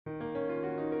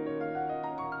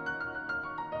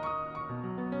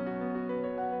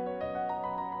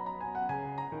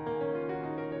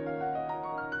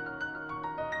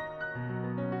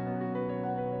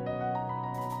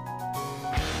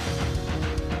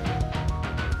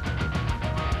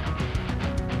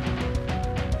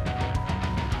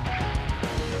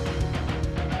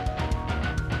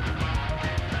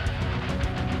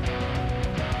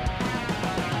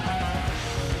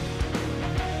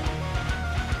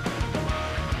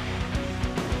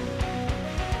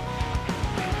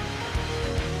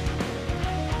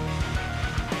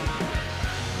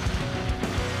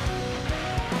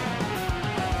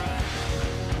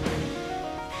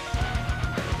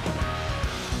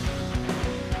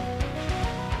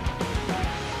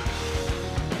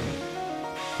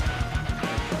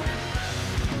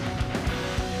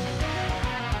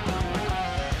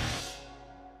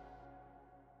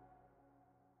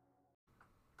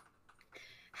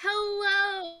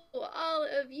Hello, all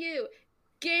of you,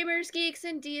 gamers, geeks,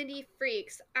 and D&D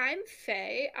freaks. I'm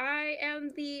Faye. I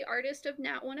am the artist of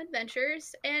Nat One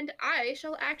Adventures, and I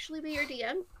shall actually be your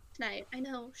DM tonight. I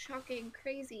know, shocking,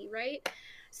 crazy, right?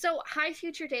 So, hi,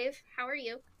 future Dave. How are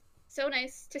you? So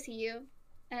nice to see you.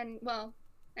 And, well,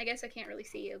 I guess I can't really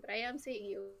see you, but I am seeing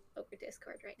you over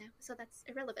Discord right now, so that's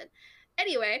irrelevant.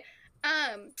 Anyway,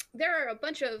 there are a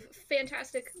bunch of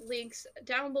fantastic links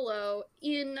down below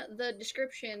in the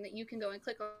description that you can go and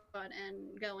click on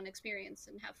and go and experience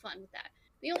and have fun with that.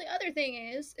 The only other thing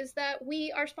is that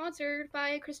we are sponsored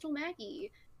by Crystal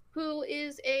Maggie, who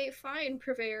is a fine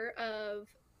purveyor of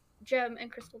gem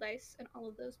and crystal dice and all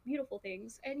of those beautiful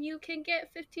things, and you can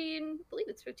get 15, I believe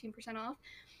it's 15% off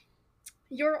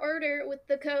your order with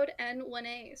the code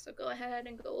N1A. So go ahead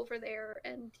and go over there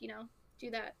and, do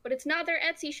that. But it's not their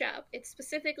Etsy shop, it's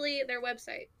specifically their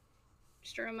website.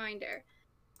 Just a reminder.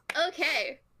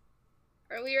 Okay.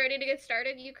 Are we ready to get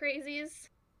started, you crazies?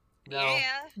 No.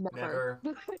 Yeah. Never.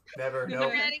 Never. No.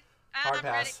 Nope. I'm ready. Hard I'm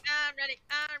ready. pass. I'm ready.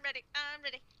 I'm ready. I'm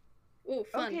ready. Ooh,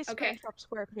 fun. Okay,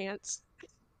 SpongeBob SquarePants.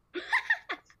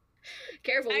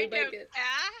 Careful, we I might don't. get.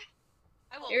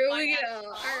 I will Here find we out. go.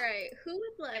 All right. Who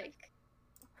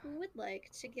would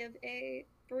like to give a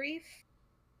brief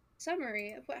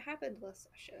summary of what happened last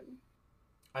session?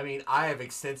 I mean, I have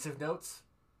extensive notes.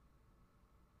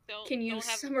 Can you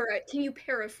summarize? Can you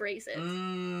paraphrase it?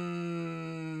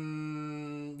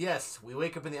 Yes, we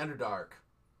wake up in the Underdark,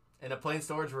 in a plain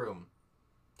storage room.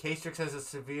 Castrix has a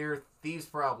severe thieves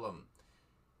problem.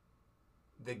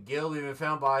 The guild we've been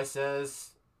found by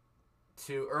says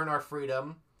to earn our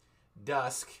freedom,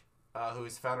 Dusk, who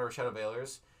is the founder of Shadow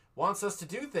Veilers, wants us to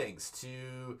do things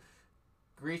to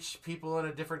reach people in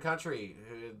a different country.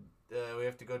 We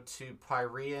have to go to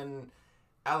Pyrean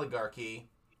Oligarchy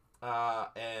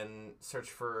and search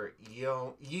for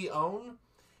Yeon.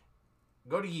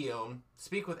 Go to Yeon,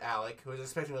 speak with Alec, who is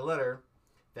expecting a letter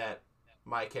that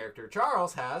my character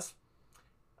Charles has.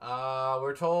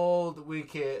 We're told we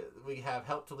have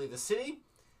help to leave the city.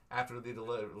 After we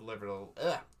deliver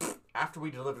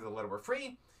the letter, we're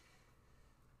free.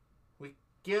 We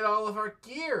get all of our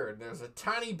gear, and there's a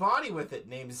tiny body with it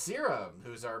named Zira,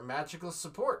 who's our magical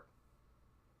support,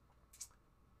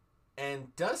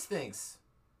 and does things.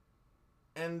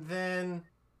 And then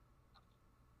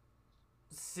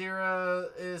Zira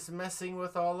is messing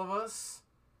with all of us.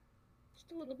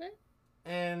 Just a little bit.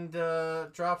 And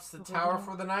drops the tower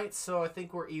for the night, so I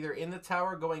think we're either in the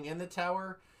tower, going in the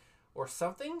tower, or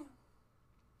something.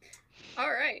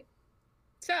 All right.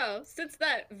 So, since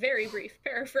that very brief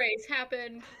paraphrase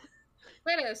happened,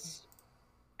 let us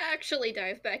actually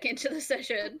dive back into the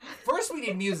session. First, we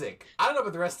need music. I don't know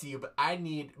about the rest of you, but I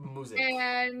need music.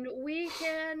 And we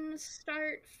can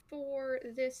start for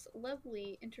this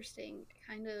lovely, interesting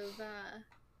kind of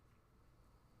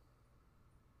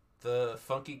The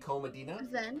Funky Comedina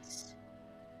event.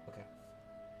 Okay.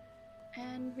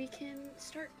 And we can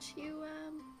start to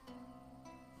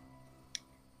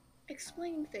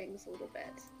explain things a little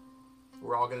bit.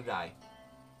 We're all gonna die.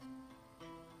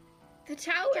 The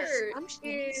tower Yes,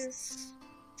 is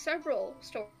several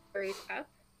stories up.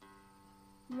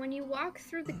 When you walk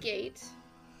through the gate,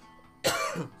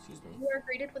 Excuse me. you are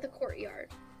greeted with a courtyard.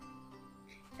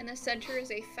 In the center is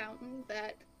a fountain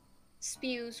that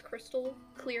spews crystal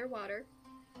clear water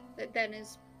that then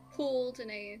is pooled in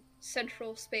a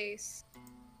central space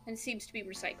and seems to be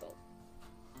recycled.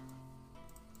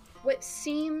 What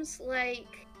seems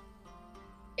like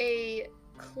a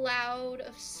cloud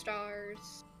of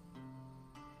stars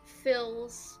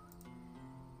fills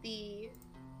the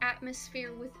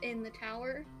atmosphere within the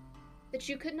tower that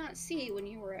you could not see when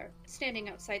you were standing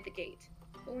outside the gate.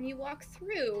 But when you walk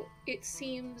through, it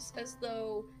seems as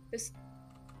though the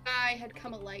sky had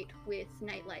come alight with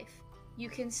nightlife. You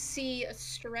can see a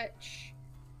stretch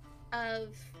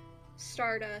of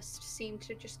stardust seem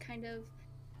to just kind of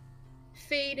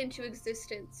fade into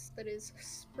existence that is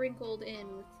sprinkled in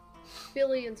with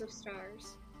billions of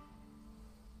stars.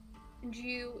 And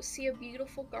you see a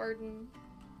beautiful garden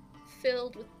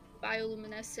filled with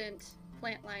bioluminescent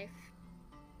plant life.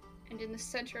 And in the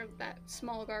center of that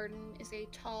small garden is a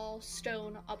tall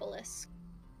stone obelisk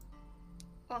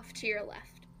off to your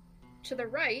left. To the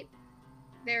right,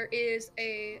 there is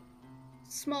a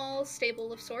small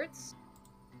stable of sorts.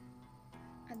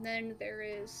 And then there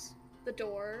is the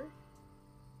door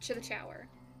to the tower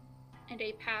and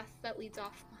a path that leads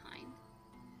off behind.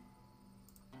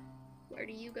 Where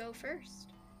do you go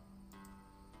first?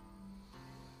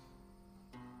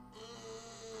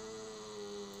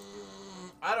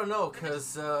 I don't know,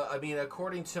 because, I mean,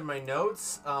 according to my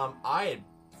notes, I had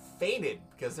fainted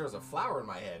because there was a flower in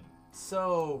my head.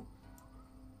 So.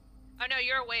 Oh no,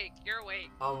 you're awake. You're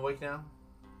awake. I'm awake now?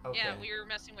 Okay. Yeah, we were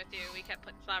messing with you. We kept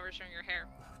putting flowers in your hair.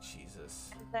 Oh, Jesus.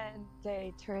 And then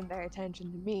they turned their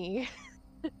attention to me.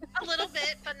 A little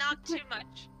bit, but not too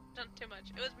much. Not too much.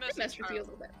 It was It mostly messed with you a Charles.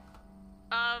 little bit.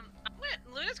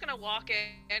 Luna's gonna walk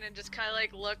in and just kind of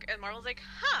like look, and Marvel's like,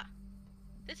 huh,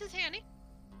 this is handy.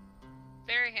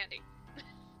 Very handy.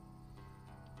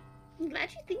 I'm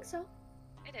glad you think so.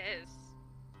 It is.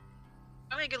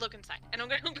 I'm gonna go look inside, and I'm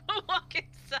gonna go walk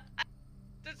inside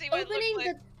to see what it looks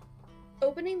like.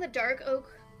 Opening the dark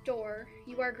oak door,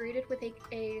 you are greeted with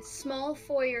a small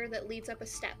foyer that leads up a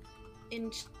step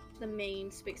into the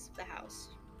main space of the house,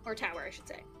 or tower, I should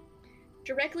say.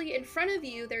 Directly in front of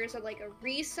you, there's a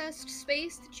recessed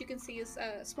space that you can see is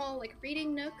a small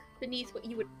reading nook beneath what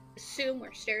you would assume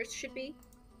where stairs should be.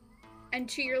 And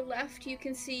to your left, you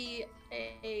can see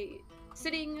a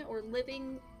sitting or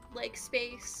living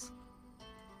space,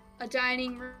 a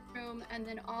dining room, and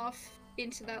then off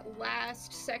into that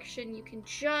last section, you can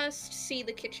just see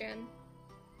the kitchen,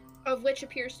 of which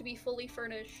appears to be fully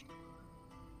furnished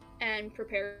and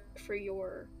prepared for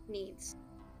your needs.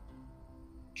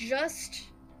 Just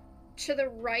to the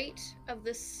right of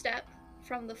this step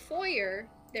from the foyer,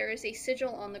 there is a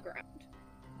sigil on the ground.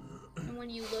 And when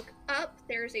you look up,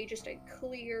 there's just a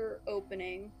clear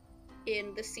opening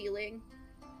in the ceiling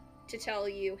to tell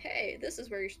you, hey, this is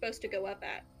where you're supposed to go up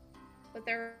at. But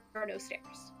there are no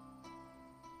stairs.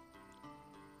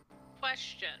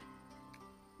 Question.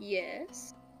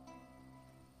 Yes?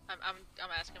 I'm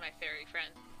asking my fairy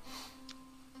friend.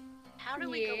 How do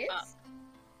we go up?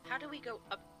 How do we go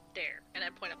up there? And I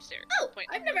point upstairs. Oh,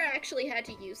 I've never actually had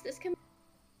to use this command.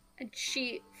 And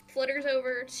she flutters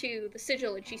over to the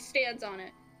sigil and she stands on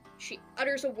it. She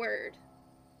utters a word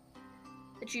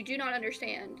that you do not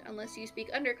understand unless you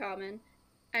speak Undercommon,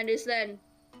 and is then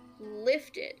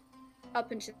lifted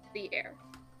up into the air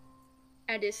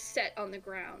and is set on the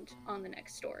ground on the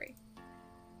next story.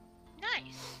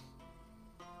 Nice.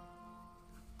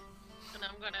 And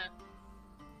I'm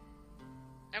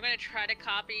gonna try to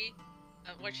copy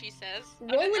what she says.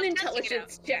 Roll an I'm testing it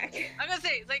intelligence out. check. I'm gonna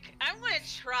say, I'm gonna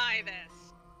try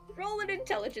this. Roll an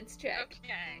intelligence check.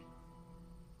 Okay.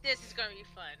 This is gonna be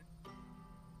fun.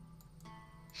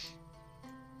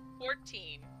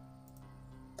 14.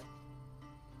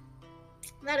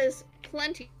 That is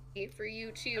plenty for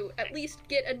you to at least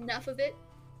get enough of it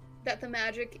that the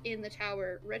magic in the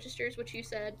tower registers what you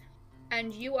said,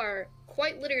 and you are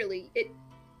quite literally,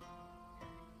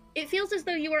 it feels as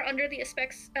though you are under the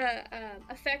effects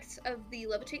of the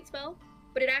levitate spell,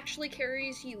 but it actually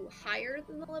carries you higher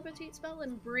than the levitate spell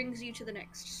and brings you to the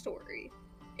next story,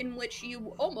 in which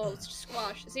you almost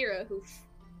squash Zira, who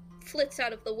flits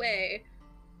out of the way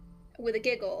with a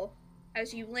giggle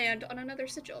as you land on another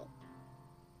sigil.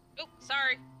 Oh,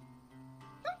 sorry.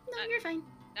 Oh, no, you're fine.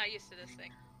 Not used to this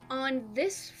thing. On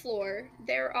this floor,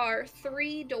 there are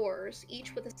 3 doors,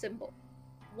 each with a symbol.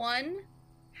 One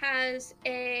has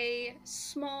a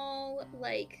small,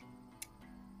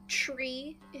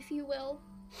 tree, if you will,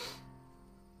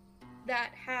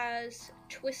 that has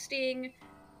twisting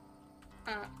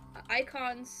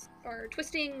icons, or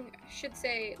twisting, I should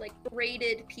say,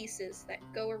 braided pieces that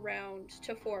go around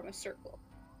to form a circle,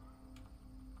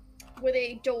 with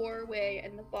a doorway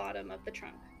in the bottom of the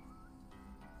trunk.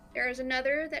 There is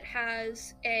another that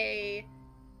has a,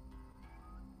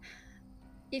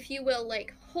 if you will,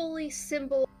 holy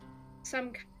symbol of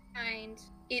some kind.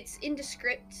 It's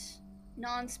indescript,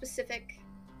 non-specific,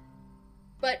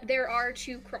 but there are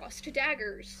 2 crossed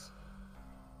daggers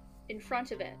in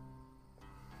front of it.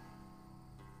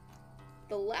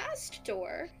 The last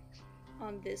door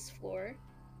on this floor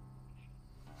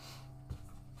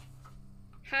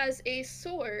has a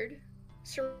sword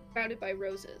surrounded by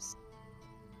roses.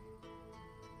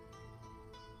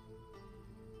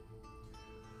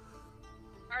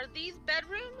 Are these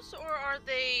bedrooms, or are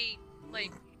they,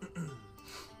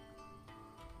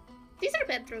 These are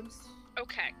bedrooms.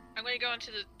 Okay, I'm gonna go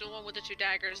into the one with the 2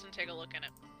 daggers and take a look in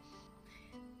it.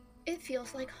 It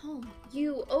feels like home.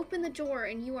 You open the door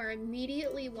and you are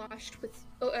immediately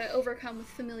overcome with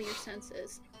familiar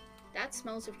senses. That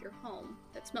smells of your home.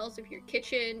 That smells of your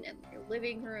kitchen and your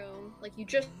living room. Like you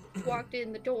just walked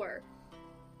in the door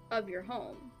of your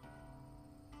home.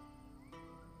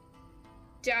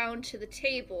 Down to the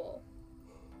table,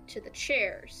 to the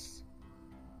chairs,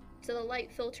 to the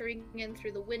light filtering in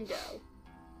through the window,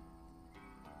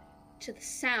 to the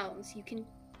sounds. You can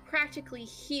practically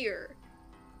hear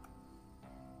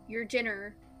your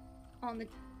dinner on the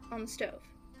stove.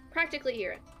 Practically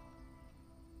hear it.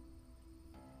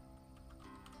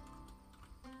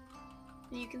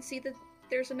 And you can see that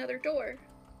there's another door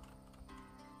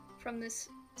from this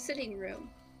sitting room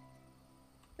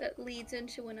that leads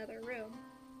into another room.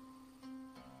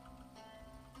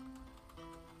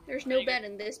 There's no bed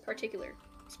in this particular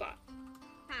spot.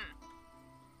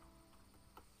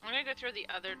 I'm gonna go through the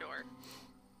other door.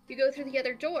 You go through the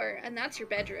other door, and that's your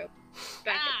bedroom.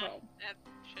 Back at home. I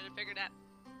should have figured that.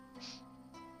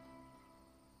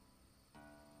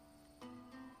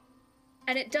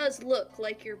 And it does look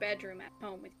like your bedroom at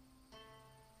home.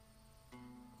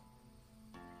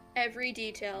 Every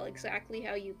detail exactly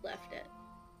how you left it.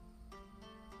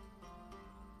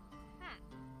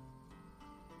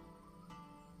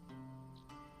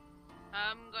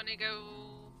 I'm gonna go...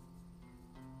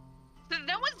 So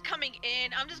no one's coming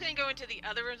in. I'm just gonna go into the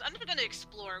other rooms. I'm just gonna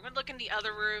explore. I'm gonna look in the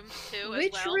other rooms too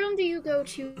Which as well. room do you go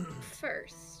to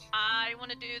first? I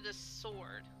want to do the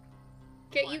sword.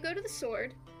 Okay, you go to the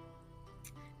sword.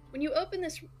 When you open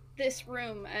this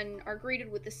room and are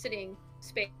greeted with the sitting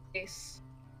space,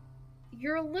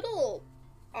 you're a little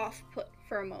off-put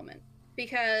for a moment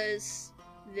because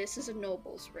this is a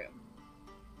noble's room.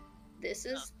 This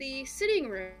is the sitting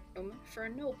room for a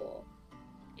noble.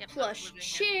 Yep, Plush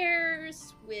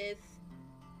chairs with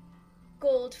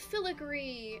gold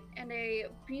filigree and a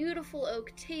beautiful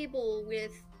oak table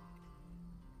with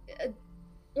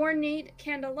ornate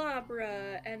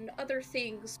candelabra and other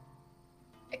things.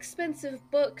 Expensive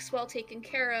books, well taken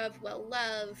care of, well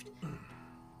loved.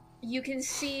 You can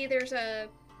see there's a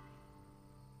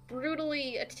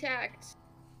brutally attacked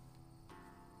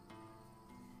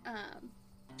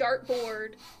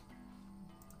dartboard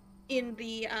in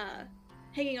the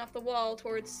hanging off the wall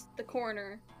towards the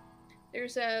corner.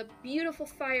 There's a beautiful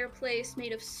fireplace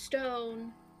made of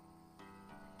stone.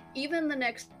 Even the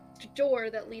next door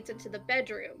that leads into the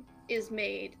bedroom is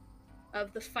made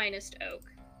of the finest oak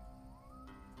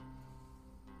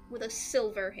with a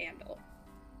silver handle.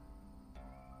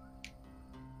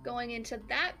 Going into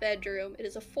that bedroom, it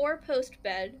is a 4-post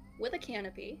bed with a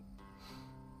canopy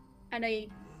and a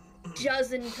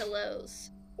dozen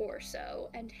pillows or so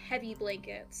and heavy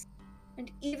blankets. And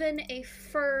even a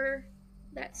fur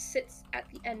that sits at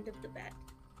the end of the bed.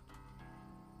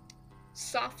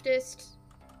 Softest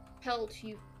pelt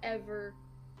you've ever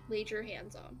laid your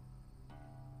hands on.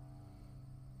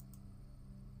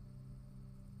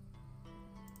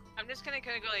 I'm just gonna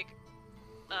kind of go like,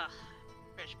 ugh,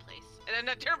 fresh place. And then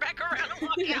I turn back around and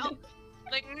walk out.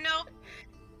 Like, nope.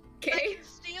 Okay. I can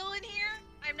steal in here.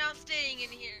 I'm not staying in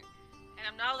here. And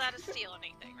I'm not allowed to steal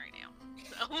anything right now.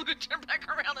 So I'm gonna turn back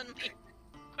around and leave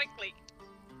quickly.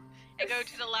 And go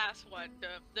to the last one,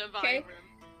 the vine room.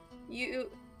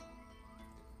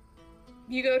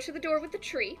 You go to the door with the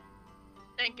tree.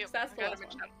 Thank you. So that's the last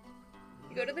one.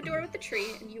 You go to the door with the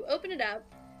tree and you open it up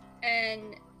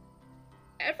and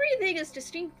everything is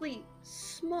distinctly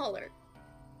smaller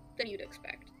than you'd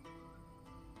expect.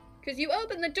 Because you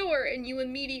open the door and you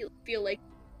immediately feel like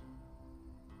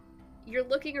you're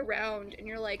looking around and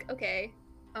you're like, okay,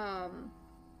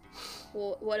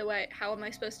 well, how am I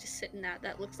supposed to sit in that?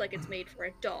 That looks like it's made for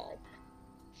a doll.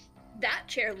 That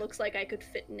chair looks like I could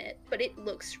fit in it, but it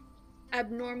looks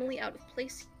abnormally out of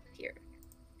place here.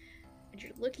 And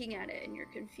you're looking at it and you're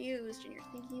confused and you're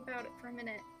thinking about it for a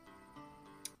minute.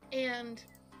 And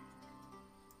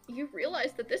you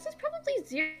realize that this is probably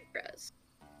Zira's.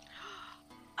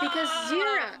 Because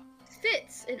Zira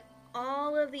fits in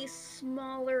all of these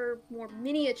smaller, more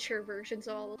miniature versions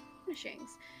of all the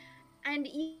furnishings. And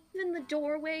even the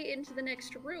doorway into the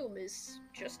next room is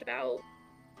just about,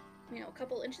 a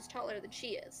couple inches taller than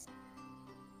she is.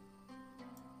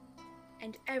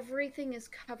 And everything is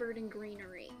covered in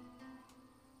greenery.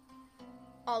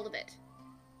 All of it.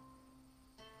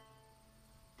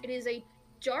 It is a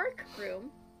dark room.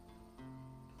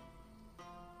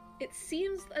 It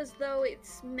seems as though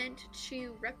it's meant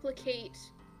to replicate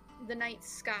the night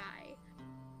sky,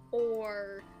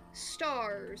 or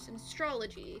stars and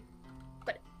astrology,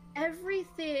 but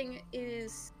everything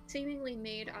is seemingly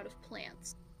made out of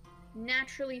plants,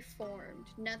 naturally formed.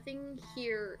 Nothing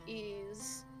here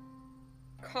is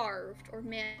carved or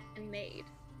man-made.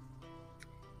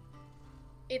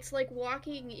 It's like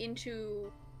walking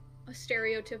into a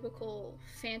stereotypical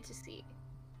fantasy,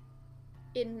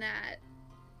 in that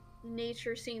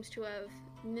nature seems to have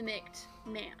mimicked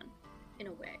man in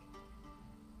a way.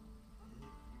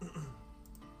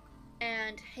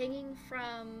 And hanging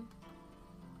from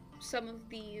some of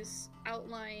these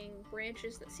outlying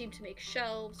branches that seem to make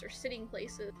shelves or sitting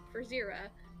places for Zira,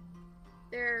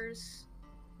 there's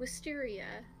wisteria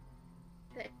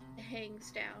that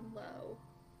hangs down low.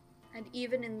 And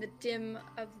even in the dim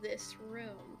of this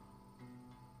room,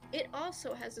 it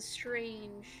also has a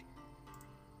strange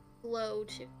glow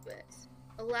to it.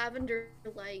 A lavender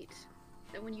light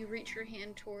that when you reach your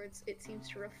hand towards, it seems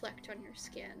to reflect on your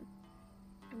skin.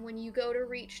 And when you go to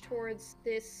reach towards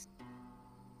this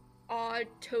odd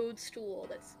toadstool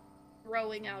that's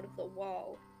growing out of the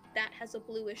wall, that has a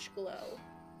bluish glow.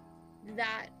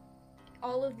 That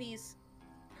all of these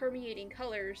permeating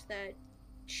colors that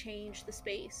change the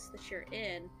space that you're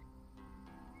in,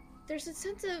 there's a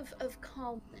sense of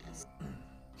calmness,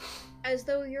 as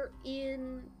though you're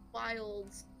in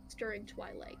wilds during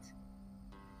twilight.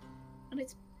 And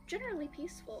it's generally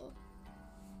peaceful.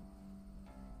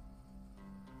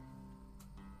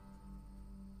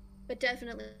 But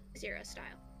definitely Zira style.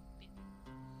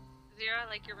 Zira, I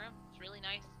like your room. It's really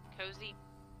nice, cozy.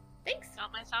 Thanks.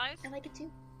 Not my size. I like it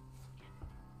too.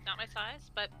 Not my size,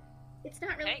 but it's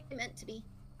not really meant to be.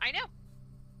 I know.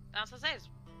 That's what I say.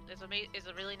 It's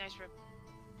a really nice room.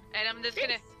 And I'm just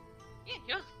gonna,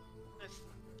 just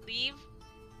leave.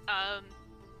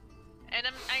 And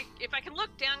if I can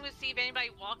look down to see if anybody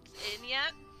walked in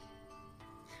yet.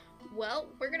 Well,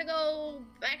 we're gonna go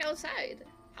back outside.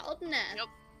 Halden. Nope.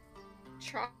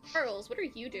 Charles, what are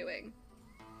you doing?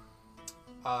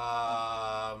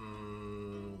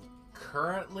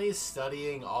 Currently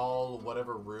studying all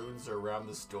whatever runes are around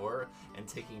this door and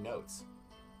taking notes.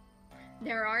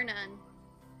 There are none.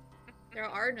 There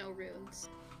are no runes.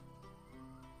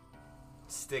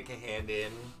 Stick a hand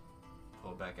in,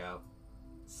 pull it back out.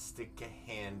 Stick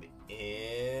a hand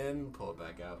in, pull it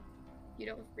back out. You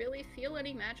don't really feel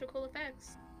any magical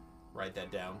effects. Write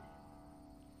that down.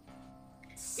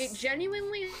 It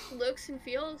genuinely looks and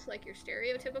feels like your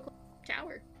stereotypical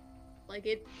tower. Like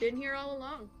it's been here all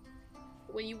along.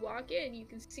 When you walk in, you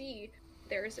can see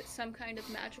there's some kind of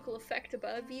magical effect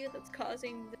above you that's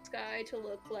causing the sky to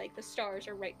look like the stars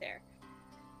are right there.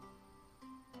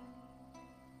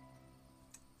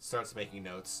 Starts making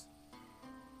notes.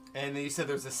 And then you said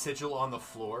there's a sigil on the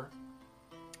floor.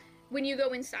 When you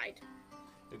go inside.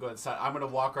 You go inside. I'm gonna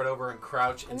walk right over and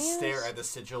crouch and stare at the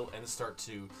sigil and start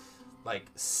to, like,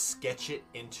 sketch it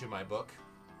into my book.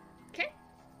 Okay.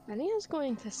 Ania's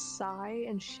going to sigh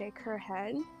and shake her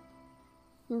head,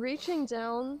 reaching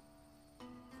down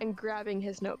and grabbing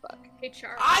his notebook. Hey,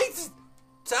 Charles.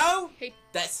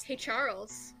 Hey,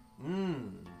 Charles.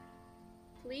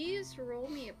 Please roll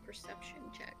me a perception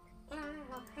check.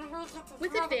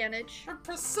 With advantage. A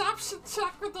perception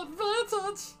check with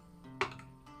advantage!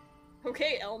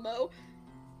 Okay, Elmo.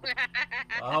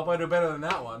 I hope I do better than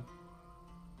that one.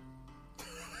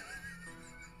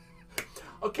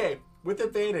 Okay, with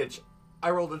advantage,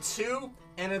 I rolled a 2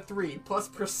 and a 3, plus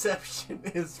perception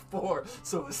is 4,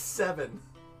 so a 7.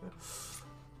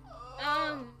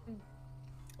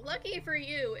 Lucky for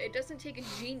you, it doesn't take a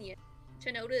genius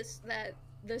to notice that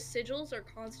the sigils are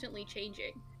constantly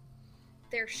changing.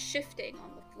 They're shifting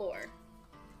on the floor.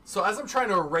 So as I'm trying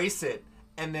to erase it,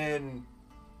 and then...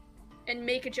 And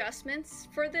make adjustments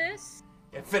for this?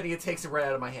 Fenia takes it right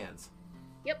out of my hands.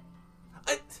 Yep.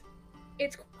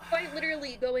 It's quite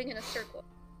literally going in a circle.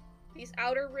 The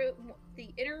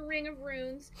inner ring of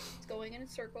runes is going in a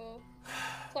circle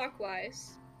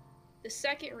clockwise. The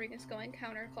second ring is going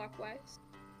counterclockwise.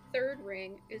 Third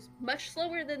ring is much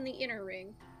slower than the inner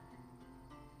ring.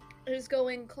 It is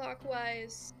going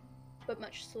clockwise, but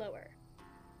much slower.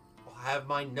 I'll have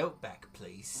my note back,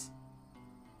 please.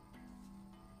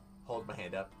 Hold my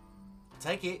hand up.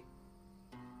 Take it.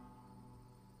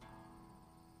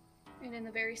 And in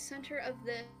the very center of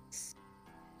this,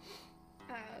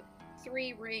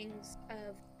 3 rings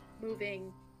of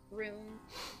moving rune,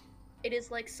 it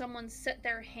is like someone set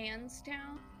their hands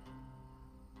down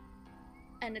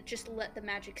and it just let the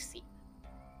magic seep.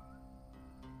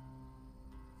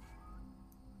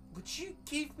 Would you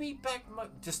give me back my...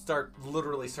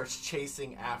 literally starts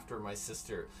chasing after my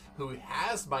sister, who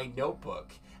has my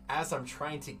notebook as I'm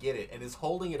trying to get it and is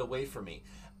holding it away from me.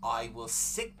 I will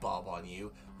sick Bob on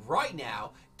you right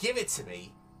now. Give it to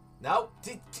me. No.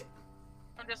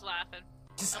 I'm just laughing.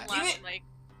 I'm laughing it. like...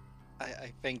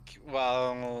 I think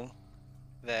while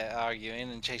they're arguing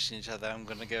and chasing each other, I'm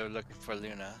gonna go looking for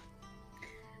Luna.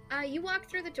 You walk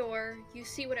through the door, you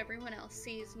see what everyone else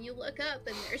sees, and you look up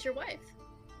and there's your wife.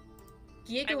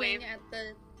 Giggling at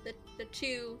the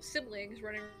 2 siblings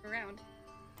running around.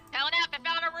 Helen up! I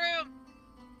found a room!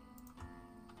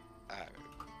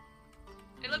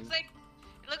 It looks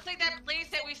like that place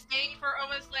that we stayed for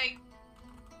almost like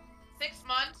 6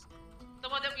 months. The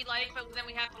one that we like, but then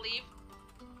we have to leave.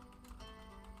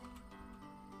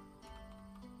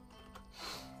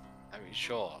 I mean,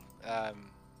 sure.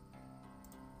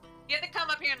 You have to come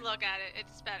up here and look at it.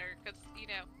 It's better, because, you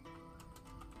know.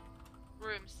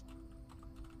 rooms?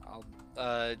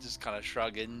 I'll just kind of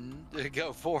shrug and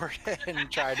go forward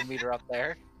and try to meet her up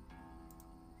there.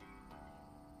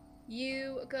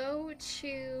 You go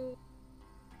to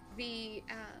the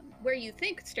where you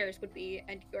think stairs would be,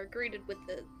 and you are greeted with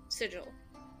the sigil.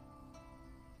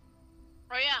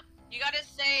 Oh yeah, you gotta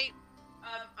say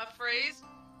a phrase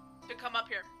to come up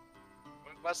here.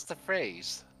 What's the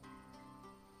phrase?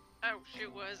 Oh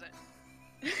shoot, what is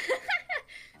it?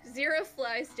 Zero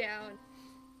flies down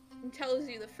and tells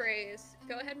you the phrase.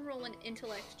 Go ahead and roll an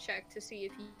intellect check to see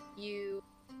if you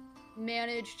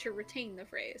manage to retain the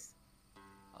phrase.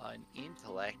 An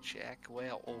intellect check?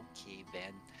 Well, okay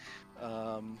then.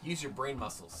 Use your brain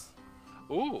muscles.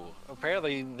 Ooh,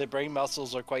 apparently the brain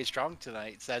muscles are quite strong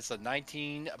tonight. So that's a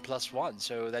 19 plus 1,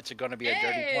 so that's going to be a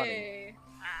dirty 20. Hey!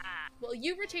 Well,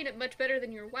 you retain it much better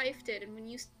than your wife did, and when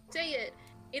you say it,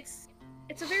 it's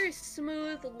a very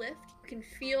smooth lift. You can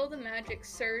feel the magic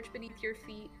surge beneath your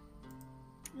feet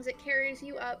as it carries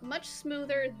you up much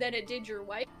smoother than it did your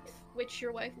wife, which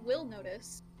your wife will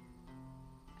notice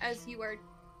as you are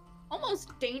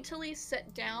almost daintily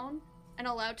set down and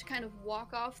allowed to kind of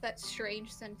walk off that strange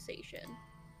sensation.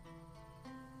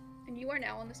 And you are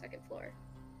now on the second floor.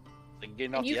 Like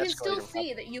getting And off you the can still escalator.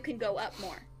 see that you can go up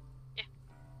more.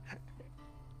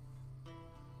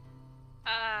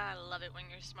 I love it when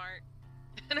you're smart.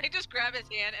 And I just grab his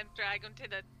hand and drag him to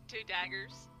the 2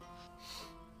 daggers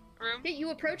room. Yeah, you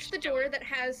approach the door that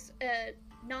has a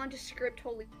nondescript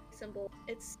holy symbol.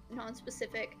 It's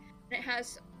non-specific, and it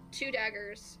has 2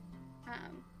 daggers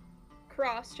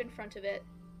crossed in front of it.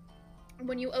 And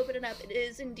when you open it up, it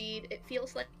is indeed, it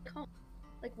feels like home.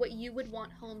 Like what you would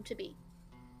want home to be.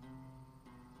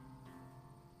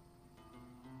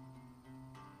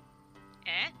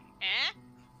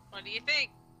 What do you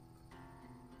think?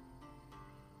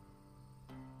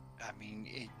 I mean,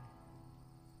 it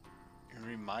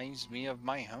reminds me of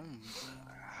my home.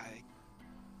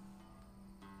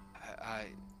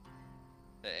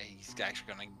 He's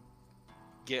actually gonna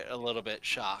get a little bit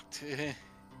shocked.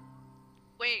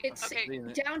 Wait, It's okay.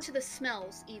 down to the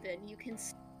smells, even. You can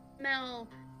smell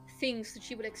things that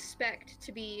you would expect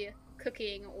to be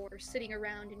cooking or sitting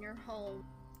around in your home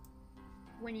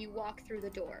when you walk through the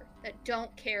door that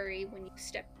don't carry when you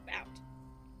step out.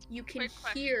 You can Quick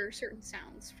question. hear certain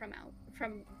sounds from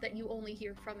that you only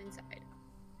hear from inside.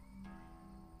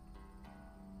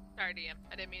 Sorry, DM.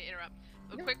 I didn't mean to interrupt.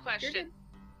 A No, quick you're question. good.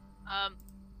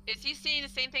 Is he seeing the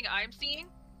same thing I'm seeing?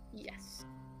 Yes.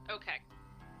 Okay.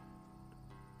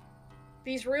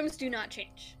 These rooms do not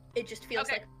change. It just feels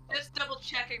Okay. like Just double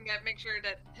checking that, make sure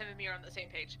that him and me are on the same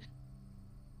page.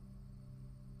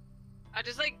 I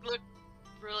just like look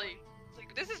really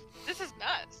like this is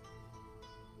nuts.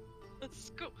 This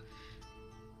is cool.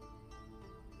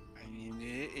 I mean,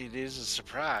 it is a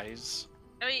surprise.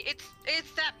 I mean, it's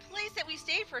that place that we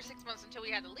stayed for 6 months until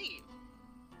we had to leave.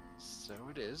 So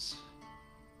it is.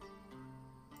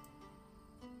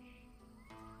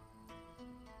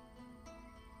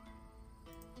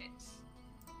 It's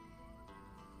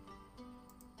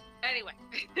anyway.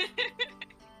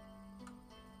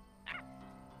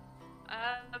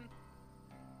 I'm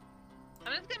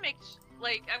just gonna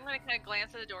I'm gonna kind of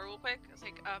glance at the door real quick. It's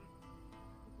like,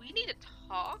 we need to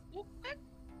talk real quick.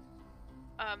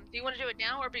 Do you want to do it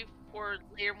now or before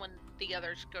later when the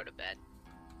others go to bed?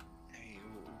 Hey,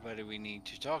 what do we need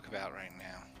to talk about right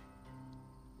now?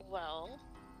 Well,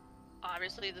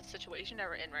 obviously the situation that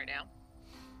we're in right now.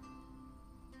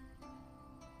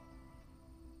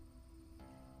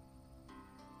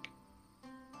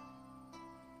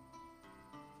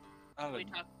 Should we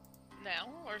talk now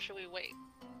or should we wait?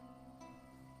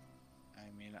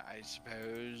 I mean, I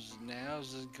suppose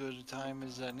now's as good a time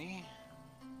as any.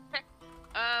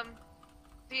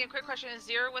 The quick question, is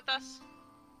Zira with us?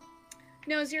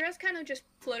 no, Zira's kind of just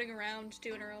floating around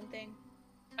doing her own thing.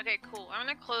 Okay, cool. I'm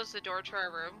gonna close the door to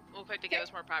our room real quick to give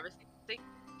us more privacy.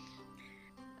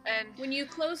 And When you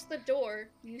close the door,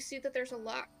 you see that there's a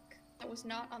lock that was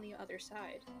not on the other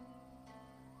side.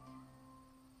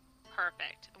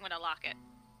 perfect. I'm gonna lock it.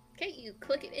 Okay, you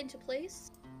click it into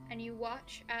place, and you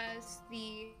watch as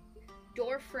the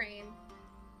door frame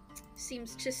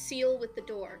seems to seal with the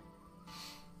door.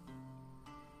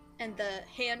 And the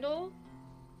handle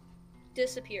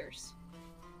disappears.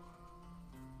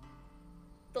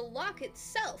 The lock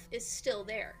itself is still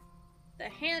there. The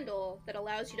handle that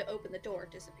allows you to open the door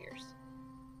disappears.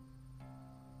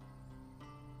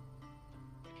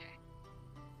 Okay.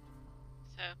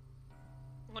 So,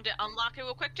 I'm going to unlock it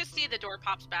real quick. Just see the door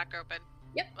pops back open.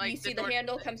 Yep, Like, you the see the door-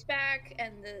 handle comes back,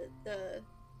 and the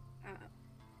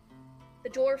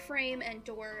door frame and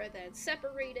door are then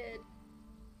separated.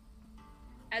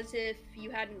 as if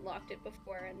you hadn't locked it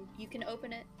before, and you can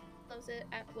open it, close it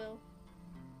at will.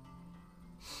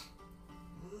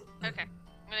 Okay.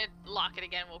 I'm gonna lock it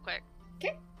again real quick.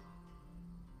 Okay.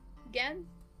 Again,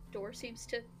 door seems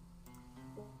to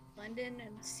blend in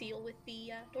and seal with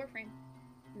the door frame,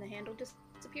 and the handle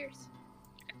disappears.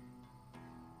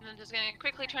 And I'm just gonna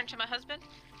quickly turn to my husband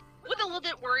with a little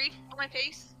bit worried on my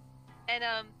face. And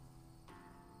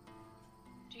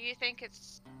do you think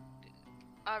it's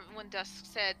when Dusk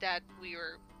said that we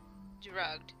were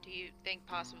drugged, do you think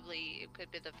possibly it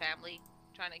could be the family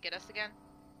trying to get us again?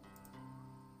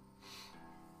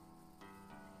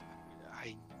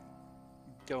 I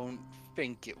don't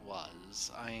think it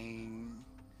was. I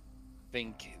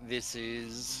think this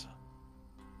is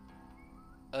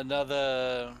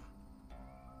another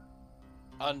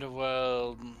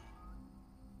underworld,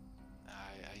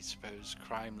 I suppose,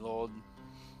 crime lord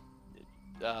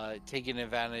taking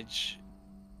advantage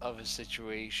of a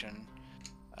situation.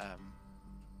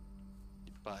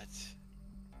 But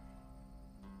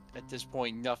at this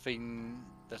point, nothing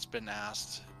that's been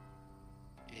asked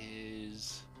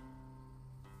is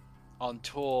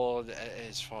untoward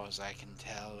as far as I can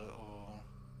tell,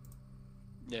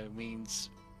 or means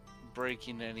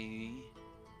breaking any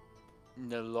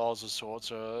laws of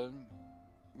sorts, or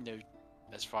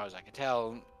as far as I can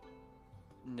tell,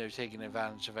 taking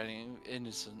advantage of any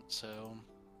innocent. So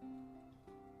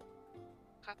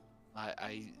Okay.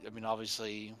 I mean,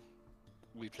 obviously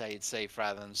we played safe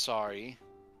rather than sorry,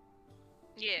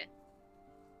 Yeah.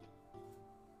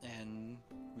 and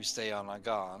we stay on our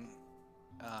guard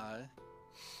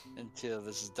until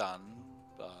this is done.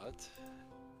 But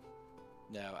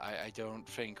no, I don't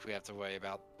think we have to worry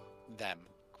about them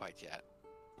quite yet.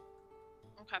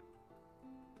 Okay.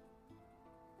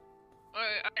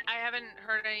 I haven't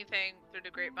heard anything through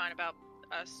the grapevine about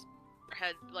us, our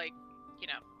head, like,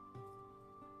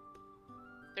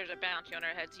 there's a bounty on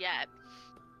our heads yet.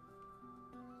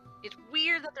 It's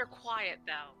weird that they're quiet,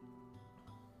 though.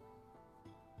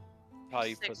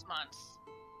 Probably 6 months.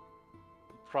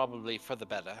 Probably for the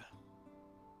better.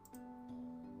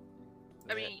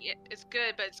 I mean, it's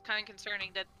good, but it's kind of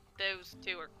concerning that those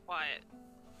two are quiet.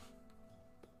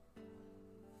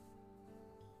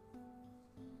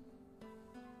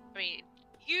 I mean,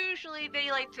 usually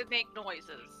they like to make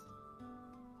noises.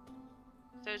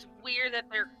 So it's weird that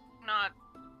they're not,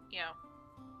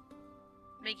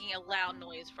 making a loud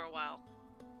noise for a while.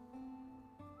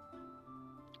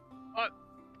 But,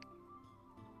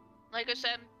 like you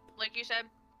said,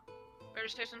 better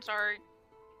say some sorry.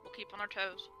 We'll keep on our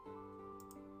toes.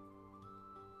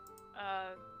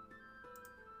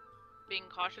 Being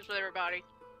cautious with everybody.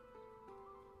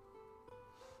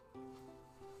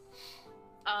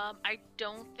 I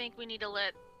don't think we need to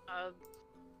let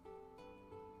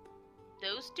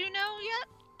those two know yet.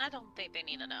 I don't think they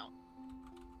need to know.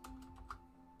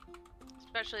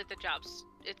 Especially if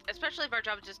especially if our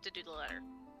job is just to do the letter.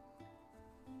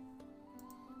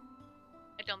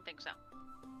 I don't think so.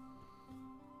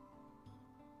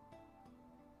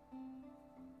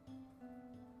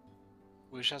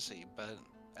 We shall see, but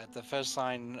at the first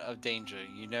sign of danger,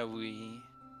 we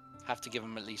have to give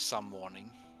them at least some warning.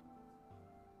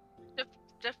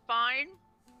 Define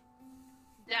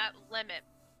that limit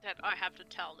that I have to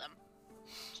tell them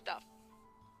stuff.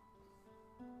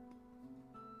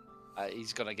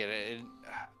 He's gonna get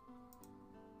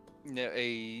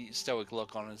a stoic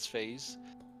look on his face.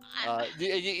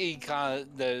 He kind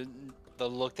of the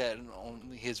look that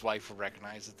his wife will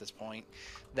recognize at this point,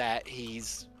 that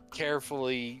he's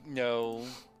carefully,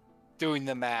 doing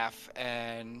the math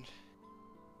and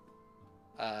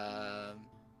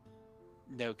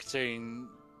considering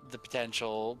the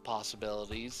potential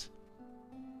possibilities,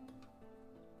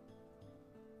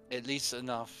 at least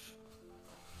enough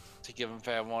to give them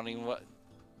fair warning what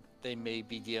they may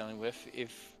be dealing with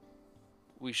if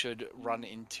we should run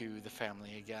into the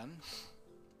family again.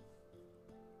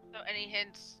 So any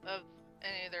hints of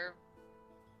any of their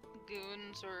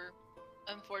goons or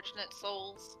unfortunate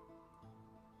souls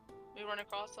we run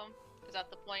across them? Is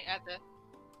that the point at the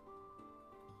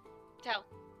tell?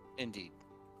 Indeed.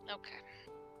 Okay.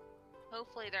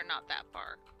 Hopefully they're not that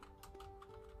far.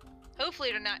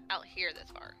 Hopefully they're not out here this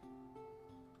far.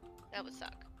 That would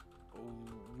suck.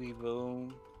 We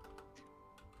will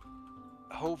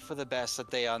hope for the best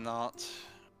that they are not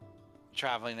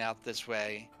traveling out this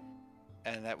way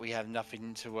and that we have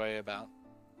nothing to worry about.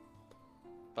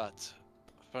 But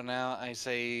for now, I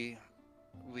say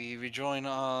we rejoin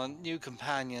our new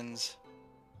companions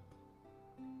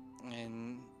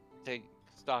and take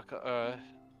stock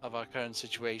of our current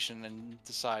situation and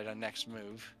decide our next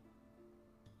move.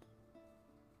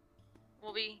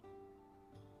 we'll be.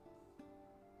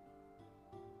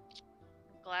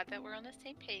 I'm glad that we're on the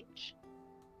same page.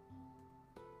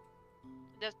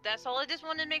 That's all. I just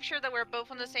wanted to make sure that we're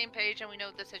both on the same page and we know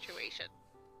the situation.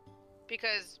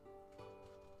 Because,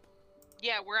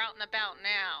 yeah, we're out and about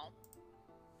now.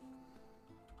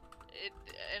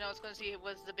 And I was going to see it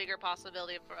was the bigger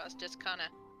possibility for us just kind of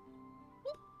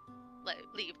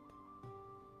leave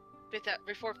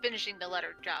before finishing the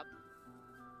letter job.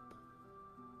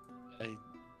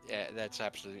 Yeah, that's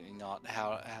absolutely not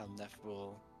how Neff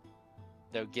will.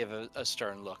 They'll give a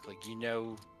stern look, like, you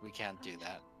know, we can't do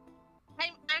that.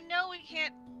 I know we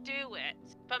can't do it,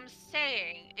 but I'm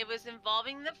saying it was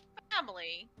involving the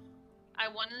family. I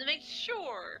wanted to make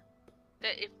sure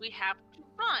that if we have to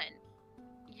run,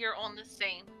 you're on the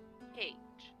same page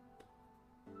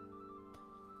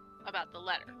about the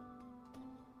letter.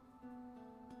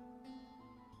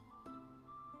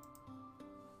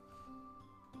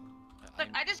 But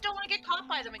I just don't want to get caught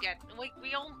by them again.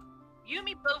 We all, you and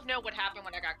me both know what happened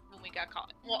when we got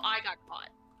caught. Well, I got caught.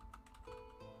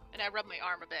 And I rubbed my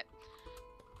arm a bit.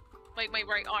 Like my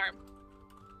right arm.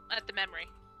 At the memory.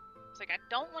 It's like, I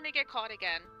don't want to get caught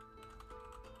again.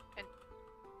 And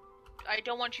I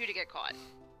don't want you to get caught.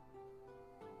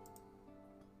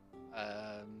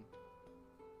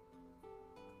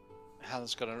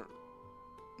 Hannah's gonna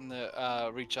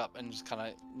reach up and just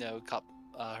kind of, cup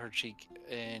her cheek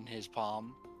in his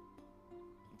palm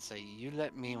and say, "You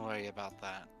let me worry about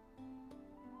that."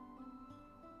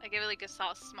 I give it like a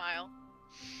soft smile.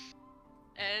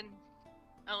 And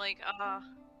I'm like,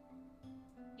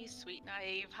 you sweet,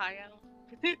 naive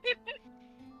Hayo.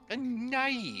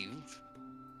 Naive.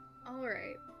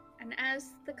 Alright. And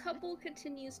as the couple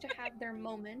continues to have their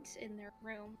moment in their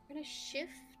room, we're gonna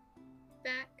shift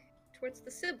back towards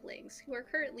the siblings who are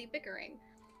currently bickering.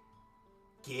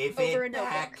 Give Over it a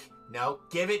back. No,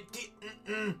 give it.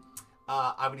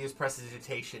 I'm gonna use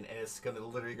prestidigitation, and it's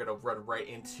literally gonna run right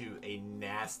into a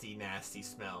nasty, nasty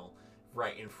smell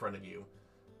right in front of you.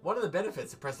 One of the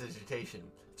benefits of prestidigitation,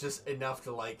 just enough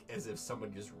to as if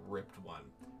someone just ripped one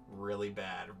really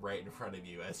bad right in front of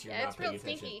you as you're not paying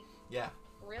attention. Stinky. Yeah,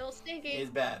 Real stinky. it's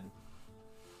bad.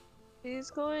 He's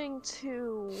going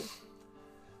to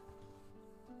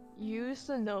use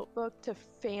the notebook to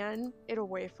fan it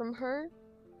away from her.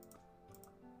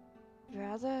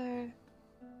 Rather,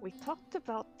 we talked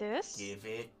about this. Give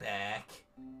it back.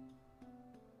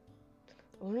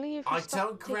 Only if you I stop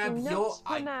don't grab taking your- notes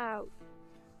for now.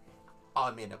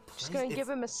 I'm in a place. Just gonna give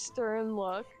him a stern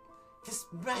look. This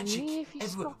magic Only if you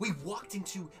everywhere. stop- We walked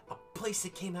into a place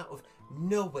that came out of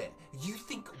nowhere. You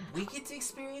think we get to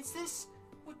experience this?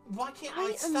 Why can't I I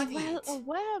am study well it?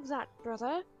 aware of that,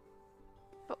 brother.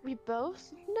 But we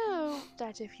both know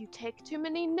that if you take too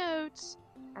many notes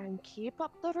and keep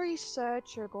up the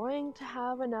research, you're going to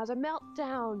have another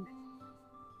meltdown.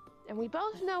 And we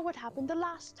both know what happened the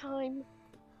last time.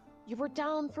 You were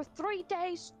down for 3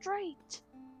 days straight.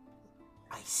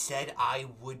 I said I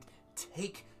would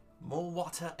take more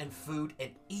water and food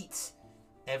and eat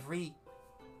every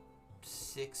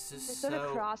 6 or She's so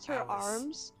gonna cross her hours.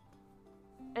 arms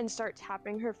and start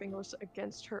tapping her fingers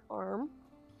against her arm.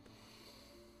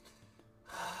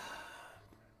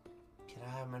 Can I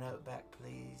have my note back,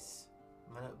 please?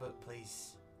 My notebook,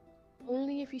 please.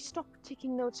 Only if you stop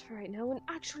taking notes for right now and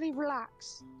actually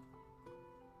relax.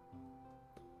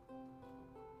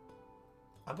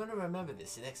 I'm gonna remember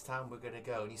this the next time we're gonna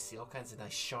go and you see all kinds of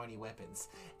nice shiny weapons.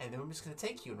 And then I'm just gonna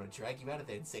take you and I'm gonna drag you out of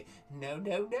there and say, no,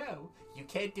 no, no. You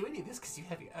can't do any of this because you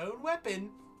have your own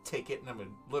weapon. Take it.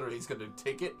 And he's gonna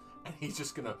take it and he's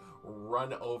just gonna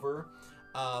run over.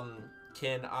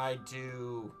 Can I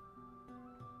do,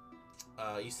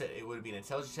 you said it would be an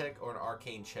intelligence check or an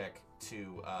arcane check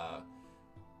to,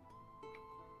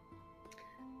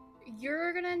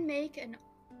 You're gonna make an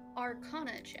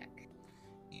Arcana check.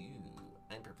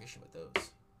 I'm proficient with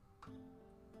those.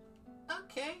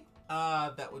 Okay.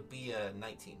 That would be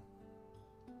 19.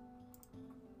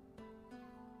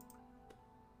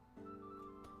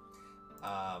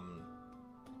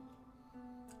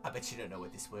 I bet you don't know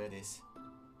what this word is.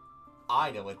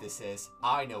 I know what this is.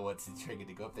 I know what's the trigger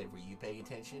to go up there. Were you paying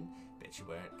attention? Bet you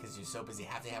weren't, because you're so busy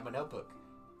having to have a notebook.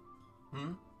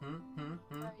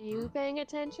 Are you paying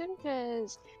attention?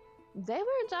 Because they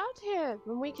weren't out here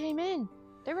when we came in.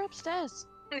 They were upstairs.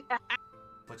 But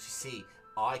you see,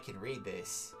 I can read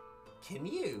this. Can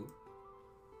you?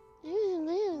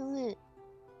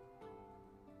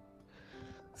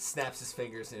 Snaps his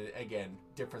fingers and again,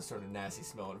 different sort of nasty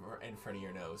smell in front of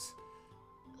your nose.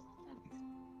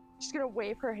 She's gonna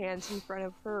wave her hands in front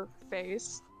of her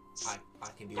face. I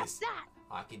can do That's this. that!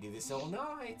 I can do this all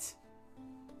night.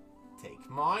 take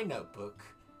my notebook,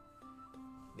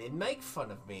 then make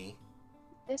fun of me.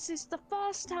 This is the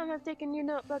first time I've taken your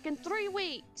notebook in 3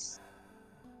 weeks.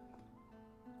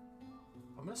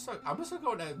 I'm gonna start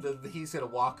going. He's gonna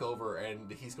walk over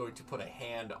and he's going to put a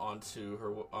hand onto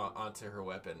her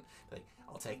weapon. Like,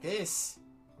 I'll take this.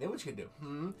 Then what you gonna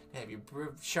do? Have you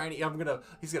shiny?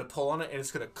 He's gonna pull on it and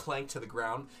it's gonna clank to the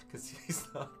ground because he's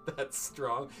not that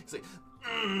strong. He's like,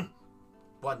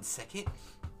 1 second.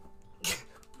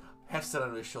 Hefts it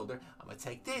on his shoulder. I'm gonna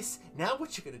take this. Now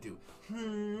what you gonna do?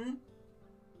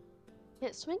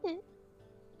 Can't swing it.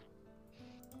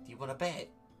 Do you want to bet?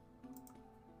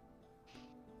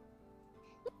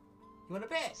 You want to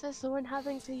bet? It says the one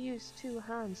having to use 2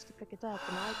 hands to pick it up,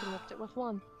 and I can lift it with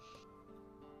 1.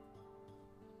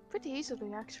 Pretty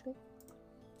easily, actually.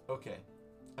 Okay.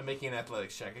 I'm making an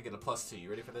athletics check. I get a +2. You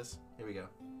ready for this? Here we go.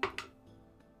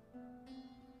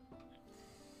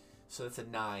 So that's a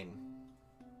 9.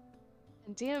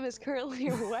 And DM is currently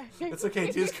away. It's okay,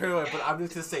 dude's currently away, but I'm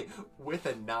just gonna say, with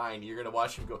a 9, you're gonna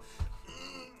watch him go,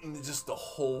 and just the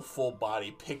whole full body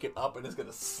pick it up, and it's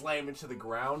gonna slam into the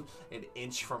ground an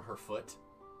inch from her foot,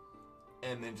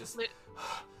 and then just.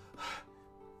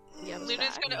 Yeah,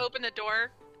 Luna's gonna open the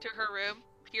door to her room,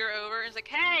 peer over, and is like,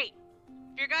 "Hey,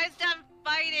 if your guys done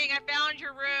fighting, I found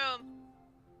your room,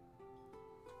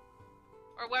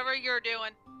 or whatever you're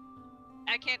doing."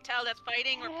 I can't tell that's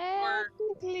fighting or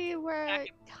Technically, we're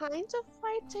kind of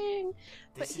fighting,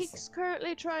 but he's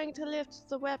currently trying to lift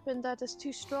the weapon that is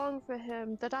too strong for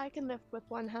him, that I can lift with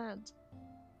 1 hand.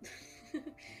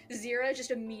 Zira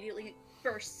just immediately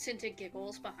bursts into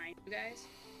giggles behind you guys.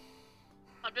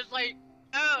 I'm just like,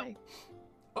 oh.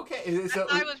 Okay, so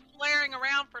I was flaring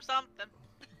around for something.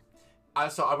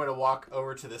 So I'm gonna walk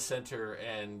over to the center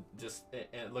and just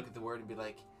and look at the word and be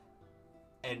like,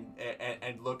 and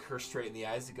look her straight in the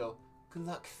eyes and go, "Good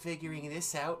luck figuring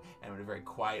this out." And I'm gonna very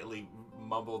quietly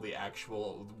mumble the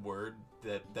actual word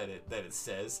that it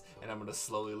says, and I'm gonna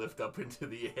slowly lift up into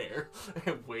the air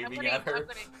and waving at her.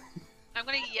 I'm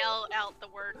gonna yell out the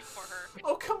word for her.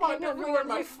 Oh, come on! Don't ruin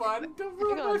my fun! Don't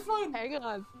ruin my fun! Hang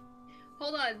on.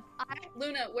 Hold on.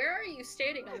 Luna, where are you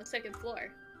standing on the 2nd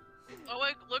floor? Oh,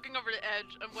 like looking over the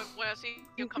edge of when I see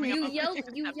you coming You up.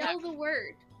 yell the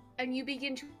word, and you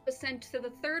begin to ascend to the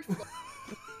 3rd floor.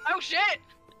 Oh shit!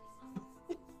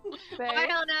 Bye,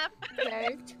 Helena.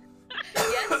 Okay.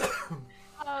 Yes.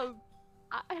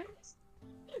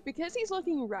 Because he's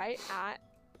looking right at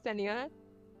Xenia,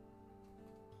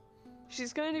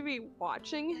 she's going to be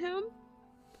watching him.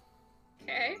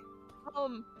 Okay.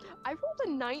 I rolled a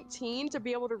 19 to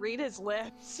be able to read his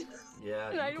lips.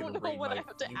 Yeah, and I don't know what I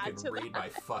have to add to that. You can read my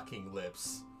fucking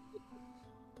lips.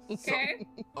 Okay.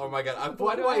 Oh my god!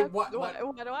 What do I have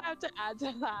to add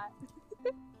to that?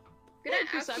 I'm gonna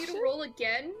ask you to roll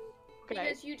again,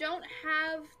 because you don't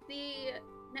have the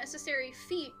necessary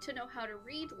feat to know how to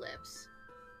read lips.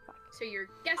 So you're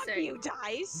guessing. Fuck you,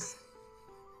 dice!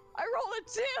 I rolled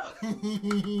a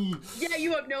 2! Yeah,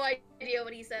 you have no idea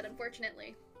what he said,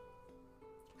 unfortunately.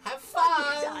 Have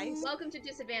fun! Dice. Welcome to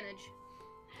disadvantage.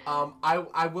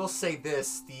 I will say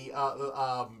this: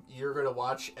 you're gonna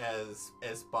watch as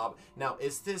Bob. Now,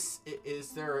 is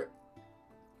there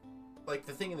like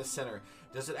the thing in the center?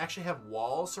 Does it actually have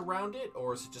walls around it,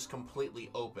 or is it just completely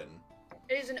open?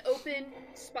 It is an open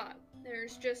spot.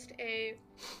 There's just a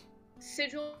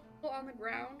sigil on the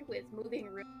ground with moving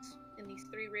runes in these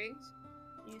 3 rings.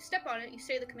 You step on it, you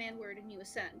say the command word, and you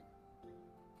ascend.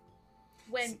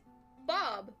 When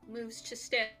Bob moves to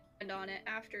stand on it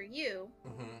after you,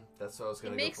 that's what I was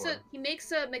gonna go for. He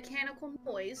makes a mechanical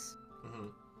noise,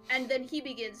 and then he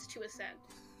begins to ascend.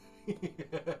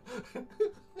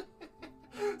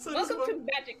 So welcome to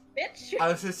magic, bitch. I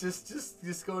was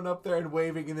just going up there and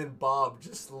waving, and then Bob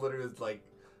just literally like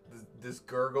this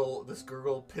gurgle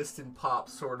piston pop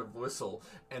sort of whistle,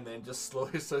 and then just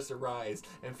slowly starts to rise.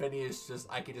 And Fenny is just,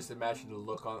 I can just imagine the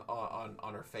look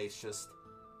on her face, just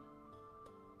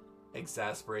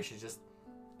exasperation, just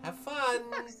have fun.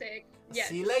 For fuck's sake. Yes,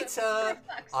 see you later.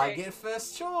 I get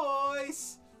first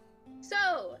choice.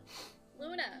 So,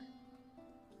 Luna,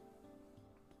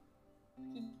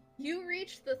 you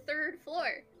reach the 3rd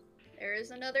floor. There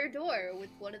is another door with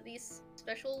one of these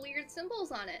special weird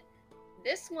symbols on it.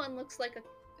 This one looks like a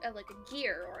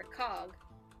gear or a cog.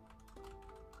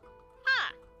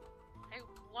 Huh. I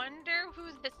wonder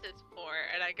who this is for.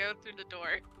 And I go through the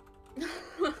door.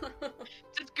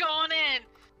 Just going in.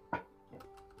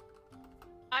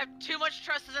 I have too much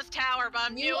trust in this tower, but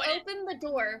I'm You doing it. open the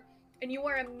door, and you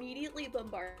are immediately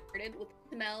bombarded with the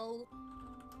smell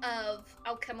of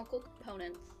alchemical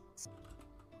components.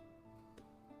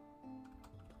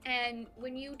 And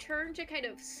when you turn to kind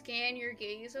of scan your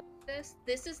gaze of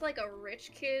this is like a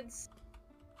rich kid's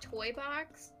toy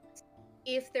box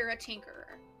if they're a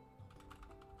tinkerer.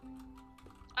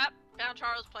 Up, found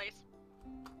Charles' place.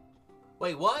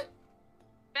 Wait, what?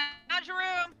 Found your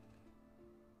room.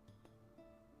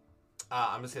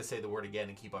 I'm just gonna say the word again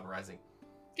and keep on rising.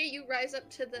 Okay, you rise up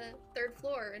to the 3rd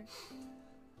floor, and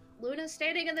Luna's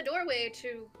standing in the doorway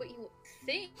to what you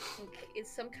think is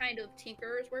some kind of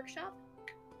tinkerer's workshop.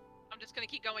 I'm just gonna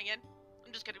keep going in.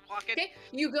 I'm just gonna walk in. Okay,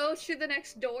 you go to the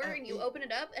next door and you open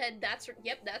it up, and that's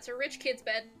a rich kid's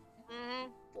bed.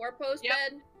 Mm-hmm. 4-post Yep.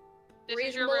 bed, This is your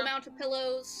reasonable room. amount of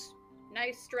pillows,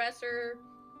 nice dresser.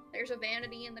 There's a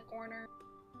vanity in the corner.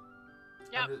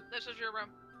 Yep, Under- this is your room.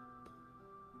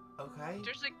 Okay.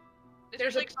 There's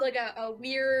There's a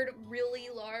weird, really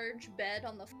large bed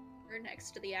on the floor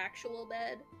next to the actual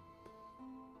bed.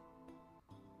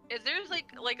 Is there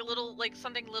like a little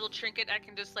something little trinket I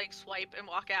can just like swipe and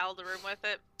walk out of the room with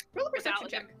it? Roll a perception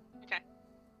Without check. Okay.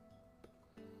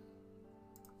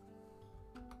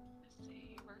 Let's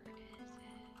see, where is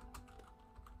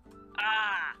it?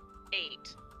 Ah,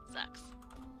 8. Sucks.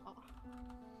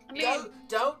 I mean,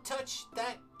 Don't touch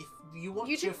that. If you want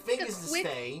You your take a fingers to quick-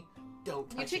 stay, don't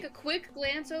touch you take it. a quick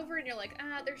glance over and you're like,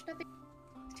 there's nothing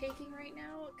taking right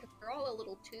now because they're all a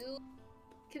little too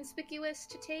conspicuous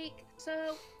to take.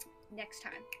 So, next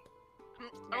time. I'm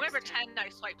gonna Next pretend I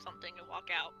swipe something and walk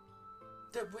out.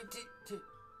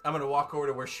 I'm gonna walk over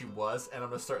to where she was, and I'm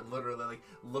gonna start literally like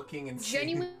looking and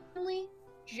seeing.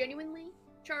 Genuinely,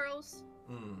 Charles,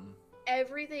 Hmm.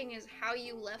 everything is how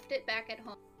you left it back at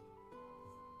home.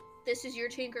 This is your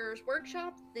tinkerer's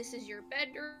workshop. This is your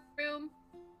bedroom.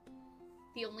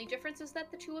 The only difference is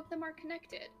that the two of them are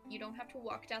connected. You don't have to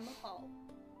walk down the hall.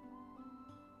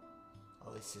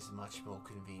 Oh, this is much more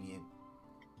convenient.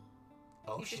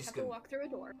 Oh, You just she's have gonna. to walk through a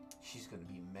door. She's gonna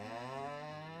be mad.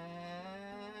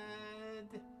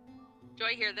 Do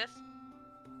I hear this?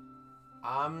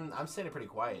 I'm staying pretty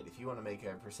quiet. If you want to make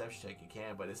a perception check, you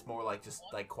can, but it's more like just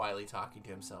like quietly talking to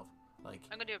himself. Like,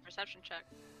 I'm gonna do a perception check.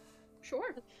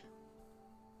 Sure.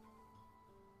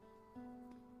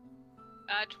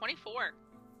 24.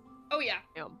 Oh yeah.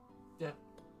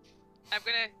 I'm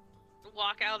gonna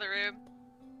walk out of the room,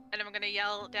 and I'm gonna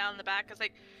yell down the back. It's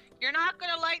like, "You're not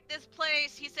gonna like this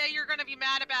place. He said you're gonna be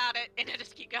mad about it," and I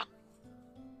just keep going.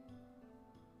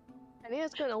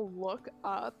 Anya's gonna look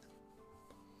up.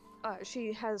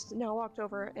 She has now walked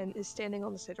over and is standing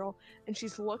on the sigil, and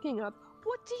she's looking up.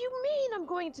 What do you mean I'm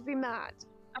going to be mad?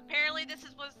 Apparently, this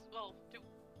was well.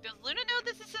 Does Luna know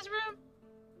this is his room?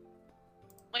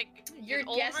 Like, You're his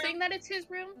old guessing room? that it's his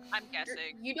room? I'm You're-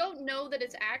 guessing. You don't know that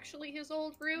it's actually his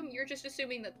old room. You're just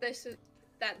assuming that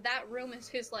that room is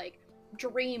his like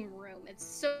dream room. It's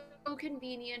so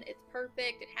convenient. It's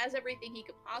perfect. It has everything he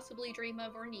could possibly dream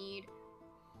of or need.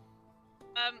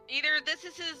 Either this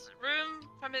is his room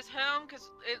from his home, because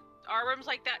our room's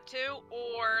like that too,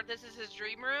 or this is his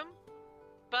dream room.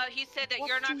 But he said that What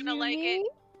you're not do gonna you like mean?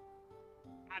 it.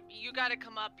 You gotta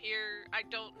come up here. I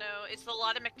don't know. It's a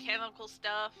lot of mechanical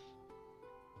stuff,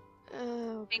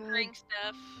 Oh, tinkering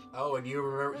stuff. oh, and you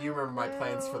remember my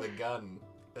plans for the gun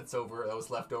that was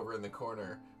left over in the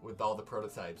corner with all the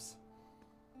prototypes.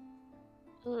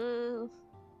 God.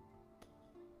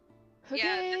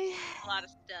 Yeah, Okay. A lot of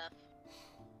stuff.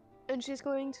 And she's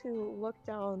going to look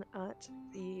down at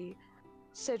the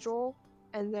sigil,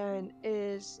 and then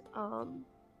is our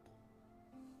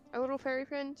little fairy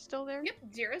friend still there? Yep,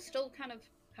 Zira's still kind of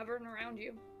hovering around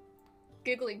you,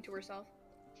 giggling to herself.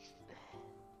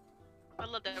 I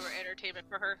love that we're entertainment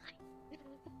for her.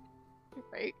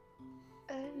 Right.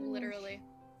 Literally.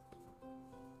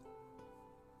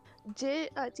 Did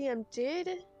DM?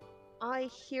 Did I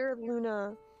hear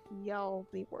Luna yell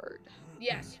the word?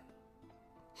 Yes,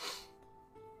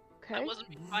 I Okay. wasn't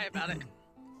being quiet about it.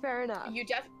 Fair enough. you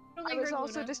definitely I was heard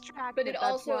also Luna. distracted. but it That's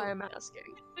also- why I'm asking.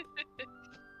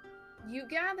 You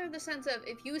gather the sense of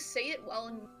if you say it while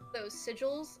in those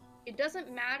sigils, it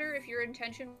doesn't matter if your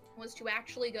intention was to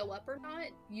actually go up or not.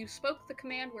 You spoke the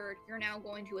command word, you're now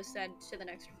going to ascend to the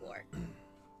next floor.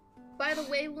 By the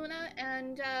way, Luna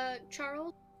and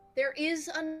Charles, there is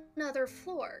another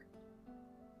floor.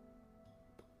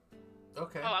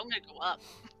 Okay. Oh, I'm gonna go up.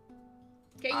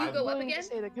 Okay, you I'm go up Willing to again.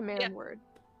 say the command Yeah. word.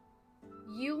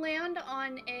 You land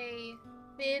on a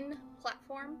thin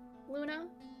platform, Luna,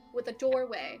 with a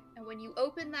doorway, and when you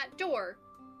open that door,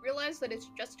 realize that it's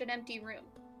just an empty room.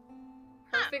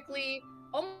 Perfectly,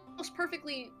 almost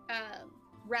perfectly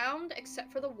round,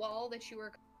 except for the wall that you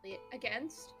were currently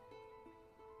against.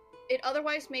 It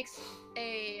otherwise makes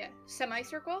a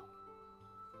semicircle,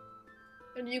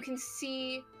 and you can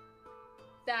see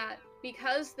that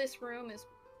because this room is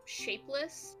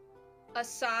shapeless,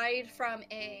 aside from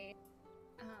a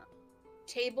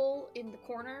table in the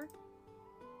corner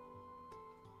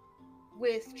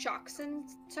with chalks and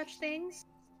such things,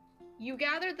 you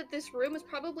gather that this room is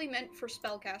probably meant for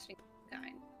spellcasting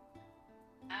kind.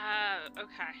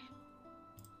 Okay.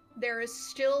 There is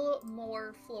still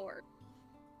more floor.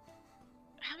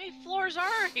 How many floors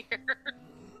are here?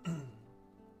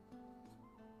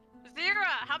 Zira,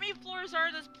 how many floors are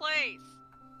in this place?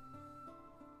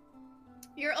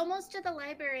 You're almost to the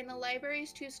library, and the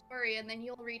library's 2-story, and then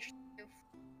you'll reach the roof.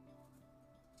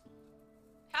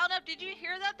 Held up, did you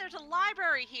hear that? There's a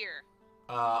library here.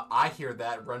 I hear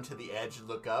that, run to the edge,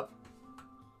 look up.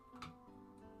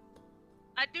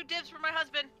 I do dibs for my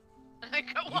husband. I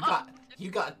go up. You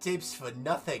got dibs for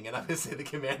nothing, and I'm gonna say the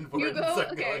command You word and go-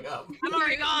 start okay. going up. I'm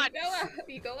already gone.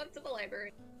 You go up to the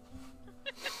library.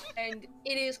 And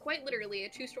it is quite literally a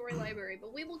 2-story library,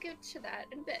 but we will get to that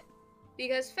in a bit.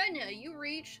 Because Fenya, you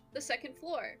reach the 2nd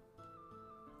floor.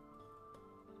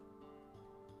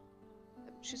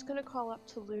 She's gonna call up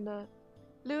to Luna.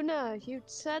 Luna, you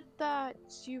said that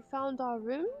you found our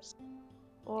rooms?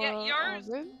 Or Yeah, yours-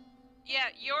 our room? Yeah,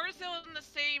 yours is on the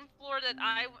same floor that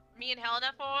me and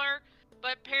Helena are,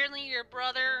 but apparently your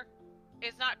brother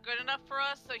is not good enough for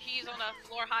us, so he's on a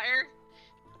floor higher.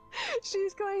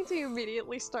 She's going to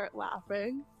immediately start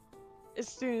laughing as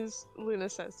soon as Luna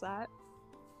says that.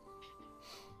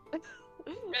 And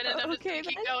then I'm just Okay, gonna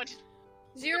keep then. going.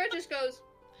 Zero just goes.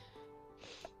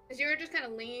 Zero just kind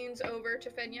of leans over to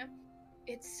Fenya.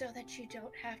 It's so that you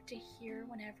don't have to hear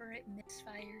whenever it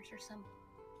misfires or something.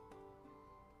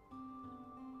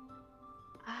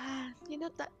 You know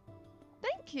that.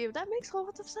 Thank you. That makes a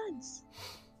lot of sense.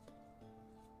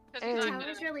 'Cause And- he's The not good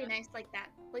tower's enough really for us. nice like that.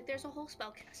 Like, there's a whole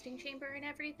spellcasting chamber and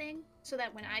everything, so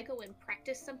that when I go and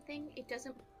practice something, it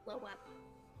doesn't blow up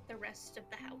the rest of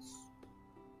the house.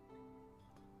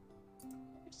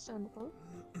 Understandable.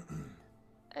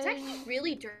 It's actually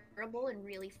really durable and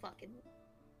really fucking.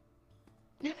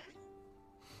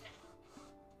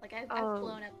 Like, I've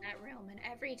blown up that room, and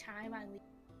every time I leave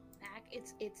back,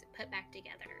 it's put back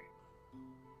together.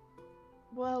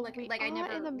 Well, Like- we like I are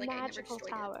never- in a like I never magical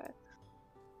destroyed it. tower.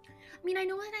 I mean, I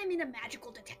know that I'm in a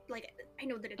magical I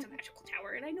know that it's a magical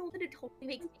tower, and I know that it totally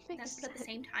makes Makes sense, but at the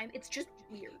same time, it's just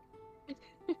weird.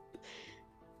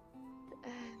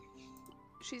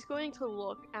 She's going to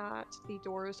look at the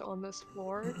doors on this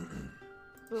floor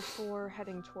before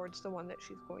heading towards the one that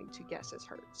she's going to guess is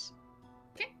hers.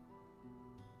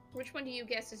 Which one do you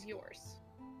guess is yours?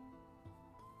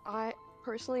 I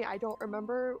don't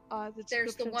remember the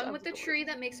There's the descriptions one of with the doors. tree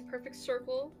that makes a perfect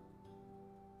circle.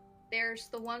 There's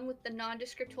the one with the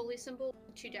nondescript holy symbol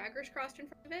with 2 daggers crossed in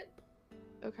front of it,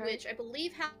 Okay. which I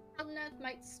believe Halneth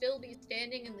might still be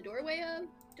standing in the doorway of.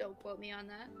 Don't quote me on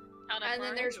that. And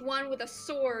then there's one with a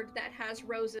sword that has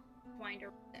roses twined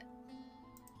around it.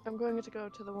 I'm going to go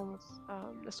to the one with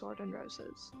the sword and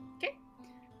roses.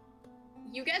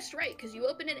 You guessed right, because you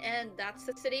open it and that's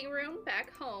the sitting room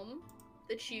back home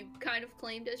that you kind of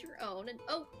claimed as your own. And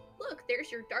oh, look, there's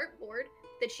your dartboard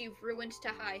that you've ruined to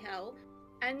high hell.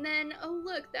 And then, oh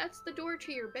look, that's the door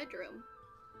to your bedroom.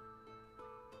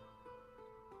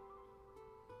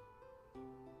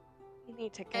 You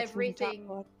need to get Everything.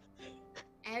 Some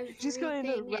Everything She's going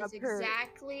to rub is her-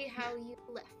 exactly how you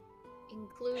left,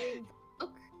 including the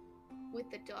book with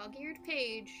the dog-eared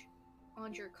page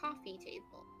on your coffee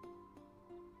table.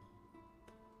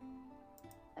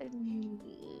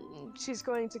 She's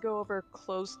going to go over,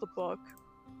 close the book,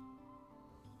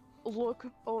 look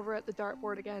over at the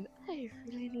dartboard again. I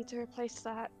really need to replace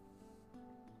that.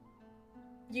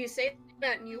 You say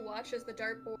that and you watch as the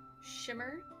dartboard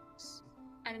shimmers,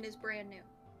 and it is brand new.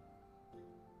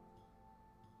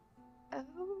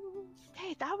 Oh,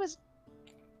 hey, that was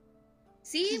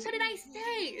See, what did I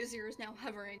say? Azira's now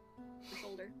hovering on your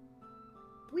shoulder.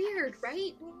 Weird,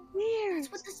 right? weird.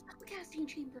 That's what the spellcasting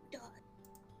chamber does.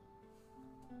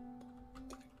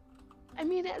 I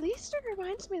mean, at least it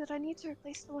reminds me that I need to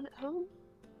replace the one at home.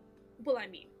 Well, I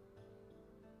mean,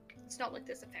 it's not like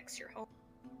this affects your home.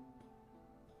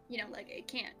 You know, like it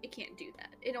can't do that.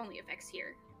 It only affects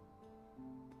here.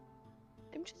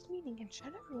 I'm just meaning in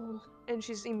general. And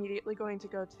she's immediately going to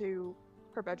go to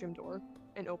her bedroom door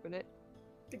and open it.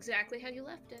 Exactly how you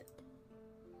left it.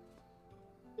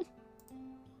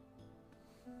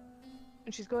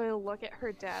 And she's going to look at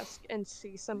her desk and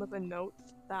see some of the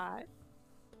notes that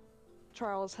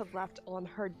Charles had left on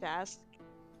her desk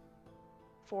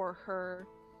for her.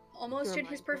 Almost in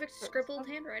his Remind her perfect of scribbled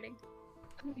stuff. handwriting.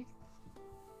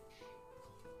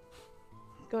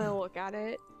 Going to look at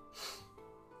it.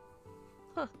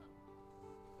 Huh.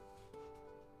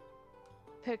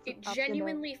 pick It up the note.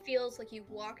 genuinely feels like you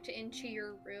walked into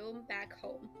your room back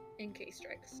home in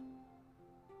K-Strix.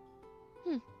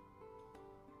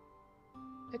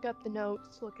 Pick up the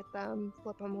notes, look at them,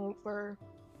 flip them over,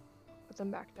 put them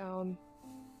back down,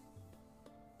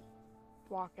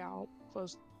 walk out,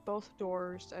 close both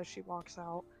doors as she walks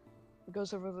out,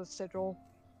 goes over the sigil,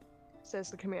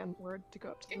 says the command word to go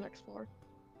up to the next floor.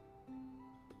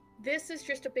 This is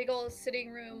just a big old sitting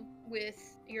room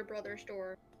with your brother's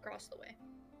door across the way.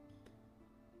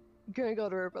 Gonna go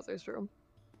to her brother's room.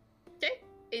 Okay,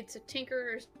 it's a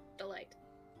Tinkerer's Delight.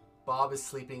 Bob is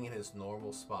sleeping in his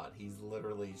normal spot. He's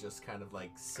literally just kind of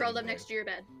like Curled up there. next to your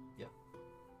bed. Yep.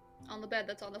 On the bed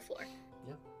that's on the floor.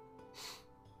 Yep.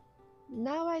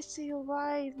 Now I see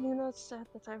why Luna said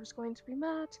that I was going to be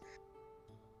mad.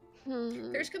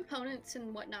 There's components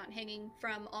and whatnot hanging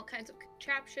from all kinds of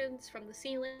contraptions from the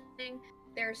ceiling.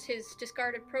 There's his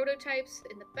discarded prototypes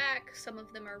in the back. Some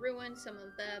of them are ruined, some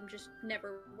of them just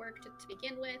never worked to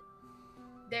begin with.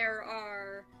 There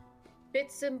are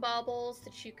bits and baubles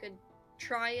that you could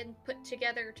try and put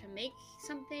together to make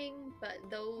something, but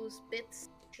those bits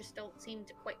just don't seem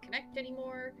to quite connect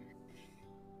anymore.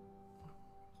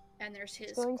 And there's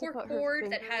his corkboard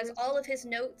that has all of his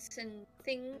notes and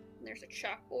things. There's a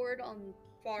chalkboard on the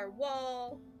far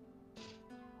wall.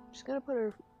 She's gonna put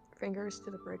her fingers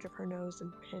to the bridge of her nose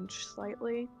and pinch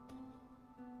slightly.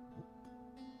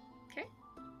 Okay.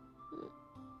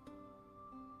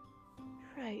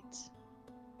 Right.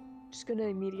 Just gonna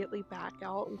immediately back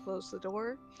out and close the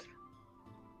door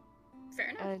Fair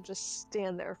enough. and just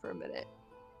stand there for a minute.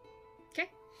 Okay.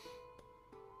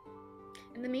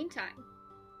 In the meantime,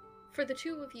 for the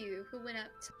two of you who went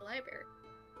up to the library,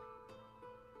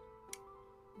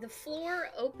 the floor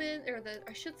open, or the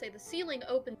ceiling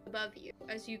opens above you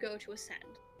as you go to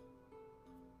ascend.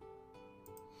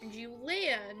 And you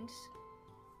land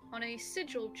on a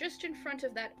sigil just in front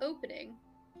of that opening.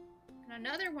 And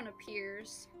another one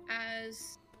appears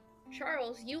as,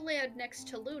 Charles, you land next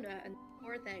to Luna and the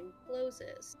door then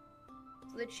closes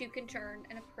so that you can turn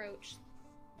and approach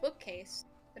the bookcase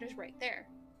that is right there.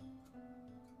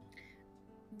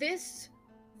 This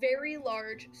very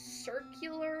large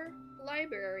circular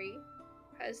library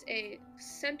has a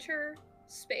center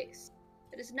space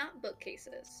that is not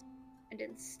bookcases, and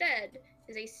instead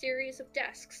is a series of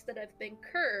desks that have been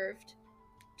curved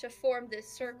to form this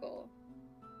circle.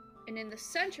 And in the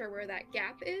center where that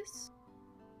gap is,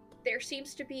 there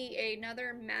seems to be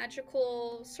another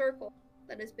magical circle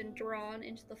that has been drawn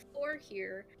into the floor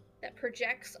here that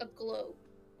projects a globe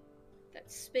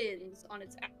that spins on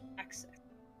its axis,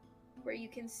 where you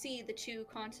can see the two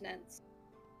continents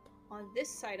on this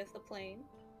side of the plane,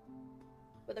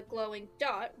 with a glowing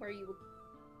dot where you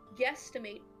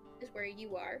guesstimate is where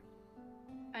you are,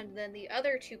 and then the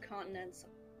other two continents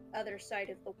on the other side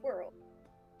of the world,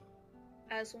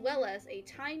 as well as a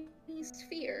tiny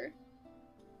sphere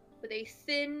with a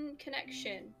thin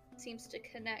connection that seems to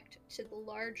connect to the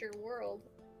larger world,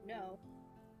 no,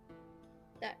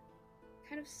 that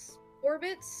kind of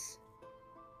orbits,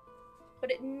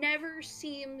 but it never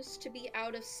seems to be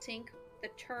out of sync with the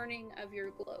turning of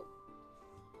your globe.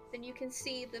 Then you can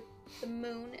see the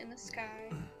moon in the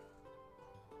sky,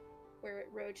 where it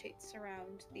rotates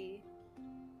around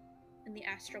in the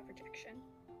astral projection.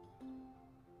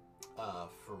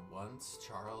 For once,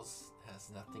 Charles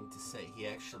has nothing to say. He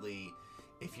actually,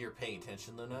 if you're paying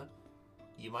attention, Luna,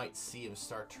 you might see him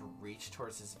start to reach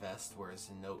towards his vest where his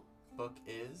notebook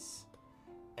is,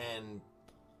 and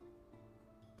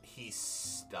he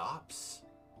stops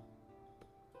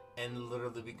and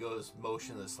literally goes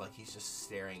motionless, like he's just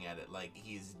staring at it, like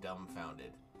he's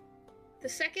dumbfounded. The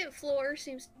second floor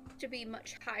seems to be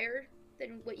much higher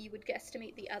than what you would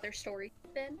guesstimate the other story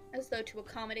been, as though to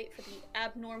accommodate for the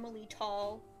abnormally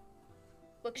tall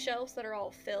bookshelves that are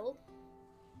all filled.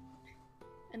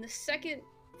 And the second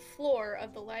floor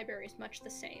of the library is much the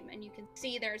same, and you can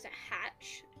see there's a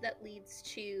hatch that leads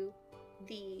to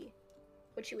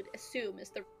what you would assume is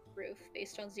the roof,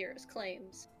 based on Zira's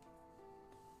claims,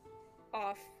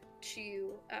 off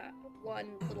to one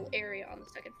little area on the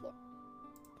second floor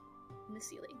in the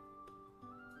ceiling.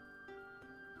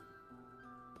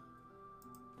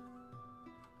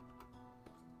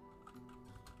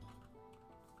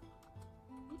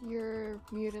 You're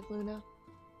muted, Luna.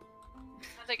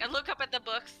 I look up at the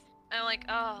books and I'm like,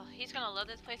 oh, he's gonna love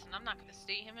this place and I'm not gonna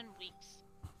see him in weeks.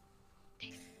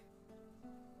 Dang.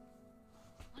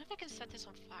 What if I can set this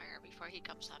on fire before he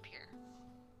comes up here?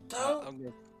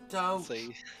 Don't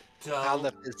See, don't.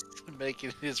 Aleph is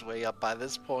making his way up by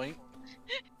this point.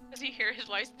 Does he hear his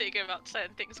wife thinking about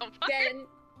setting things on fire?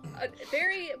 Then,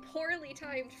 very poorly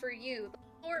timed for you,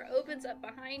 the door opens up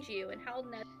behind you, and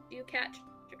Halden, you catch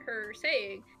her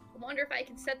saying, "I wonder if I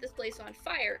can set this place on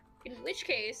fire." In which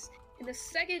case, in the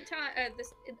second time, at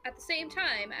the same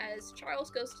time as Charles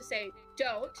goes to say,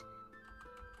 "Don't,"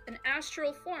 an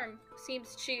astral form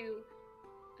seems to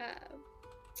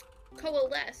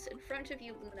coalesce in front of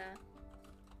you, Luna,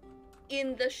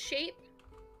 in the shape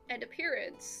and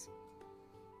appearance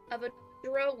of a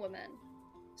drow woman.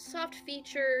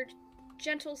 Soft-featured,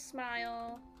 gentle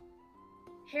smile,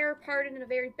 hair parted in a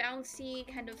very bouncy,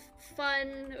 kind of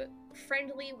fun,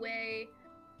 friendly way,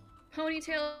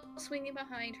 ponytail swinging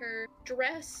behind her,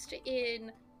 dressed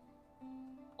in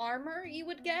armor, you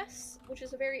would guess, which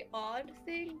is a very odd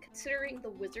thing, considering the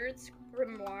wizard's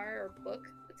grimoire or book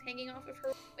that's hanging off of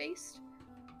her waist.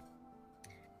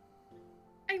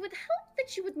 "I would hope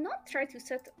that you would not try to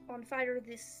set on fire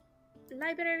this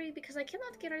library, because I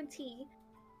cannot guarantee,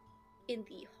 in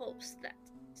the hopes that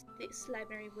this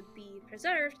library would be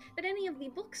preserved, that any of the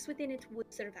books within it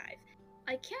would survive.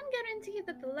 I can guarantee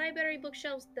that the library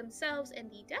bookshelves themselves and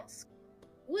the desk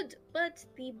would, but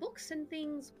the books and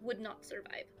things would not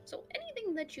survive. So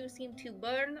anything that you seem to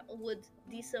burn would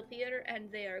disappear, and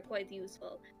they are quite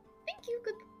useful. Thank you,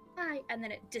 goodbye," and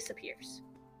then it disappears.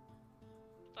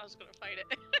 I was gonna fight it.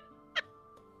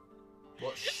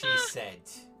 What she said.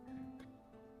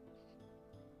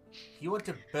 If you want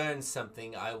to burn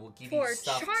something, I will give you For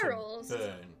stuff Charles. to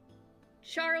burn.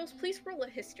 Charles, please roll a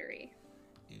history.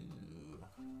 Ooh.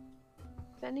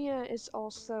 Fenia has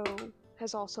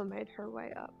also made her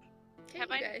way up. Okay, Have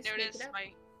you I guys make noticed it up.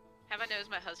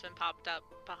 my husband popped up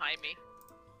behind me?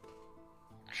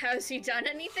 Has he done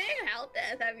anything?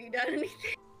 Haldeth, have you done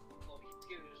anything?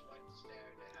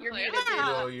 You're Like, muted, dude.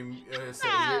 Oh, you're nice to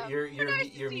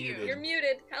see you. muted. You're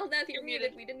muted. Haldeth, you're You're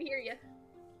muted. muted. We didn't hear you.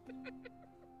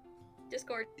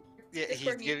 Discord. Yeah,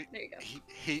 Discord he's mute. giving There you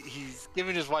go. he's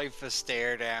giving his wife a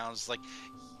stare down. It's like,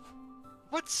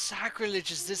 what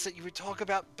sacrilege is this that you would talk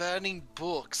about burning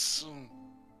books? Oh,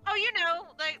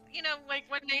 like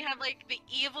when they have like the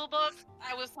evil books.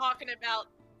 I was talking about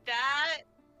that.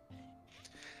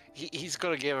 He's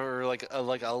gonna give her like a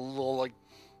little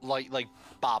like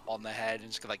bop on the head and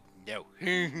just go like, no.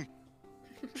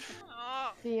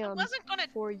 Oh, The, I wasn't gonna.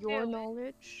 For your do it.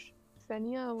 knowledge,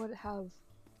 Fenia would have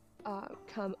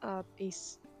come up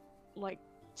like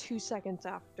 2 seconds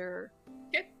after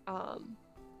Okay.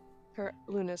 her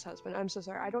Luna's husband. I'm so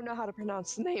sorry. I don't know how to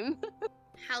pronounce the name.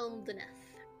 Haldeneth.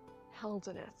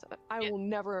 Heldeneth. I Yeah. will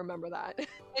never remember that.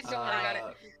 It's Don't worry about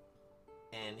it.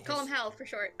 And Call him Hal for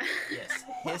short. Yes,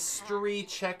 history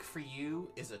check for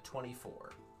you is a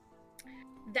 24.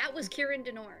 That was Kieran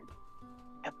Denorn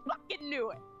I fucking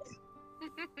knew it.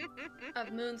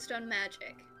 of Moonstone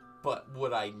Magic. But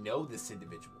would I know this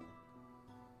individual?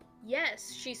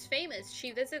 Yes, she's famous.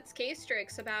 She visits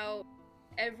K-Strix about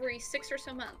every 6 or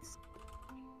so months.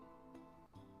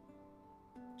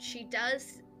 She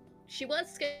was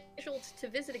scheduled to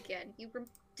visit again. You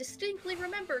distinctly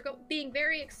remember being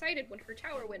very excited when her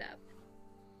tower went up.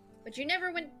 But you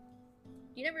never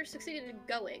succeeded in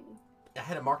going. I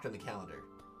had it marked on the calendar.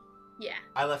 Yeah.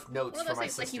 I left notes One of for those my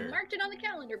things, like sister. you marked it on the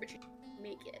calendar, but you didn't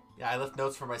make it. Yeah, I left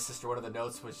notes for my sister. One of the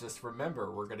notes was just,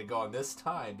 remember, we're gonna go on this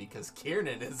time because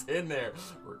Kiernan is in there.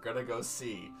 We're gonna go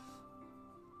see.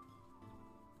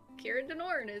 Kieran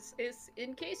Denorn is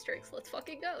in K-Strix. Let's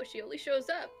fucking go. She only shows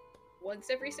up once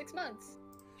every 6 months.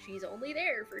 She's only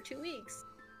there for 2 weeks.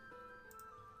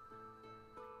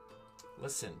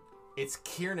 Listen, it's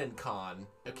Kiernan Con,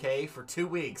 okay? For 2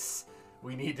 weeks.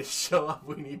 We need to show up.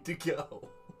 We need to go.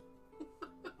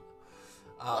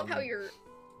 I love how you're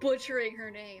butchering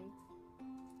her name.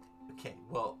 Okay,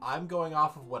 well, I'm going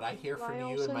off of what I hear Do from I you,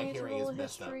 also and my need to hearing roll is a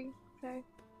messed up. history? Okay.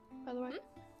 By the way, Hmm?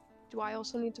 do I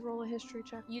also need to roll a history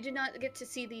check? You did not get to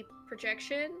see the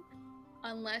projection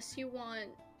unless you want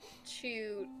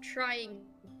to try and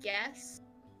guess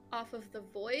off of the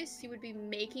voice. You would be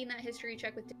making that history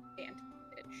check with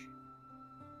disadvantage.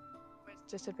 With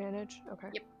disadvantage? Okay.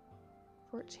 Yep.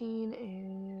 14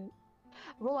 and...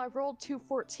 Well, I rolled 2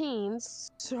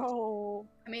 14s, so...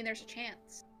 I mean, there's a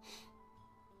chance.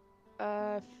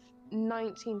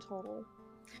 19 total.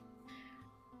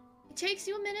 It takes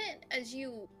you a minute as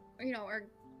you are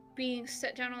being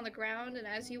set down on the ground, and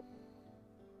as you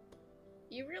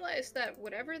realize that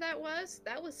whatever that was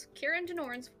Kieran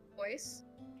Denorn's voice,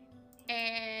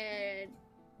 and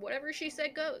whatever she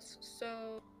said goes.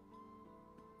 So,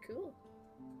 cool.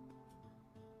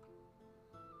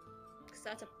 Because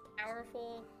that's a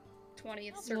powerful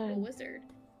 20th circle Man. wizard.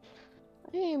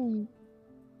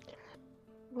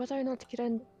 Whether or not to get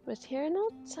in with her or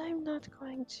not, I'm not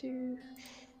going to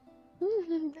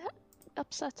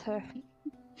upset her.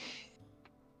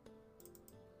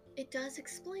 it does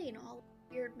explain all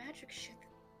weird magic shit.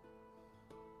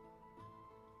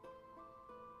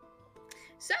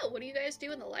 So, what do you guys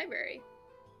do in the library?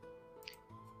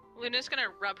 Luna's gonna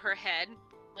rub her head,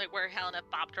 like where Helena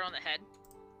bopped her on the head.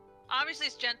 Obviously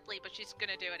it's gently, but she's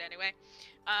gonna do it anyway.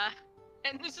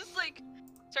 And just like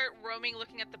start roaming,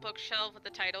 looking at the bookshelf with the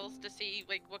titles to see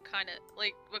what kind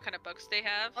of books they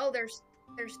have. Oh, there's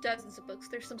dozens of books.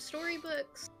 There's some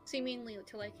storybooks, seemingly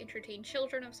to like entertain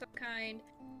children of some kind.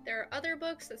 There are other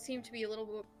books that seem to be a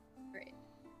little bit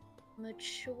more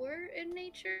mature in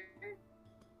nature.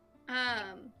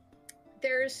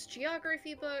 There's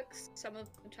geography books. Some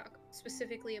of them talk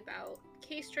specifically about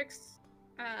Castrix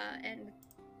and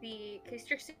the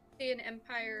Castrixian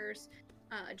Empire's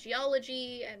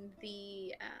geology and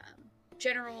the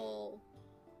general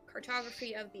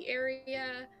cartography of the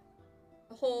area,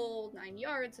 the whole 9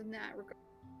 yards in that regard.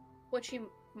 What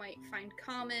you might find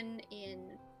common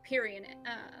in Pyrian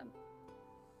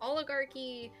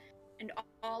oligarchy and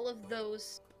all of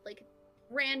those like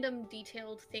random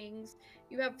detailed things.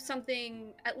 You have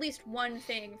something, at least one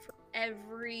thing for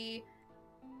every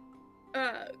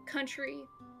country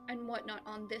and whatnot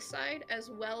on this side, as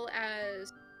well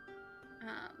as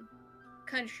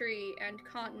country and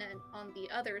continent on the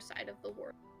other side of the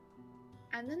world.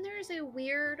 And then there's a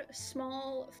weird,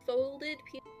 small, folded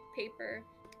piece of paper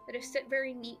that is set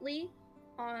very neatly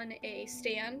on a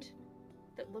stand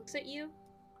that looks at you.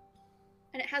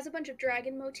 And it has a bunch of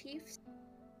dragon motifs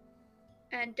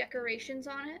and decorations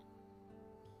on it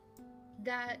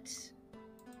that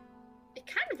it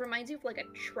kind of reminds you of like a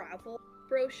travel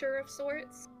brochure of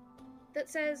sorts that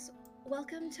says,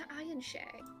 "Welcome to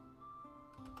Ironshag."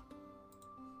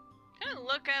 Kind of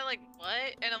look at like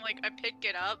what, and I'm like I pick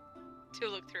it up to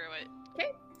look through it.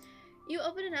 Okay. You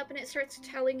open it up and it starts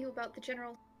telling you about the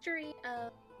general history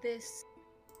of this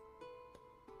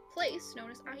place known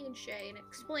as Ironshag, and it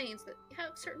explains that you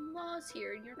have certain laws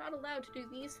here and you're not allowed to do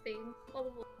these things, blah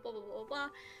blah blah blah blah blah blah.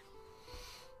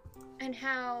 And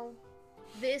how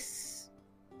these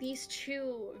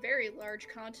two very large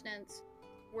continents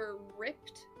were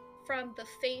ripped from the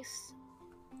face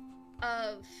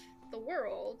of the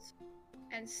world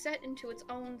and set into its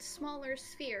own smaller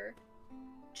sphere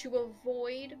to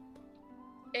avoid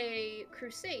a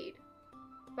crusade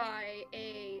by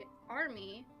a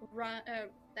army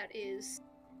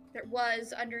that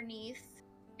was underneath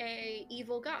a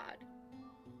evil god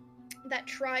that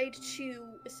tried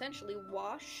to essentially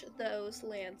wash those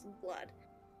lands in blood.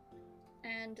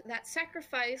 And that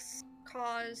sacrifice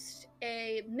caused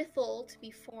a mythal to be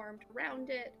formed around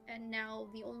it, and now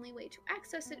the only way to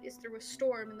access it is through a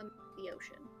storm in the middle of the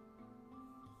ocean.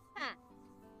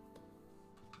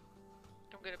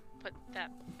 I'm gonna put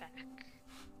that back.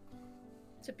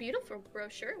 It's a beautiful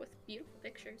brochure with beautiful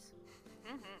pictures.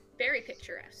 Mm-hmm. Very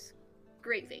picturesque.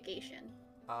 Great vacation.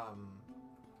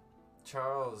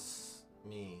 Charles,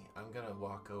 I'm gonna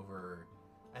walk over.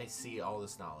 I see all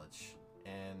this knowledge,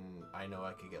 and I know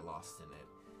I could get lost in it.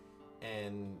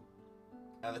 And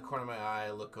at the corner of my eye,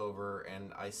 I look over,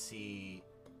 and I see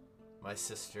my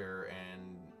sister,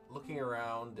 and looking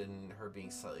around, and her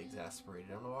being slightly exasperated.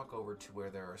 I'm gonna walk over to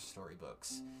where there are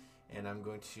storybooks, and I'm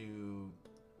going to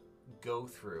go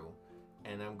through,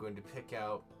 and I'm going to pick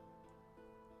out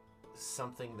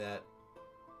something that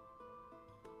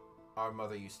our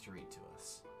mother used to read to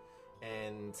us.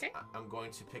 And okay. I'm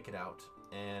going to pick it out,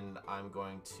 and I'm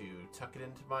going to tuck it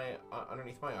into my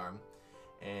underneath my arm,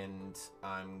 and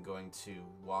I'm going to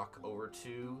walk over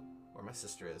to where my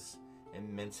sister is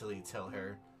and mentally tell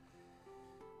her,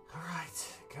 "All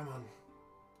right, come on,"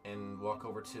 and walk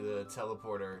over to the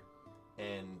teleporter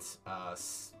and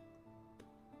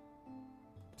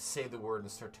say the word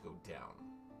and start to go down.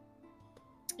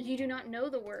 You do not know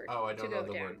the word. Oh, I don't know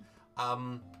the down.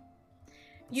 word.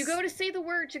 You go to say the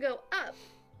word to go up,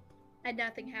 and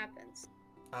nothing happens.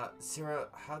 Zira,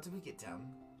 how do we get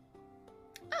down?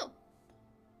 Oh.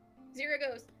 Zira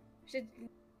goes. She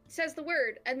says the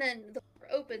word, and then the door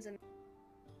opens, and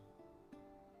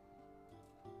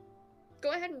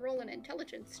go ahead and roll an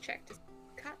intelligence check to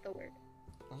caught the word.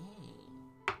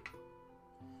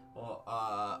 Well,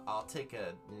 I'll take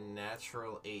a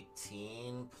natural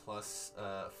 18 plus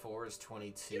 4 is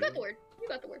 22. You got the word. You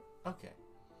got the word. Okay.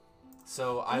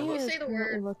 So I You will say the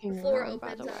word, the floor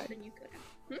opens up, and you go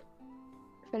down.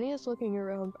 Phineas looking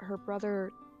around, her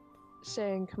brother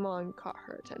saying, "Come on," caught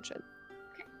her attention.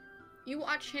 Okay. You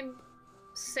watch him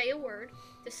say a word,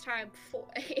 this time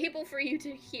able for you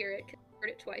to hear it, because you've heard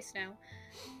it twice now.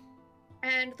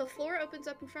 And the floor opens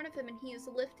up in front of him, and he is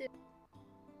lifted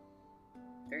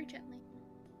very gently.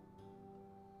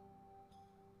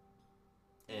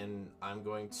 And I'm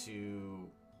going to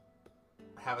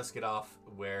have us get off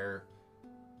where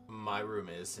my room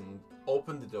is and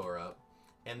open the door up,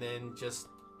 and then just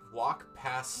walk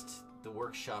past the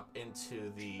workshop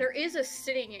into the... There is a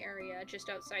sitting area just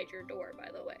outside your door, by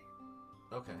the way.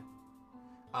 Okay.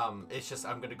 It's just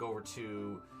I'm gonna go over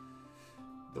to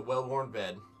the well-worn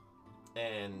bed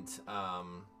and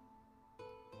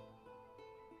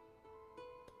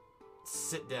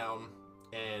sit down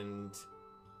and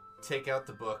take out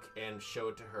the book and show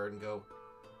it to her and go,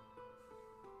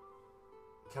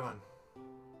 come on.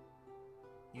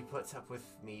 You put up with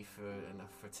me for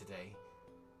enough for today.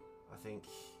 I think...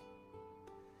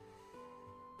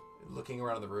 Looking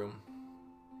around the room.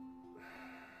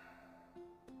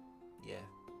 Yeah,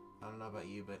 I don't know about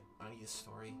you, but I need a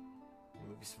story.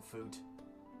 Maybe some food.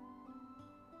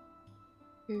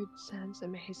 Food sounds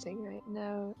amazing right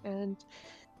now, and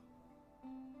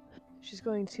she's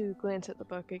going to glance at the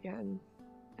book again,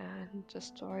 and a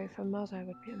story from Mother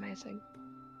would be amazing.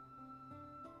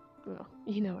 Well,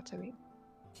 you know what I mean.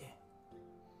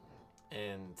 Yeah.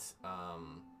 And,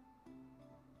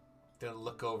 gonna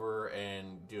look over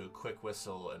and do a quick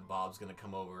whistle, and Bob's gonna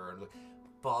come over and look.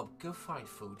 Bob, go find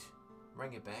food.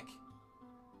 Bring it back.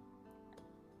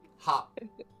 Hop.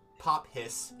 Pop,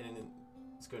 hiss, and then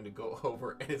it's going to go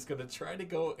over and it's going to try to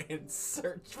go and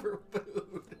search for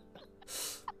food.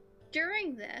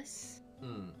 During this,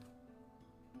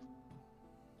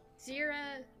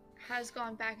 Zira has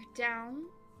gone back down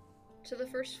to the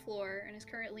first floor and is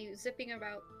currently zipping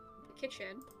about the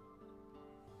kitchen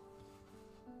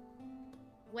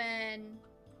when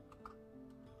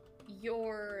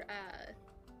your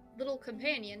little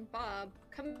companion, Bob,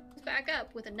 comes back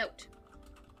up with a note,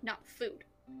 not food.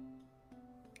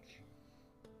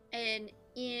 And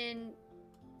in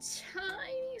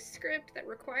tiny script that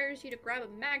requires you to grab a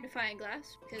magnifying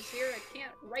glass because Zira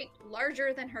can't write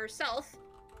larger than herself.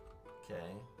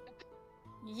 Okay.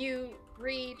 You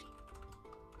read,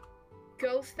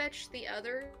 go fetch the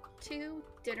other two,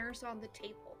 dinner's on the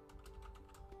table.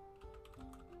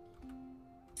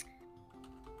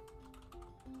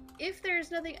 If there's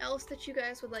nothing else that you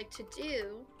guys would like to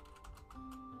do,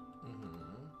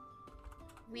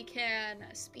 we can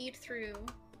speed through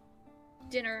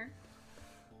dinner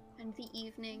and the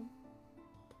evening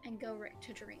and go right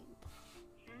to Dream.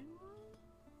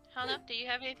 Hannah, do you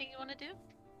have anything you want to do?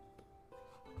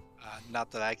 Not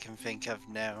that I can think of,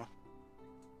 no.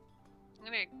 I'm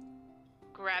gonna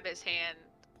grab his hand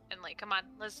and like, come on,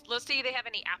 let's see if they have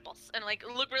any apples, and like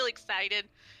look really excited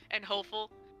and hopeful,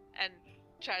 and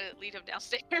try to lead him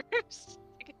downstairs.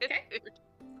 To get Okay. food.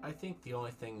 I think the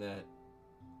only thing that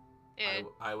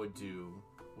I would do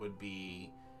would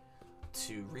be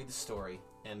to read the story,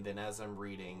 and then as I'm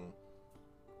reading,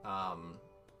 I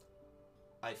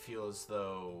feel as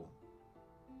though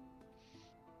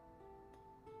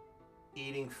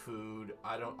eating food,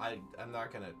 I'm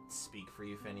not gonna speak for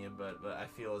Euphenia, but I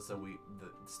feel as though we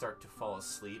start to fall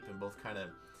asleep and both kind of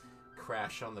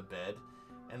crash on the bed,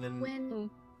 and then When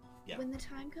the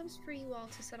time comes for you all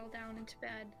to settle down into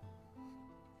bed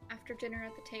after dinner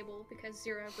at the table, because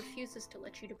Zira refuses to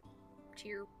let you to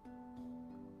your...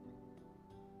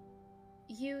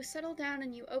 You settle down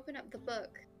and you open up the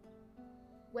book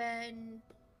when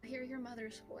you hear your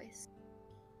mother's voice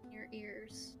in your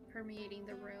ears permeating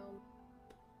the room,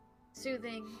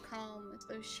 soothing, calm, as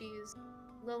though she's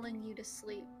lulling you to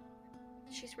sleep.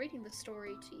 She's reading the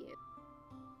story to you,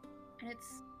 and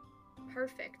it's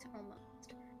perfect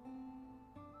almost.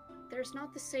 There's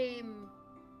not the same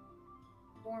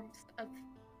warmth of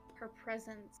her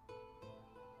presence,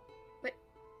 but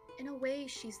in a way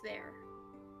she's there.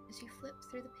 As you flip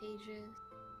through the pages,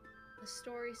 the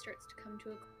story starts to come to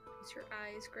a close, your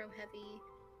eyes grow heavy,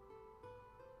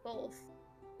 both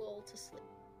lull to sleep.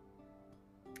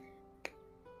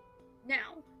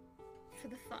 Now, for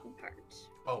the fun part.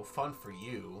 oh, fun for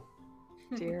you.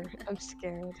 Dear, I'm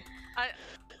scared.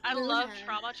 I love Luna.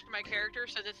 trauma for my character,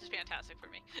 so this is fantastic for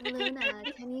me. Luna,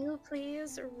 can you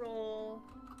please roll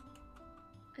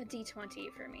a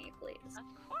d20 for me, please? Of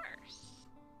course.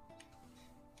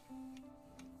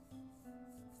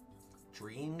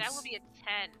 Dreams. That would be a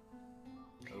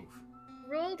 10. Oof.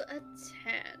 Rolled a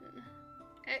 10.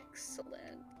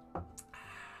 Excellent.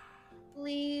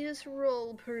 Please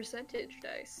roll percentage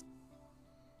dice.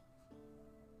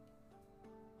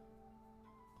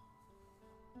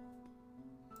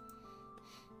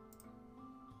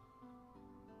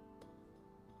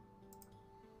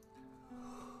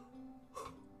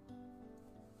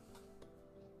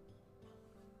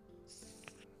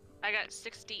 I got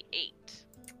 68.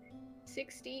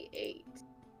 68.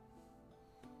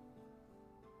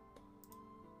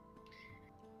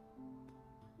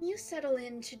 You settle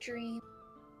in to dream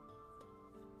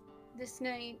this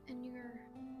night and you're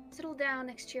settled down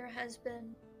next to your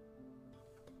husband,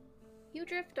 you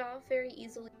drift off very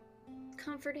easily.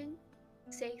 Comforting,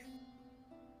 safe.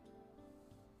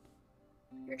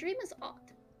 Your dream is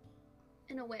odd,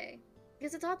 in a way,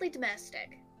 because it's oddly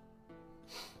domestic.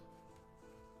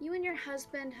 You and your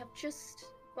husband have just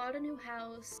bought a new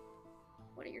house.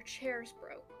 One of your chairs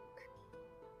broke.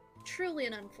 Truly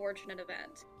an unfortunate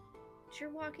event. As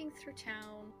you're walking through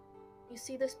town, you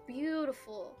see this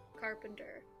beautiful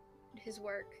carpenter and his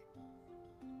work,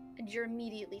 and you're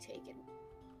immediately taken.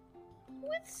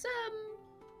 With some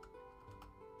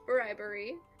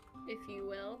bribery, if you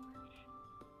will,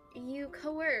 you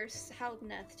coerce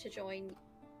Haldneth to join you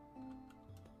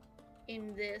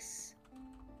in this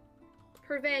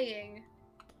purveying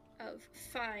of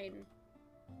fine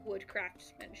wood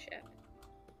craftsmanship.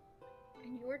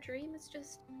 And your dream is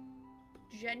just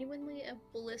genuinely a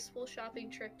blissful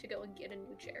shopping trip to go and get a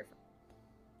new chair from.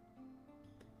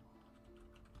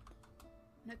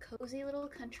 In a cozy little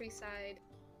countryside,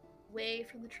 away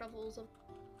from the troubles of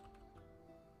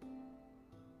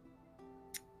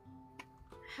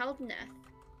Haldneth,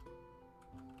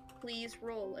 please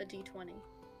roll a d20.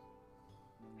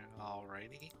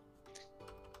 Alrighty.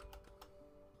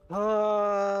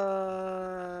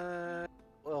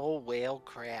 Well,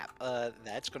 crap.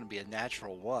 That's gonna be a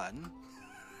natural 1.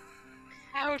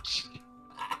 Ouch!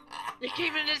 It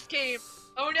came in this game.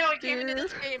 Oh no, it came into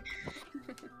this game.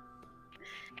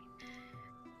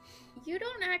 You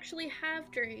don't actually have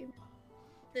dream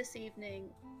this evening.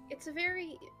 It's a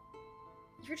very...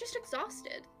 You're just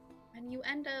exhausted. And you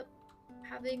end up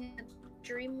having a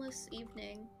dreamless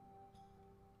evening.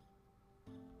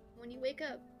 When you wake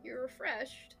up, you're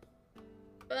refreshed.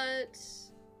 But...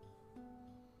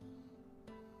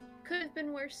 could have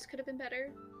been worse, could have been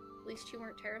better. At least you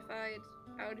weren't terrified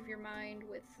out of your mind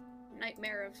with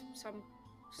nightmare of some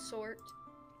sort.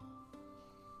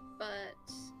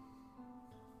 But...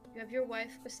 you have your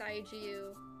wife beside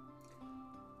you.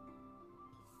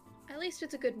 At least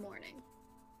it's a good morning.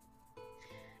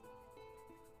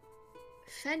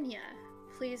 Fenya,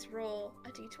 please roll a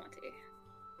d20.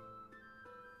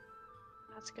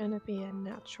 That's gonna be a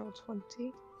natural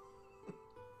 20.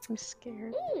 I'm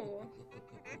scared. Ooh,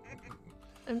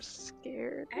 I'm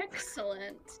scared.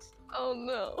 excellent. Oh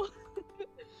no.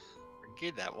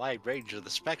 Forget that wide range of the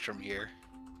spectrum here.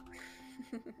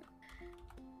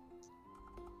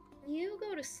 You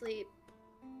go to sleep.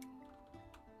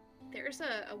 There's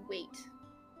a weight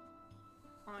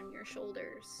on your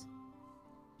shoulders.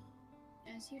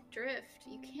 As you drift,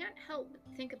 you can't help but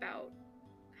think about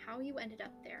how you ended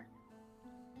up there.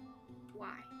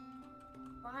 Why?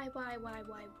 Why?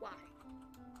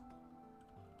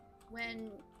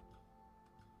 When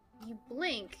you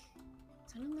blink,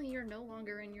 suddenly you're no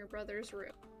longer in your brother's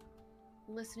room,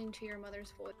 listening to your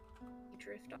mother's voice. You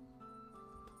drift off.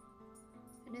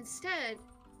 And instead,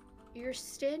 you're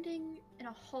standing in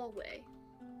a hallway,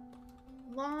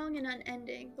 long and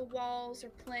unending. The walls are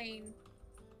plain.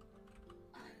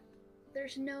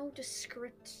 There's no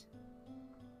descript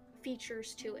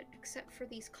features to it except for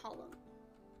these columns,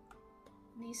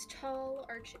 and these tall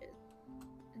arches.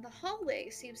 And the hallway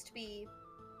seems to be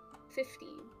 50,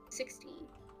 60,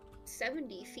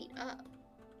 70 feet up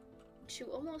to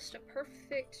almost a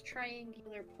perfect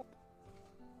triangular point.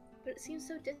 But it seems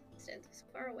so distant, so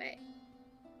far away.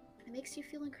 And it makes you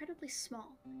feel incredibly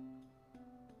small.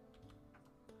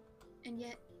 And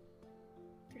yet,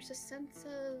 there's a sense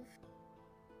of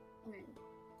belonging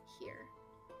here.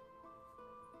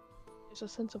 There's a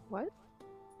sense of what?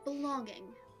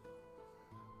 Belonging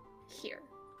here.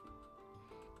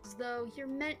 As though you're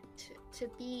meant to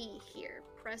be here,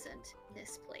 present in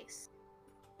this place.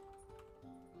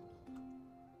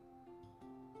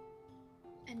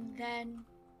 And then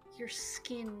your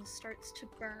skin starts to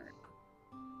burn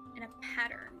in a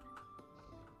pattern,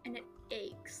 and it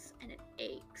aches and it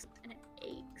aches and it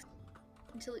aches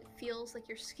until it feels like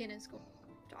your skin is going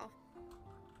off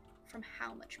from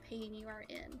how much pain you are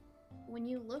in. When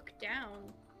you look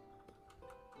down,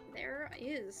 there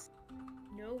is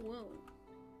no wound.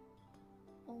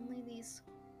 Only these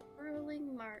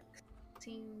swirling marks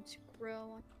seem to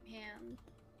grow on your hand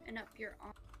and up your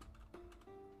arm,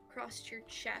 across your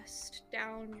chest,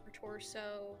 down your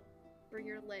torso, over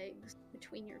your legs,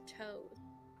 between your toes.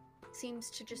 It seems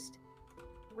to just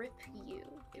rip you.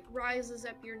 It rises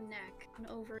up your neck and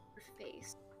over your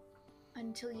face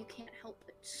until you can't help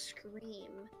but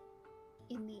scream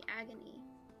in the agony.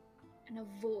 And a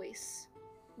voice,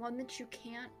 one that you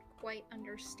can't quite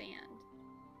understand,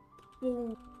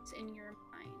 booms in your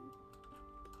mind.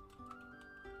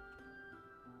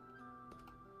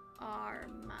 Are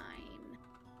mine.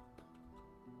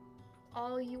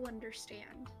 all you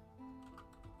understand.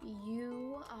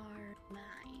 You are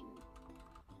mine.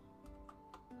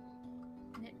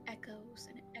 And it echoes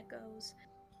and it echoes.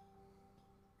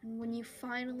 And when you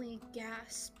finally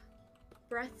gasp,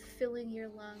 breath filling your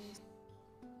lungs,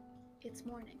 it's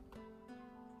morning.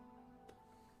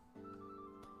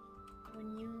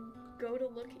 When you go to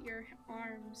look at your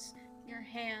arms, your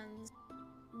hands,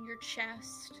 and your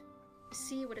chest, to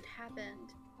see what had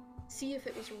happened, see if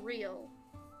it was real,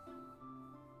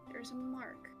 there's a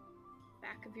mark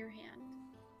back of your hand.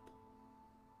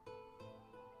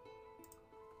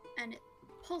 And it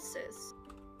pulses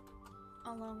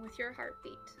along with your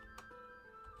heartbeat.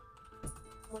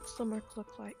 What's the mark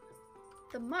look like?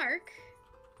 The mark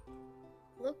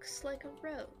looks like a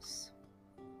rose.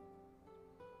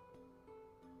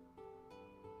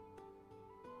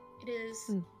 It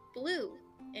is blue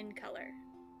in color.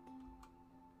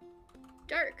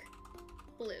 Dark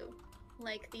blue,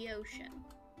 like the ocean.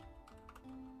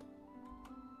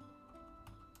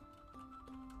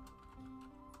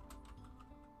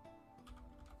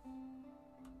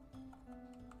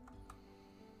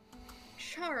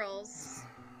 Charles,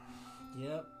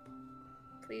 Yep.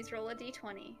 please roll a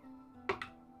d20.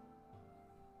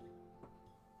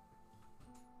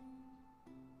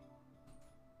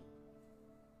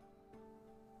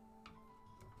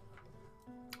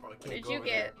 Oh, I can't What did go you over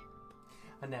get?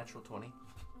 that. A natural 20.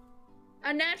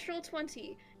 A natural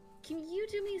 20. Can you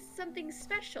do me something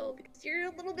special? Because you're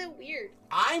a little bit weird.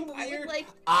 I'm I would weird. like.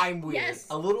 I'm weird. Yes.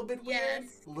 A little bit weird.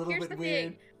 Yes. A little Here's bit the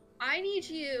weird. thing. I need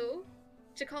you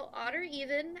to call odd or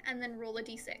even and then roll a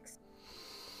d6.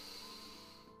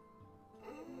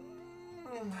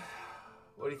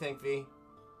 What do you think, V?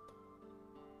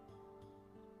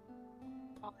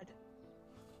 Odd.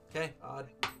 Okay, odd.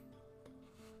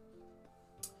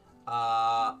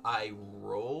 I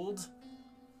rolled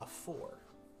a 4.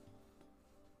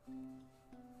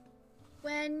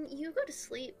 When you go to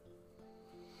sleep,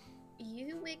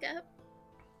 you wake up,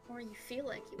 or you feel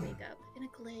like you wake up, in a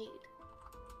glade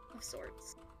of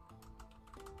sorts.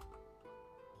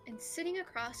 And sitting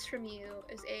across from you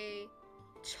is a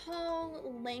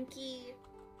tall, lanky,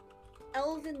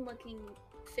 elven-looking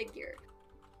figure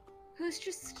who's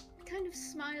just kind of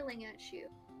smiling at you.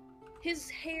 His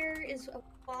hair is a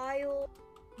wild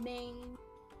mane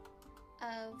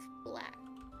of black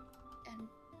and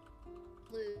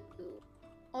blue,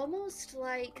 almost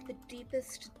like the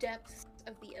deepest depths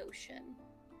of the ocean.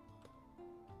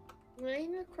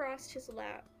 Laying across his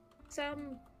lap,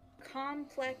 some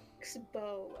complex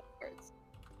bow of sorts.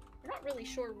 We're not really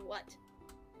sure what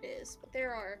it is, but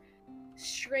there are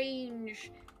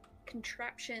strange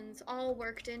contraptions all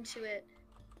worked into it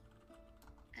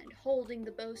and holding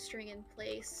the bowstring in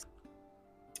place.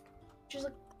 There's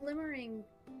a glimmering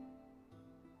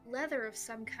leather of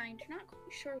some kind, you're not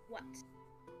quite sure what.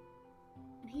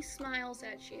 And he smiles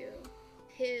at you,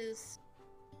 his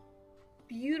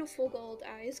beautiful gold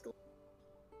eyes glowing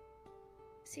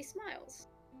as he smiles.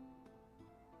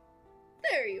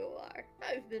 There you are.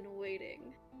 I've been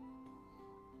waiting.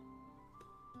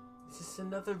 Is this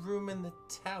another room in the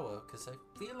tower? Because I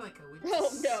feel like I went Oh,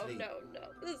 to no, sleep. no, no.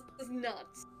 This is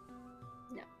nuts.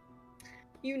 No.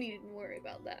 You needn't worry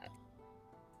about that.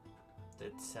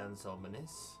 That sounds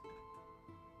ominous.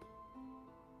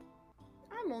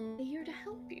 I'm only here to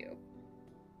help you.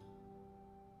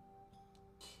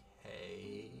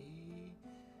 Okay.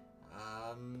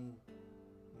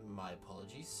 My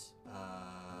apologies.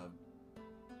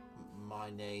 My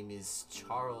name is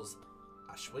Charles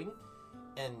Ashwing,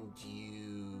 and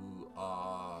you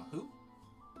are who?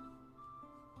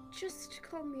 Just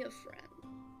call me a friend.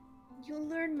 You'll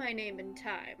learn my name in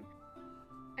time.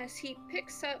 As he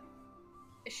picks up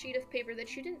a sheet of paper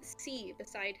that you didn't see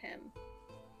beside him,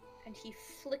 and he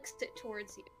flicks it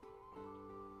towards you.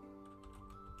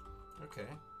 Okay.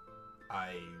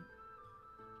 I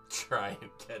try and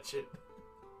catch it.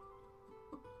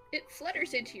 It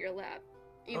flutters into your lap,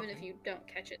 even if Okay. you don't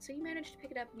catch it. So you manage to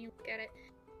pick it up and you look at it.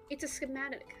 It's a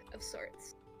schematic of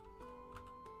sorts.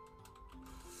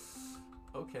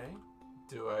 Okay.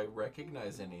 Do I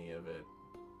recognize any of it?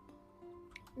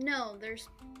 No, there's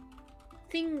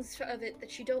things of it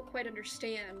that you don't quite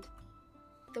understand.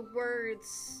 The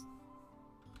words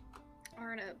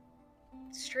are in a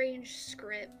strange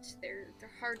script. They're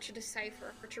hard to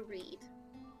decipher, hard to read.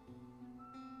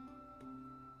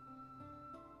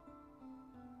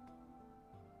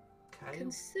 Okay.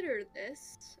 Consider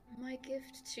this my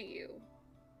gift to you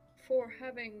for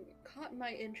having caught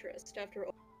my interest after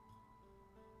all.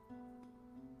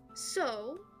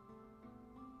 So,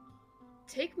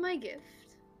 take my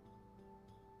gift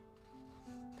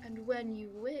And when you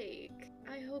wake,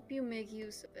 I hope you make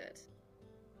use of it.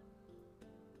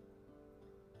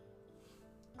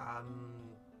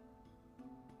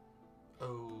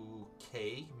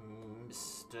 Okay,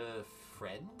 Mr.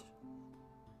 Friend?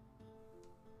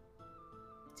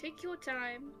 Take your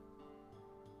time.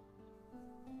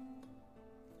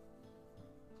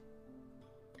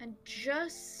 And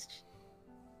just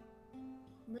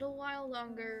a little while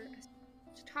longer, as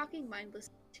talking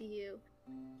mindlessly to you,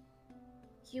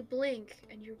 you blink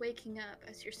and you're waking up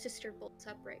as your sister bolts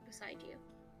up right beside you.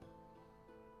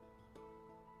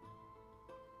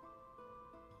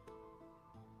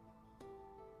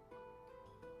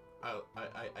 Oh,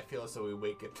 I feel as though we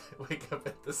wake up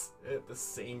at the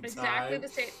same Exactly time.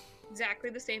 Exactly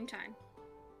the same time.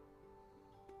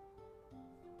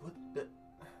 What the?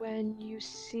 When you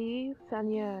see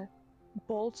Fenya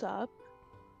bolt up,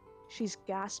 she's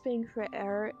gasping for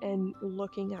air and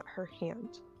looking at her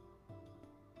hand.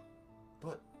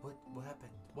 What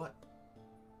happened? What?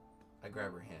 I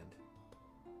grab her hand.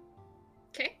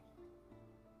 Okay.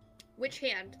 Which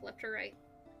hand, left or right?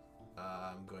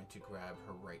 I'm going to grab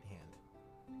her right hand.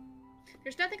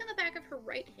 There's nothing on the back of her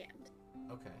right hand,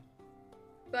 Okay.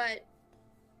 but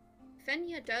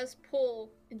Fenya does pull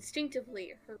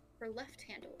instinctively her left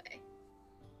hand away.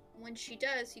 When she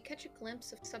does, you catch a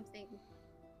glimpse of something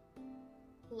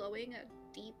glowing a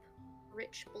deep,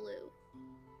 rich blue.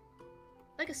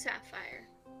 Like a sapphire.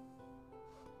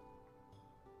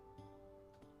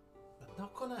 I'm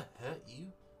not gonna hurt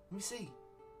you. Let me see.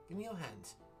 Give me your hand.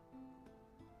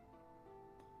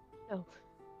 No,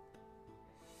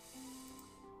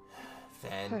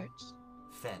 Fen. hurts.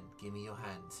 Fen, give me your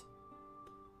hand.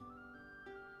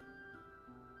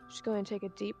 She's going to take a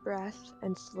deep breath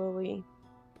and slowly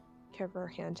give her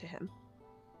hand to him.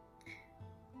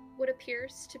 What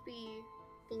appears to be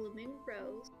blooming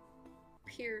rose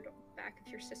appeared on the back of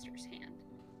your sister's hand.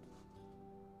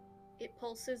 It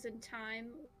pulses in time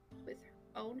with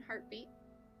her own heartbeat,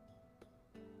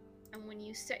 and when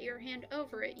you set your hand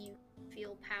over it, you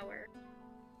feel power.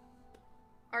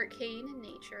 Arcane in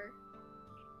nature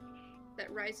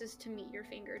that rises to meet your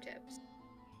fingertips.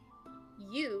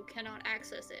 You cannot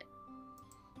access it,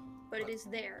 but it is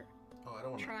there, Oh, I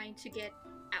don't want to. trying to get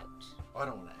out. Oh, I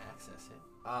don't want to access it.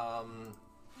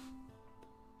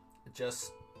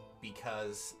 Just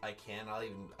because I can, I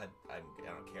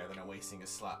don't care that I'm wasting a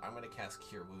slot. I'm gonna cast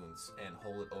Cure Wounds and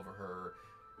hold it over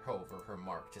her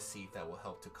mark to see if that will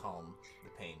help to calm the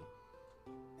pain.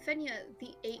 Fenya,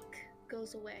 the ache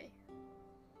goes away.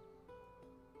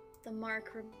 The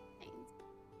mark remains.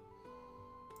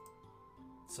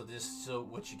 So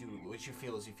what you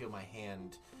feel is you feel my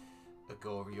hand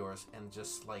go over yours, and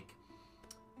just like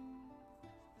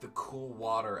the cool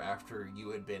water after you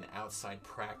had been outside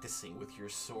practicing with your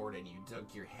sword and you dug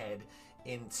your head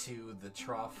into the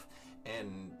trough,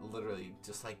 and literally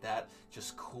just like that,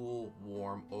 just cool,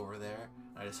 warm over there.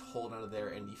 I just hold onto there,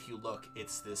 and if you look,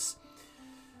 it's this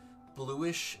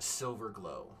bluish silver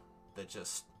glow that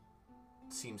just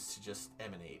seems to just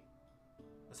emanate.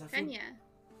 Does that feel? Fenya,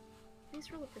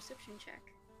 please roll a perception check.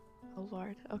 Oh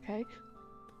lord, okay.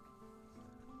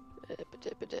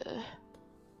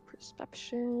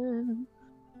 Perception.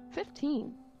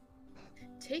 15.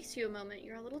 Takes you a moment.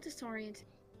 You're a little disoriented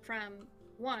from,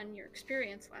 one, your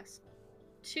experience last,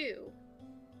 two,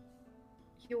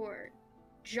 your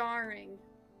jarring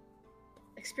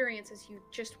experience as you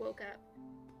just woke up.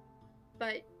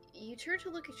 But you turn to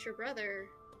look at your brother,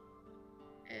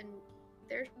 and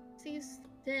there's these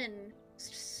thin,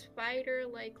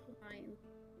 spider-like lines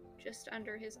just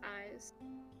under his eyes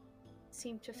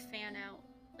seem to fan out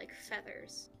like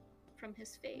feathers from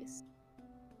his face.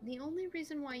 The only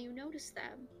reason why you notice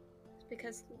them is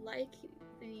because, like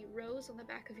the rose on the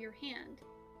back of your hand,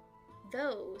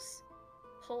 those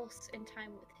pulse in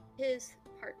time with his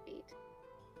heartbeat.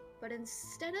 But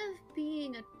instead of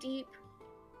being a deep,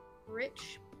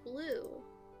 rich blue,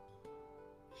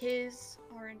 his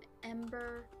are an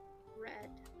ember red.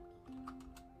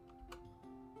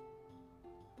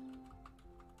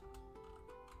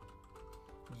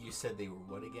 You said they were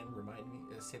what again? Remind me.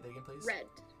 Say that again, please. Red.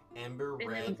 Amber And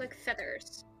red. they look like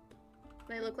feathers.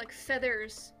 They look like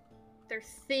feathers. They're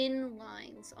thin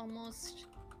lines, almost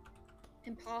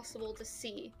impossible to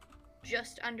see,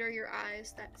 just under your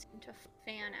eyes that seem to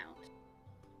fan out.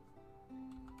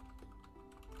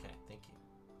 Okay, thank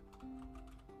you.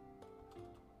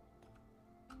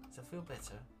 Does that feel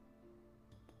better?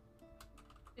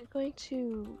 I'm going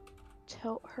to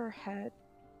tilt her head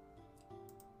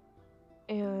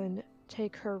and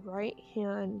take her right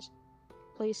hand,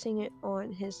 placing it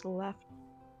on his left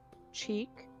cheek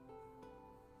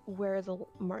where the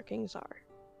markings are.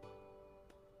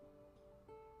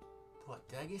 What?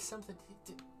 Did I get something?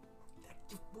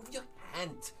 Move your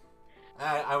hand.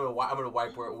 I'm gonna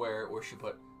wipe where she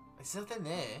put. Is something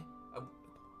there?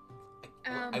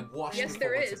 I washed yes, before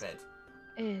there I went to is. bed.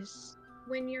 Is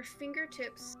When your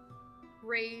fingertips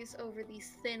graze over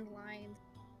these thin lines,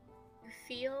 you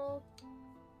feel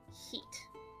heat.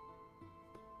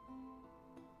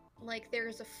 Like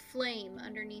there's a flame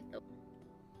underneath the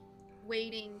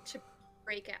waiting to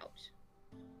break out.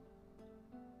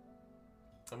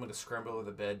 I'm gonna scramble over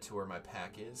the bed to where my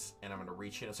pack is, and I'm gonna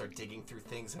reach in and start digging through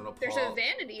things. And I'm gonna pull There's a out...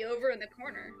 vanity over in the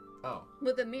corner Oh,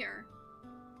 with a mirror.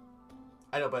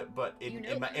 I know, but You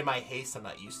know in my haste, I'm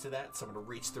not used to that. So I'm gonna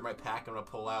reach through my pack. I'm gonna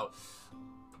pull out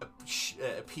a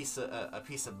piece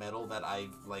of metal that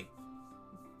I've like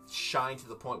shined to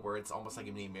the point where it's almost like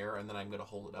a mini mirror, and then I'm gonna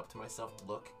hold it up to myself to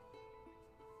look.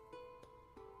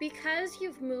 Because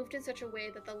you've moved in such a way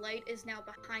that the light is now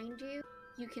behind you,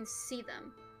 you can see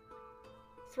them,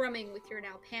 thrumming with your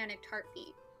now panicked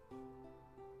heartbeat.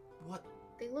 What?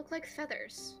 They look like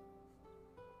feathers.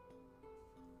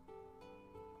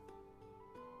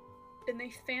 And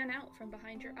they fan out from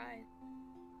behind your eyes,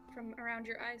 from around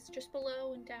your eyes, just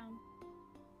below and down,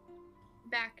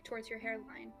 back towards your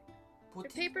hairline. What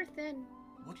They're paper thin,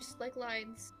 What? just like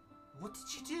lines. What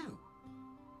did you do?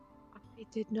 I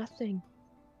did nothing.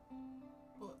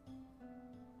 What?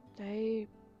 They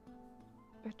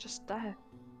are just there.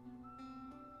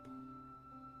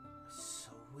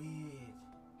 So weird.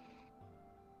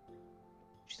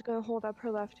 She's gonna hold up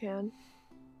her left hand.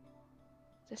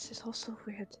 This is also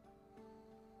weird.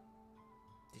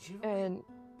 Did you? And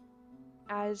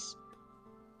as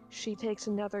she takes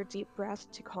another deep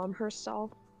breath to calm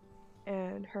herself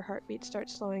and her heartbeat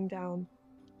starts slowing down,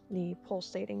 the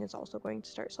pulsating is also going to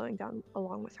start slowing down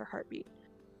along with her heartbeat.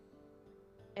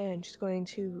 And she's going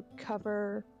to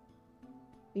cover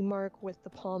the mark with the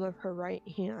palm of her right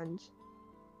hand,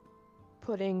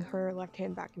 putting her left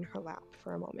hand back in her lap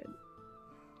for a moment.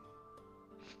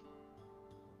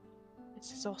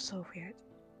 This is also weird.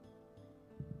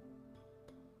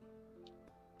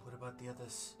 What about the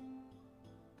others?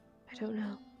 I don't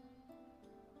know.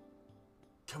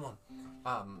 Come on.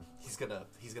 He's gonna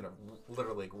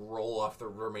literally roll off the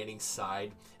remaining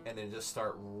side and then just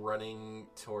start running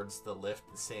towards the lift,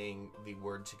 saying the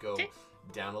word to go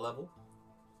down a level.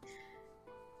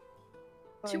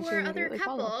 To Going our other immediately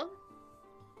couple, follow.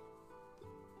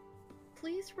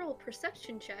 please roll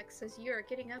perception checks as you are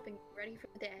getting up and ready for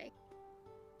the day.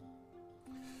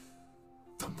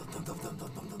 Dum, dum, dum, dum, dum,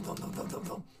 dum, dum, dum, dum, dum, dum,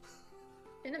 dum.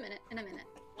 In a minute.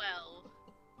 Well.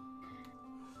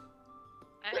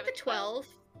 I With have the a 12,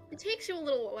 it takes you a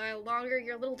little while longer.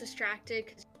 You're a little distracted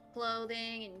because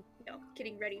clothing and,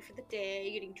 getting ready for the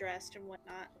day, getting dressed and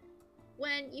whatnot.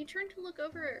 When you turn to look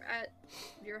over at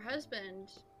your husband,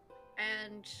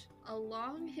 and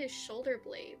along his shoulder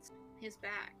blades, his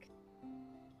back,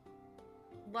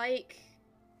 like,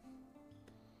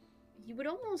 you would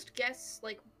almost guess,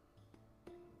 like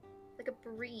a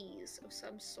breeze of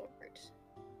some sort.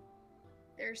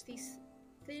 There's these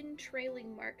thin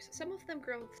trailing marks. Some of them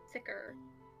grow thicker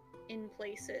in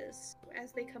places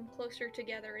as they come closer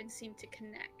together and seem to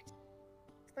connect.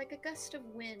 It's like a gust of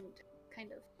wind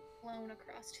kind of blown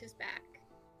across his back,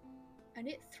 and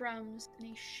it thrums in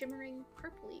a shimmering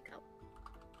purpley color.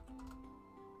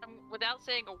 Without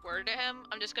saying a word to him,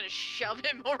 I'm just gonna shove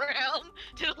him around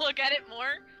to look at it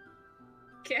more.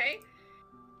 Okay?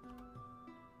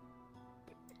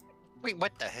 Wait,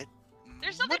 what the heck?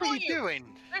 There's something What are on you you. doing?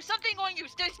 There's something on you.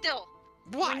 Stay still.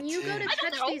 What? When you go to I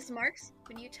don't touch know. these marks,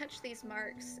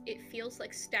 it feels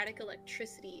like static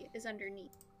electricity is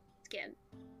underneath skin,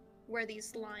 where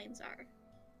these lines are.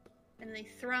 And they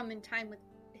thrum in time with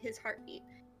his heartbeat.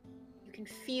 You can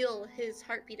feel his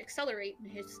heartbeat accelerate in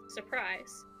his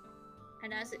surprise.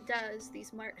 And as it does,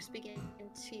 these marks begin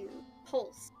to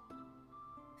pulse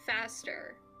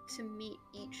faster to meet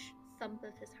each thump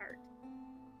of his heart.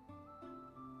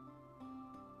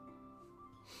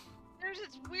 There's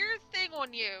this weird thing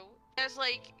on you that's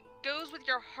like goes with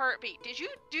your heartbeat. Did you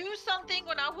do something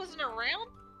when I wasn't around?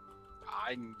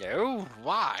 I know.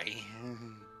 Why?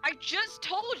 I just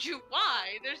told you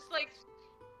why. There's like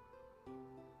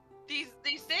these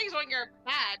things on your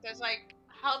back that's like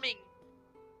humming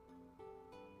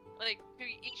like to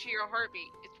each of your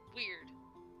heartbeat. It's weird.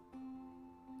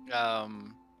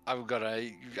 I'm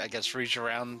gonna, I guess, reach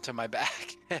around to my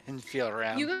back and feel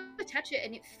around. You go to touch it,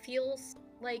 and it feels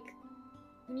like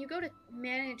when you go to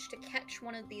manage to catch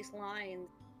one of these lines,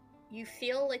 you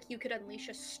feel like you could unleash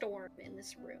a storm in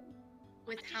this room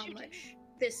with What did how you do? much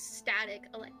this static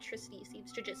electricity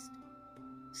seems to just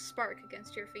spark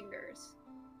against your fingers.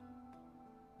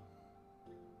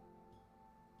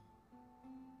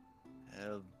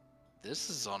 This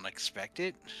is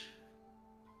unexpected.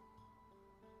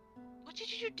 What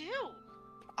did you do?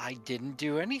 I didn't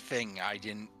do anything. I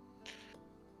didn't.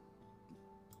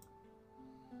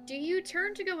 Do you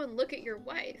turn to go and look at your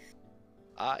wife?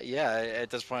 Yeah. At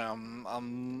this point,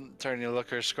 I'm turning to look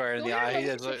her square in Go the ahead, eye.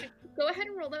 and roll the perception- go ahead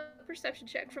and roll the perception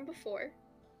check from before.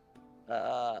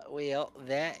 Well,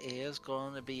 that is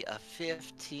going to be a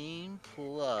 15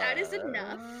 plus. That is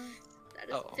enough. That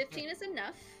is Oh. 15 is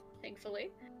enough,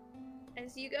 thankfully.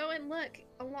 As you go and look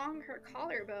along her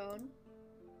collarbone,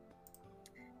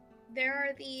 there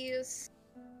are these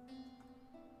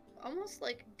almost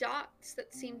like dots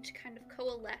that seem to kind of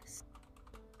coalesce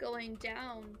going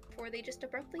down before they just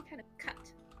abruptly kind of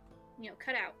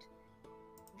cut out.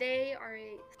 They are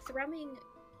a thrumming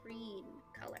green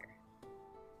color.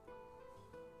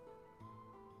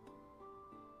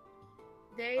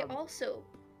 They also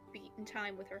beat in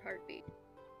time with her heartbeat.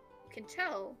 You can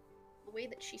tell the way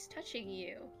that she's touching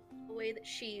you, the way that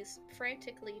she's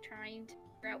frantically trying to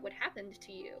figure out what happened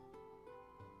to you,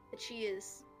 that she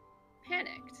is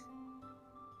panicked.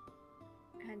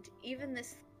 And even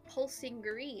this pulsing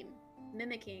green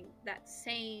mimicking that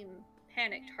same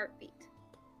panicked heartbeat.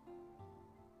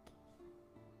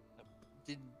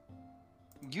 Did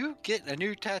you get a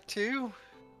new tattoo?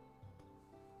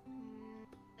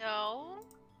 No.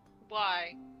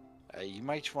 Why? You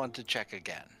might want to check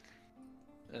again.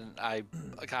 And I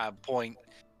kind of point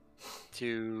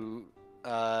to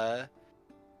the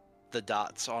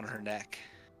dots on her neck.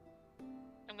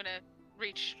 I'm gonna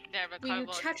reach Nerva When you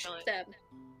Carnival and touch feel it. them,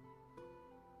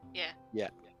 Yeah.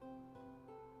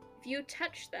 if you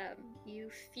touch them, you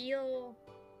feel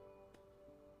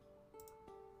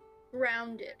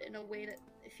grounded in a way that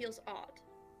it feels odd.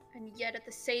 And yet at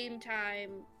the same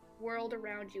time, world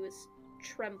around you is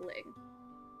trembling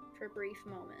for a brief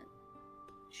moment.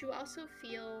 But you also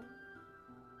feel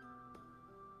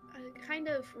a kind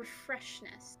of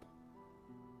refreshness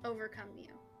overcome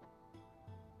you.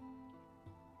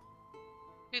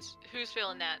 Who's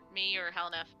feeling that? Me or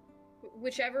Helnef?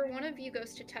 Whichever one of you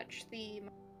goes to touch the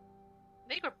I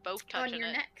think we're both on touching your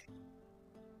it. neck,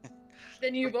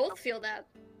 then you both feel that.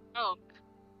 Oh,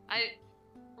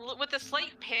 with a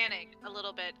slight panic, a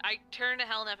little bit, I turn to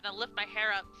Helnef and I lift my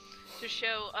hair up to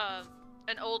show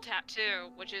an old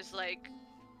tattoo, which is like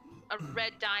a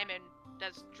red diamond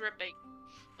that's dripping,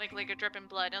 like a dripping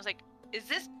blood. And I was like, "Is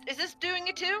this doing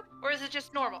it too, or is it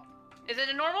just normal? Is it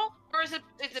a normal, or is it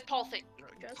pulsing?"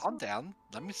 Just Calm down.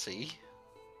 Let me see.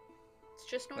 It's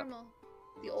just normal.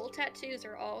 The old tattoos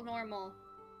are all normal,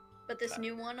 but this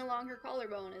new one along her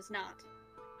collarbone is not.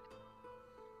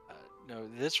 No,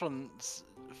 this one's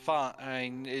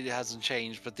fine. It hasn't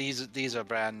changed, but these are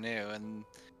brand new, and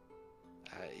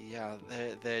yeah,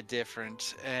 they're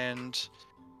different. And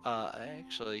I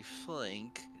actually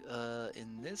think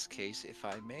in this case, if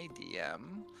I may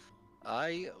DM,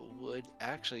 I would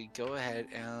actually go ahead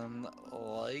and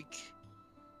like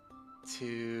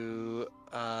to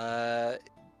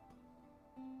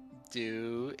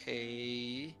do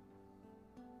a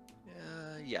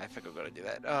yeah, I think I'm gonna do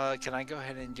that. Can I go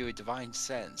ahead and do a divine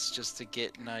sense just to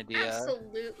get an idea?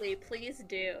 Absolutely, please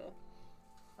do.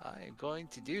 I'm going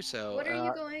to do so. What are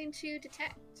you going to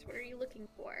detect? What are you looking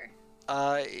for?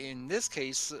 In this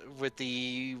case, with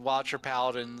the Watcher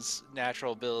Paladin's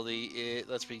natural ability, it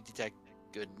lets me detect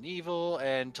good and evil,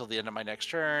 and until the end of my next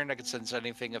turn, I can sense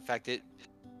anything affected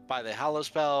by the Hallow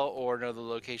spell, or know the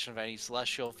location of any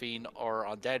celestial fiend or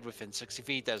undead within 60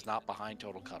 feet that is not behind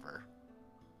total cover.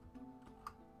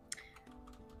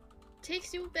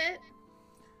 Takes you a bit,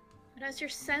 but as your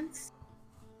sense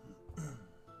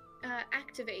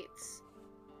activates,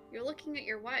 you're looking at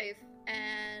your wife,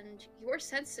 and your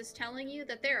sense is telling you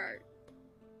that there are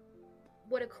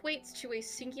what equates to a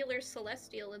singular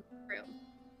celestial in the room.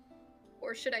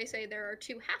 Or should I say there are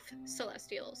two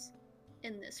half-celestials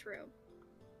in this room.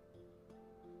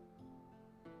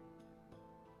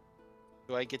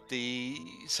 Do I get the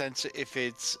sense if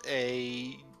it's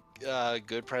a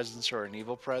good presence or an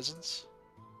evil presence?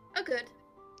 Oh, good.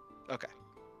 Okay.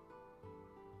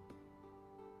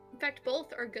 In fact,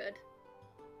 both are good.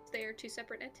 They are two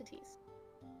separate entities.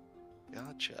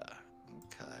 Gotcha.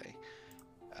 Okay.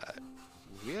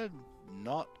 We're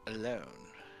not alone.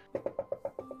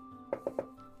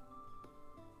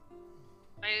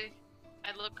 I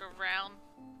look around.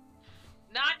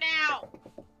 Not now!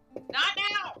 Not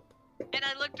now! And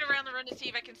I looked around the room to see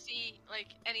if I can see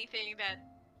like anything that,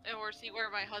 or see where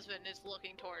my husband is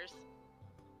looking towards.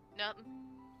 Nothing.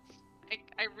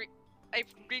 I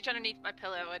reach underneath my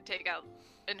pillow and take out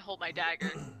and hold my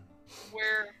dagger.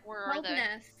 Where are they?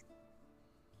 Heldness.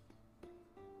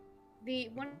 The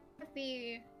one of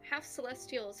the half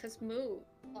celestials has moved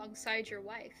alongside your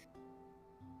wife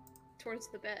towards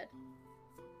the bed.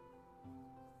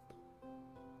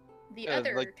 The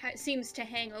other like- seems to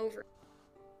hang over.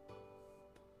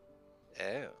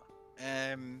 Oh.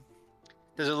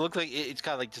 Does it look like it's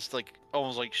kind of like just like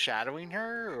almost like shadowing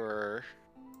her, or?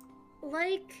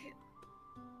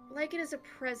 Like it is a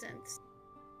presence,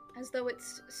 as though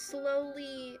it's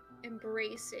slowly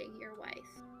embracing your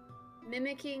wife,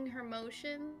 mimicking her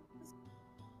motions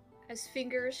as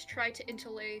fingers try to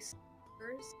interlace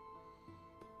hers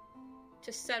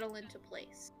to settle into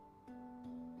place.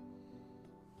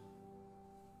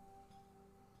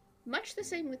 Much the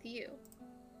same with you,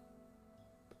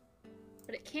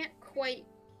 but it can't quite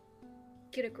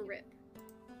get a grip.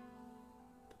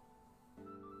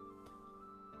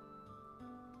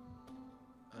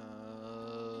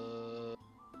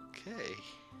 Okay.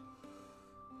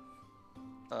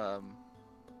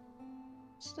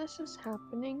 As this is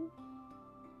happening,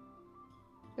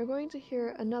 you're going to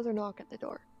hear another knock at the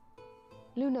door.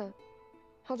 Luna,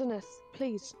 Haldeneth,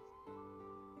 please.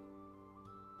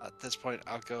 At this point,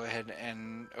 I'll go ahead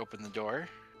and open the door.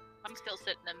 I'm still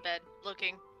sitting in bed,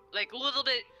 looking like a little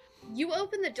bit. You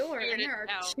open the door, and Weirded there are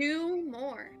out. 2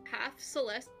 more half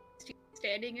celestials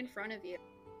standing in front of you,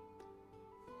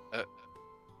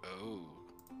 Oh.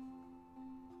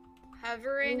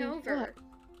 hovering Oh, over what?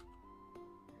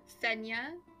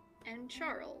 Fenya and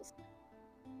Charles.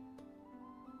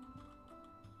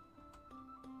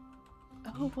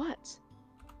 Oh, what?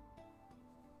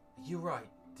 You're right.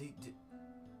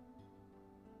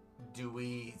 Do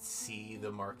we see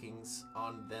the markings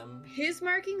on them? His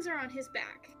markings are on his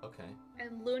back, Okay.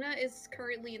 and Luna is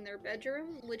currently in their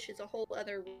bedroom, which is a whole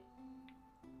other.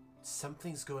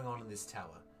 Something's going on in this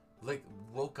tower. Like,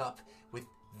 woke up with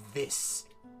this.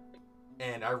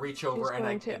 And I reach over and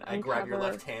I grab your uncover-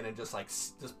 left hand and just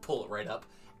just pull it right up.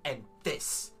 And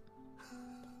this.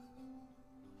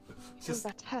 Just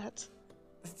that hat.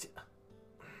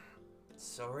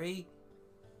 Sorry?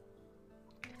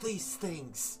 These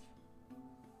things.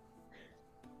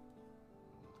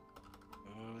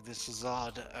 Oh, this is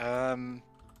odd.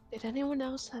 Did anyone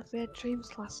else have weird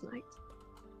dreams last night?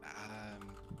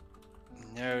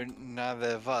 No,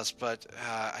 neither of us, but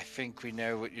I think we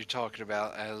know what you're talking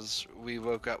about, as we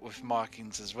woke up with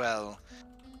markings as well.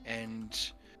 And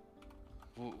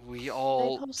we They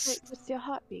all... pulsate with your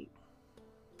heartbeat.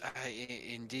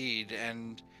 Indeed,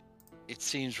 and it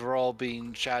seems we're all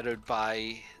being shadowed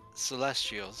by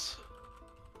celestials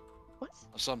What?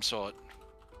 of some sort.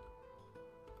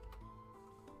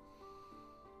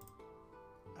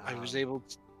 I was able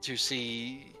to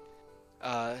see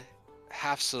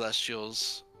half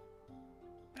celestials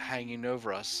hanging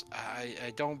over us.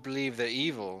 I don't believe they're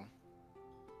evil.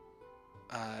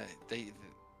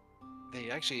 They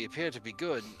actually appear to be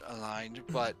good aligned,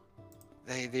 but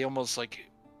they almost like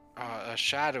are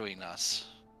shadowing us.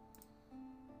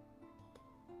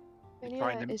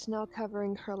 Trying Fenya to- is now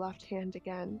covering her left hand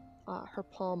again, her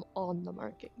palm on the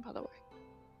marking, by the way.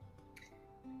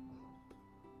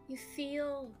 You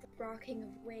feel the rocking of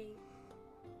waves.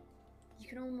 You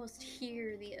can almost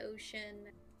hear the ocean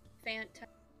phantom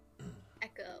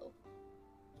echo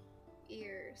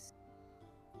ears.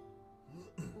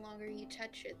 The longer you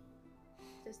touch it,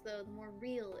 it's as though the more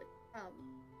real it becomes.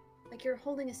 Like you're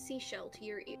holding a seashell to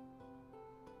your ear.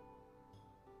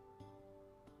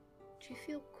 But you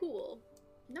feel cool.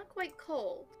 Not quite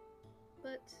cold,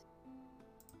 but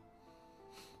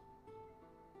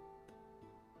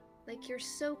like you're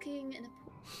soaking in a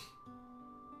pool.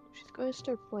 She's going to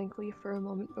stare blankly for a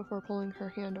moment before pulling her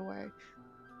hand away.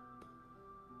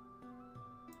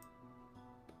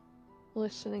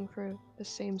 Listening for the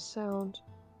same sound,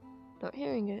 not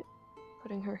hearing it,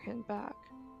 putting her hand back.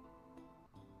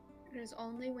 It is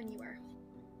only when you are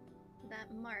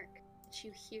that mark that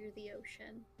you hear the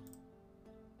ocean.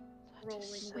 That is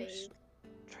Rolling so waves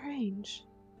strange.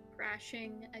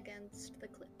 crashing against the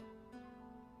cliff.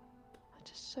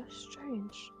 That is so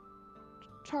strange.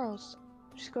 Charles,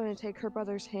 she's going to take her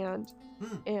brother's hand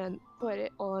and put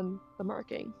it on the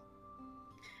marking.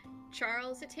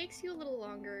 Charles, it takes you a little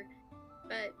longer,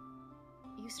 but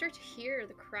you start to hear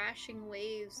the crashing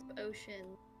waves of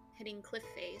ocean hitting cliff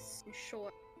face and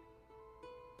shore.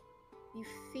 You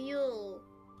feel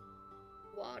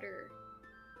water,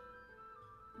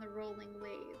 the rolling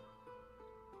wave,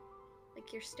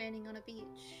 like you're standing on a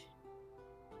beach.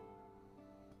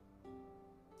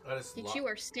 Yet you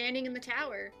are standing in the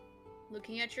tower,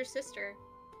 looking at your sister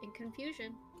in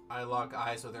confusion. I lock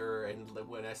eyes with her, and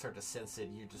when I start to sense it,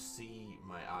 you just see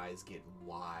my eyes get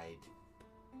wide.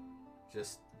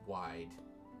 Just wide.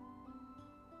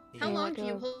 How Yeah, long like do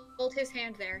you hold his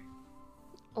hand there?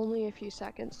 Only a few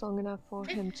seconds, long enough for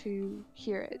him to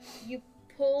hear it. You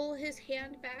pull his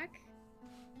hand back.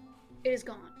 It is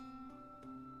gone.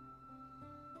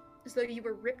 As though you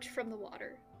were ripped from the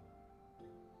water.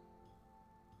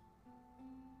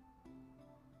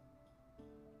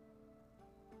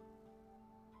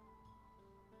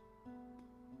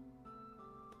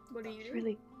 What are you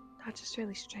doing? That's just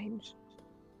really strange.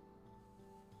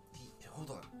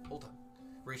 Hold on.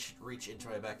 Reach into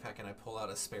my backpack and I pull out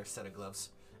a spare set of gloves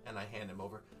and I hand him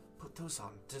over. Put those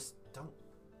on. Just don't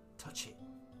touch it.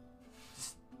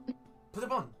 Just put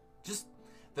them on. Just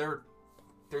they're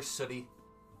sooty,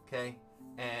 okay,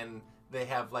 and they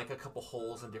have like a couple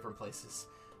holes in different places,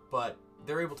 but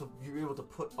you're able to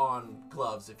put on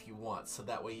gloves if you want, so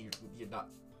that way you're not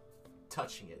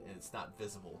touching it and it's not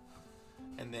visible.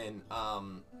 And then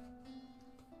I'll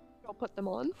put them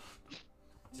on.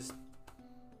 just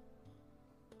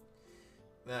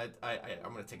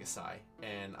I'm gonna take a sigh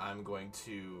and I'm going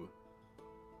to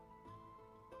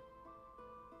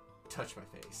touch my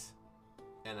face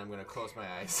and I'm gonna close my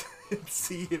eyes and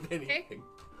see if anything.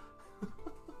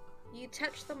 You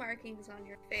touch the markings on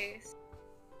your face.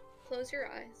 Close your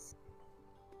eyes.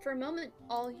 For a moment,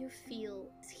 all you feel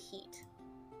is heat.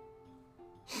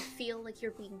 You feel like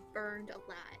you're being burned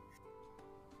alive.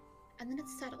 And then it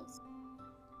settles.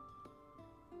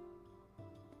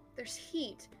 There's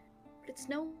heat, but it's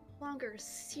no longer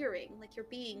searing like you're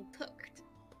being cooked.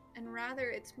 And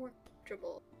rather, it's more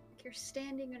comfortable, like you're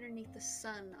standing underneath the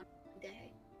sun on a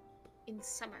day in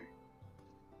summer.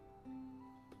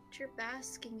 But you're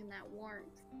basking in that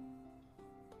warmth.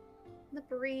 And the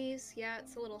breeze, yeah,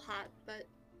 it's a little hot, but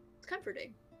it's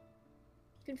comforting.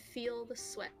 You can feel the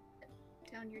sweat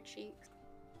down your cheeks,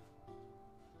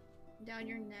 down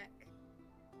your neck.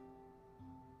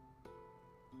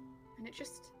 And it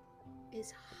just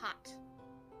is hot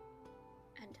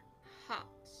and hot.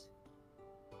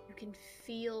 You can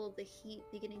feel the heat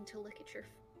beginning to lick at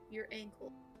your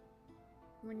ankle.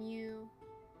 When you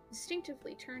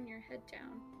instinctively turn your head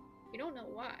down, you don't know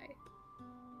why.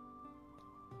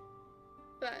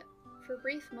 But for a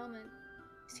brief moment,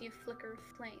 you see a flicker of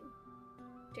flame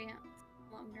dance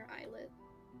along your eyelid.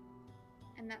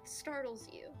 And that startles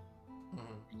you.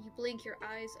 Mm-hmm. And you blink your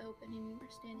eyes open and you are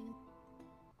standing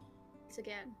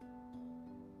again.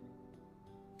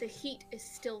 The heat is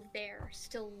still there,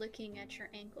 still licking at your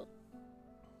ankle.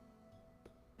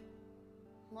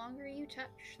 The longer you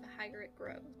touch, the higher it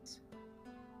grows.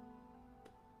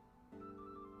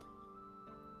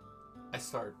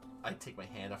 I take my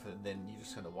hand off it, and then you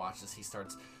just kind of watch as he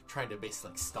starts trying to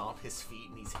basically like stomp his feet,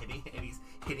 and he's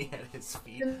hitting at his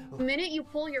feet. The minute you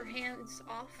pull your hands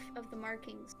off of the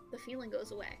markings, the feeling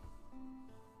goes away.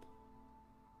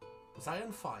 Was I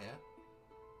on fire?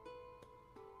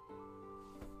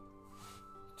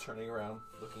 Turning around,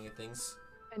 looking at things.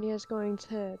 Enya's going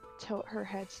to tilt her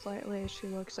head slightly as she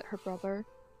looks at her brother.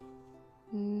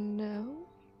 No.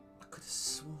 I could have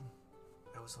sworn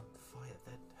I was on fire.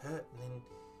 That hurt, and then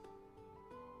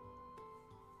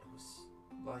it was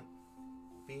like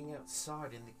being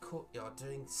outside in the courtyard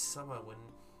during summer when.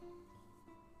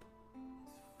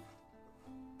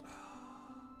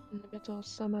 In the middle of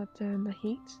summer during the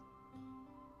heat?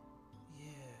 Yeah.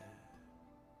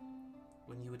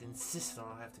 When you would insist on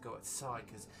I have to go outside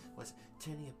because I was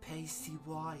turning a pasty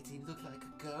white and he looked like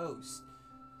a ghost.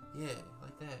 Yeah,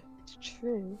 like that. It's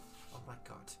true. Oh my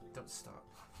god, don't stop.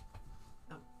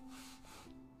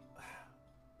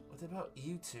 What about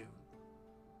you two?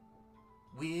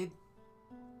 Weird.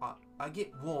 I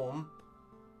get warm.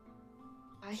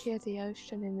 I hear the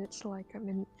ocean and it's like I'm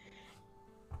in...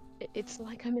 It's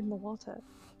like I'm in the water.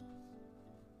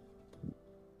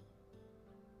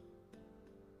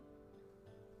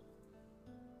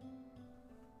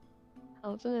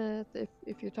 Aldeneth,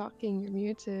 if you're talking, you're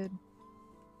muted.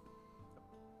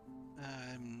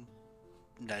 I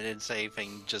didn't say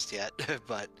anything just yet,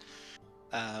 but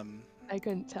I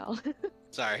couldn't tell.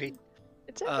 sorry.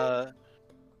 It's okay.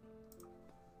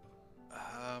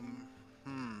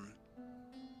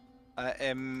 I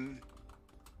am.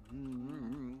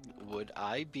 Would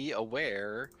I be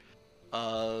aware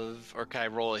of, or can I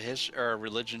roll a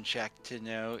religion check to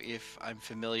know if I'm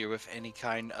familiar with any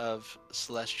kind of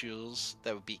celestials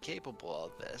that would be capable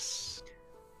of this?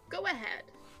 Go ahead.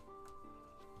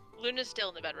 Luna's still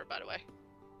in the bedroom, by the way.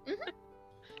 Mhm.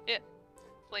 Yeah.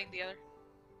 Playing the other.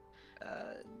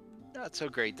 Not so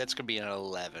great. That's gonna be an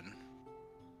 11.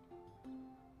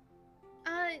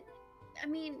 I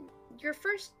mean, your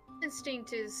first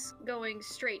instinct is going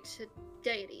straight to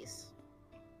deities.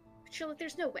 But you're like,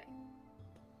 there's no way.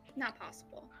 Not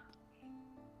possible.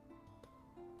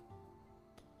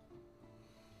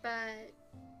 But,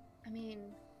 I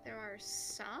mean, there are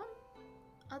some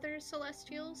other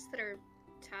celestials that are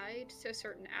tied to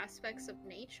certain aspects of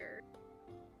nature.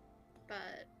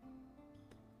 But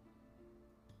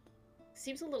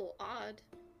seems a little odd.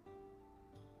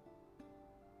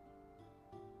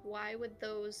 Why would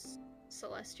those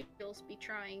celestials be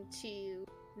trying to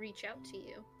reach out to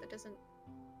you? That doesn't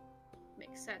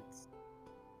make sense.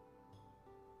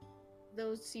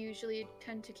 Those usually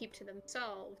tend to keep to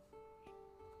themselves.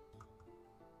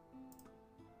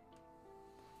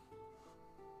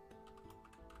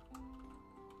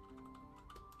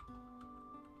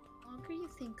 The longer you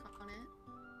think on it,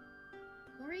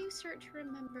 the more you start to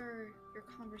remember your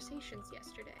conversations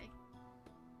yesterday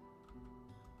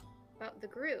about the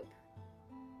group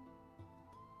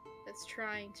that's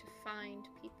trying to find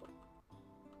people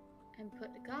and put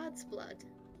God's blood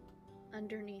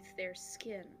underneath their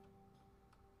skin.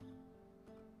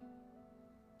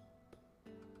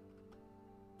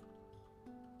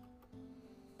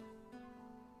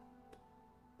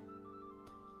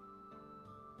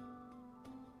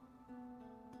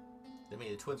 I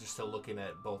mean, the twins are still looking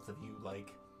at both of you,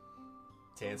 like,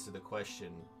 to answer the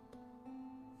question.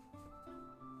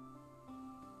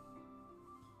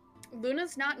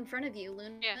 Luna's not in front of you.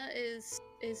 Luna Yeah. is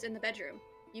in the bedroom.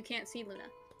 You can't see Luna.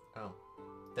 Oh.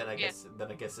 Then I guess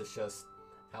it's just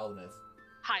Halnith.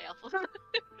 High elf.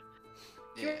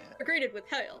 Yeah. You're greeted with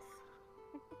health.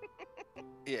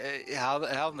 Yeah,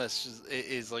 Halness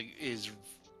is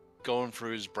going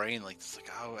through his brain, like, it's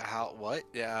like, oh, how, what?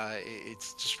 Yeah,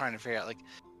 it's just trying to figure out, like,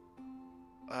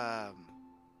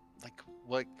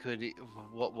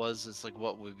 what was this, like,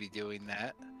 what would be doing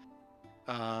that?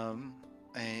 And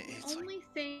it's The like, only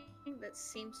thing that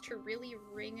seems to really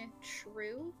ring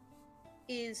true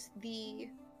is the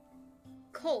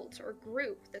cult or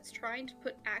group that's trying to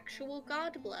put actual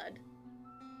god blood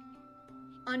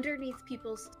underneath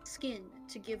people's skin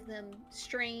to give them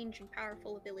strange and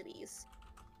powerful abilities.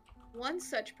 One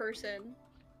such person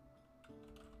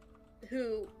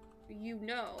who you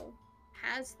know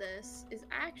has this is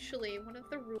actually one of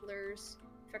the rulers,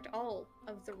 in fact all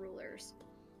of the rulers,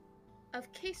 of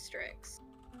Castrix.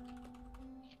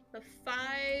 The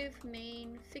 5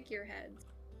 main figureheads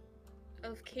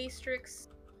of Castrix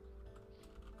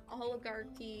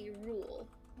oligarchy rule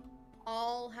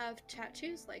all have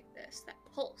tattoos like this that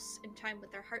pulse in time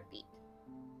with their heartbeat.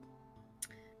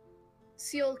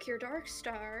 Siolkir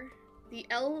Darkstar, the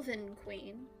Elven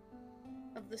Queen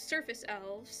of the Surface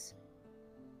Elves,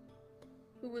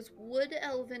 who was wood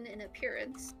elven in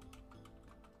appearance,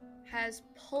 has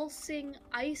pulsing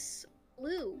ice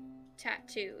blue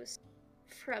tattoos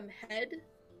from head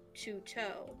to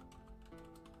toe,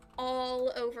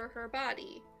 all over her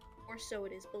body, or so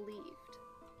it is believed.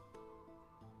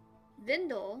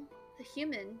 Vindel, the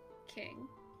human king,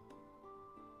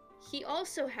 he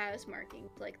also has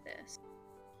markings like this.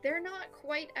 They're not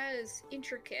quite as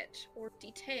intricate or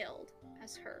detailed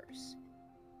as hers,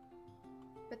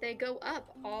 but they go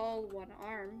up all one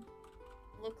arm,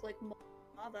 look like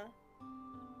lava.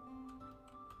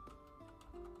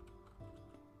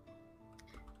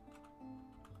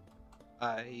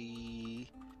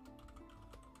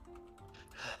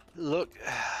 Look,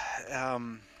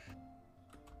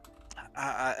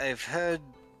 I've heard.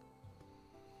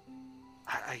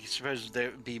 I suppose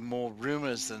there would be more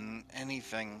rumors than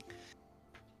anything,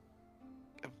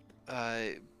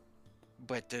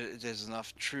 but there's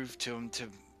enough truth to them to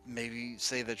maybe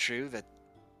say the truth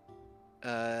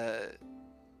that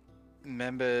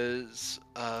members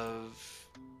of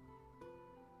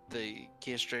the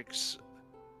Castrix,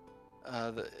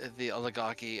 the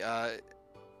oligarchy, are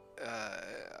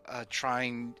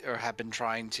trying or have been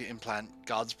trying to implant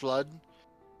God's blood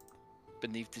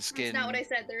beneath the skin. That's not what I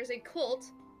said. There's a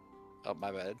cult. Oh,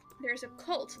 my bad. There's a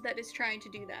cult that is trying to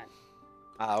do that.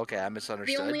 Ah, okay, I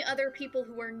misunderstood. The only other people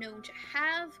who are known to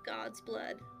have God's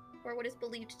blood, or what is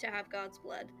believed to have God's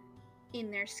blood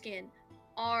in their skin,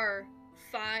 are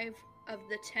 5 of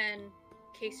the 10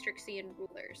 Castrixian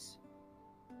rulers.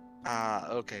 Ah,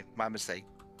 okay, my mistake.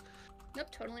 Nope,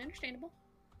 totally understandable.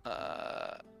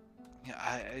 Yeah,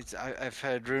 I've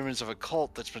heard rumors of a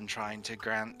cult that's been trying to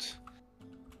grant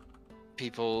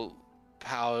people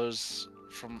powers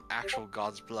from actual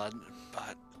God's blood,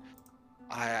 but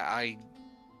I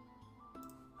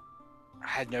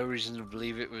had no reason to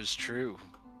believe it was true.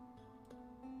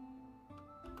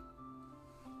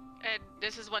 And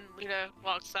this is when Luna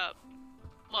walks to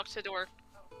the door,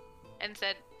 and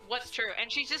said, "What's true?"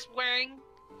 And she's just wearing,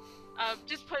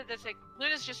 just put it this way,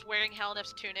 Luna's just wearing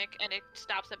Halnif's tunic, and it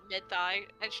stops at mid-thigh,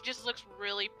 and she just looks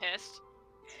really pissed.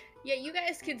 Yeah, you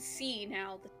guys can see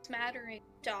now the smattering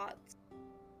dots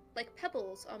like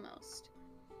pebbles almost,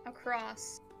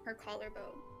 across her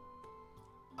collarbone.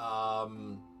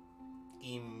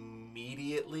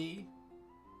 Immediately,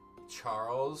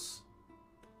 Charles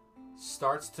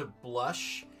starts to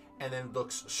blush and then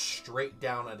looks straight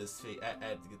down at his feet.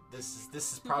 This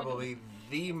is probably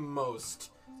the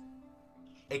most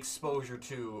exposure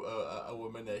to a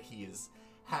woman that he has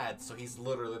had. So he's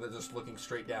literally just looking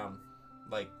straight down,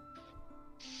 like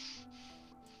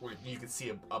where you can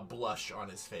see a blush on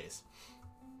his face.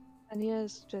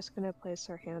 Ania's just gonna place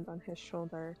her hand on his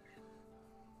shoulder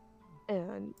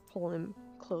and pull him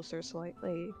closer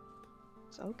slightly.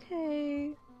 It's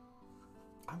okay,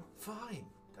 I'm fine.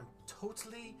 I'm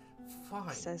totally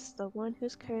fine. says the one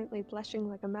who's currently blushing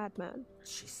like a madman.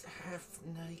 She's half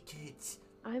naked.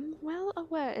 I'm well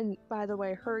aware, and by the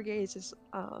way, her gaze is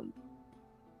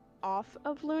off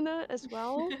of Luna as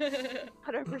well,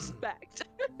 out of respect.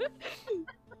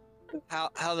 How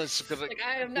that's gonna Like,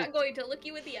 I am not going to look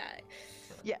you in the eye.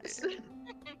 Yes.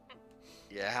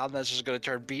 yeah, how that's just gonna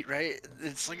turn beat right?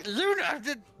 It's like Luna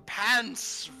did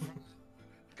pants. For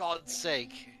God's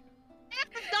sake.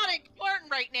 That's not important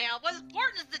right now. What's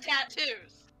important is the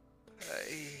tattoos.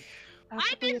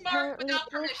 That's been what we marked apparently without all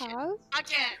permission. have.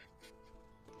 Again.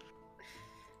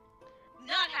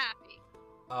 Not happy.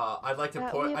 I'd like to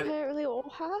That point. we apparently all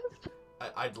have.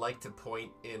 I'd like to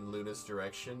point in Luna's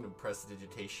direction and press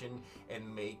digitation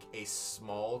and make a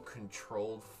small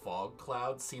controlled fog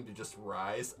cloud seem to just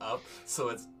rise up so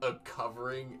it's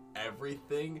covering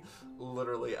everything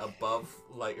literally above,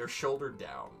 like, or shoulder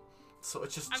down. So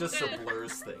it just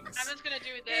blurs things. I'm just gonna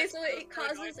do Okay, this. so it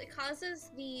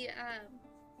causes the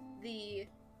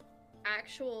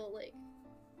actual, like,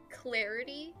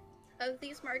 clarity of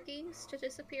these markings to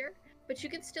disappear, but you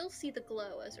can still see the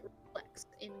glow as it reflects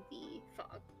in the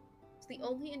fog. It's the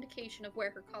only indication of where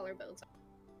her collarbones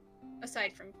are,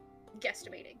 aside from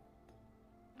guesstimating.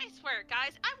 I swear,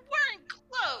 guys, I'm wearing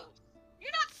clothes.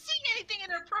 You're not seeing anything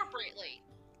inappropriately.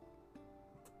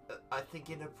 I think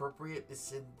inappropriate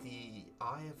is in the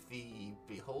eye of the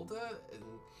beholder, and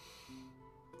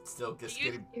still just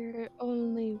You- getting. You're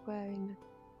only wearing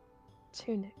a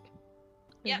tunic.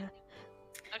 Yeah. Luna.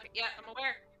 Okay, yeah, I'm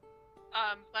aware.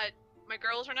 But my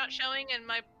girls are not showing, and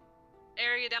my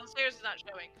area downstairs is not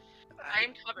showing. I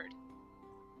am covered.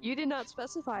 You did not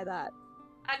specify that.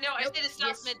 No, I Nope, said it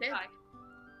stops yes, mid-thigh.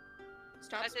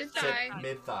 Stop I said mid stop. thigh. Thigh.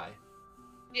 Mid thigh.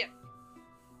 Yeah.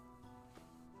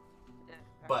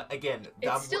 But again,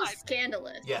 It's still Why?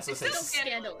 scandalous. Yes, It's it's- still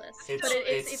scandalous. it's- But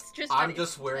it's- it's just. I'm that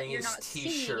just that wearing you're his not seeing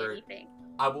t-shirt. anything.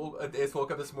 I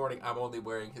woke up this morning. I'm only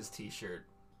wearing his t-shirt.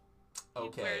 He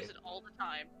Okay. wears it all the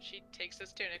time. She takes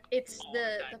his tunic It's all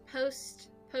the time. post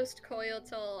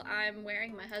coital. I'm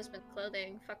wearing my husband's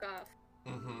clothing. Fuck off.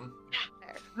 Mm-hmm.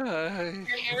 Her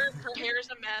hair is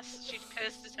a mess. She's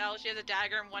pissed as hell. She has a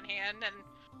dagger in one hand and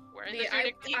wearing the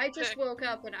tunic. I just woke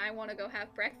up and I want to go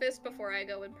have breakfast before I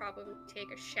go and probably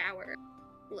take a shower.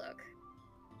 Look.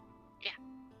 Yeah.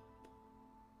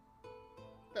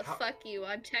 The How- fuck you,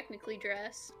 I'm technically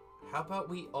dressed. How about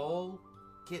we all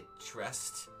get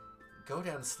dressed, go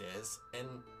downstairs, and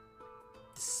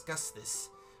discuss this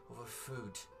over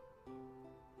food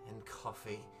and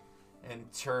coffee,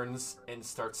 and turns and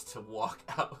starts to walk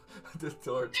out the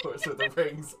door towards where the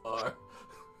rings are.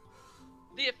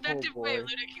 The effective way boy.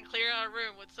 Luna can clear out a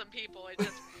room with some people and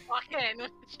just walk in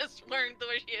just wearing the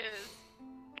way she is.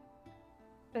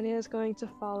 Ania is going to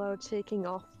follow, taking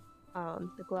off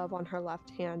the glove on her left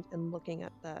hand and looking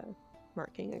at the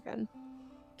marking again.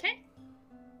 Okay.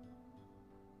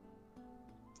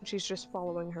 She's just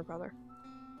following her brother.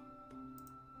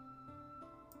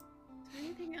 Is there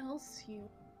anything else you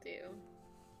do?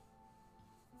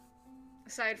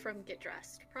 Aside from get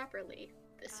dressed properly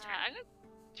this time. I'm gonna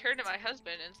turn to my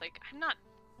husband and it's like, I'm not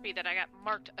happy that I got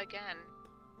marked again.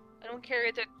 I don't care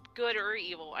if it's good or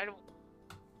evil.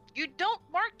 You don't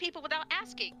mark people without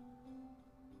asking.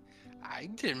 I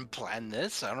didn't plan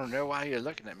this. I don't know why you're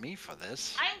looking at me for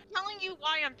this. I'm telling you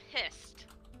why I'm pissed.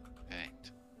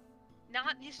 Right.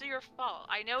 Not this is your fault.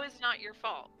 I know it's not your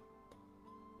fault.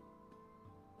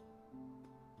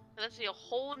 That's a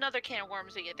whole nother can of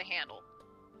worms that you have to handle.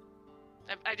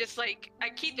 I just like, I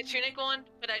keep the tunic on,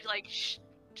 but I like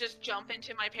just jump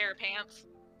into my pair of pants.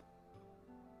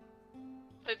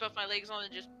 Put both my legs on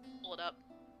and just pull it up.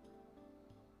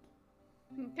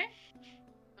 Okay.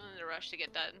 I'm in a rush to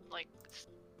get done. Like,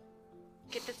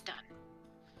 get this done.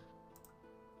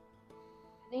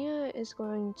 Ania is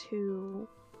going to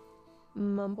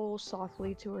mumble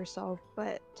softly to herself,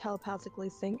 but telepathically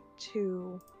think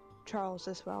to Charles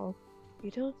as well.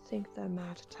 You don't think they're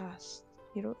mad at us?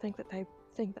 You don't think that they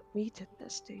think that we did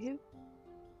this, do you?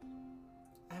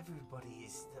 everybody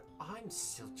is. I'm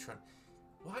still trying.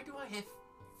 Why do I have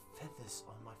feathers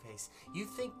on my face? You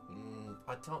think?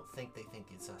 I don't think they think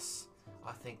it's us.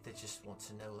 I think they just want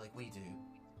to know like we do.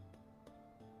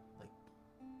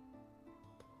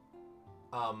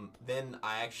 Then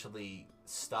I actually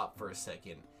stop for a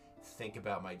second, think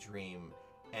about my dream,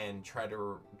 and try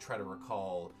to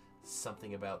recall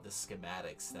something about the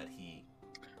schematics that he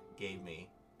gave me.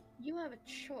 You have a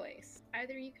choice.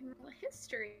 Either you can roll a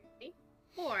history,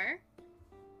 or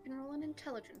you can roll an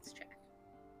intelligence check.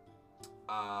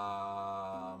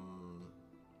 I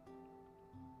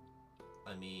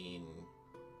mean,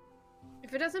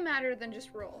 if it doesn't matter, then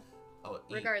just roll. Oh,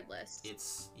 regardless.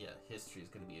 History is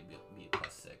going to be a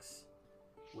 +6,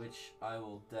 which I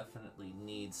will definitely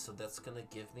need. So that's going to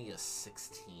give me a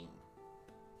 16.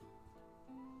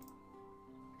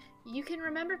 You can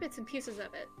remember bits and pieces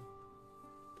of it.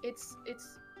 It's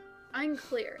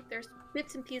unclear. There's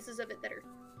bits and pieces of it that are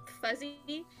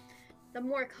fuzzy. The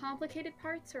more complicated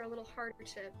parts are a little harder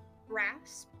to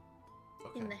grasp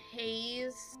in the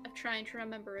haze of trying to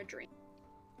remember a dream.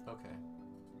 Okay.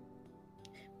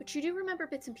 But you do remember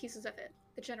bits and pieces of it.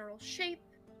 The general shape,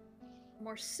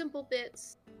 more simple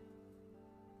bits.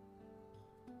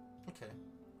 Okay.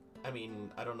 I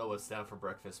mean, I don't know what's down for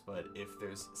breakfast, but if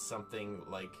there's something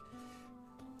like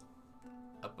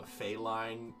a buffet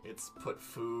line, it's put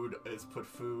food.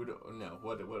 No,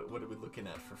 what are we looking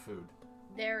at for food?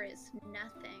 There is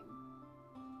nothing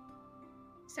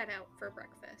set out for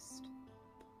breakfast.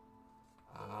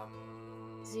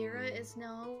 Zira is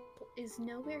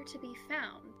nowhere to be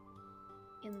found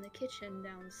in the kitchen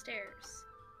downstairs.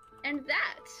 And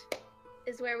that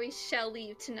is where we shall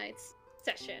leave tonight's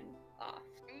session off.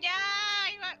 Yeah,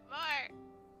 I want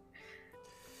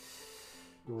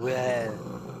more.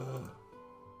 Well.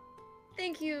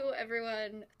 Thank you,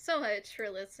 everyone, so much for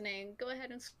listening. Go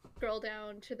ahead and scroll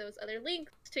down to those other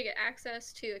links to get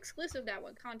access to exclusive Nat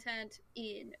 1 content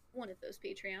in one of those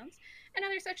Patreons and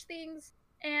other such things.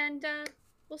 And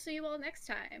we'll see you all next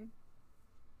time.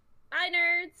 Bye,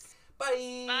 nerds!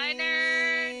 Bye! Bye,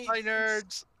 nerds! Bye,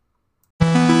 nerds!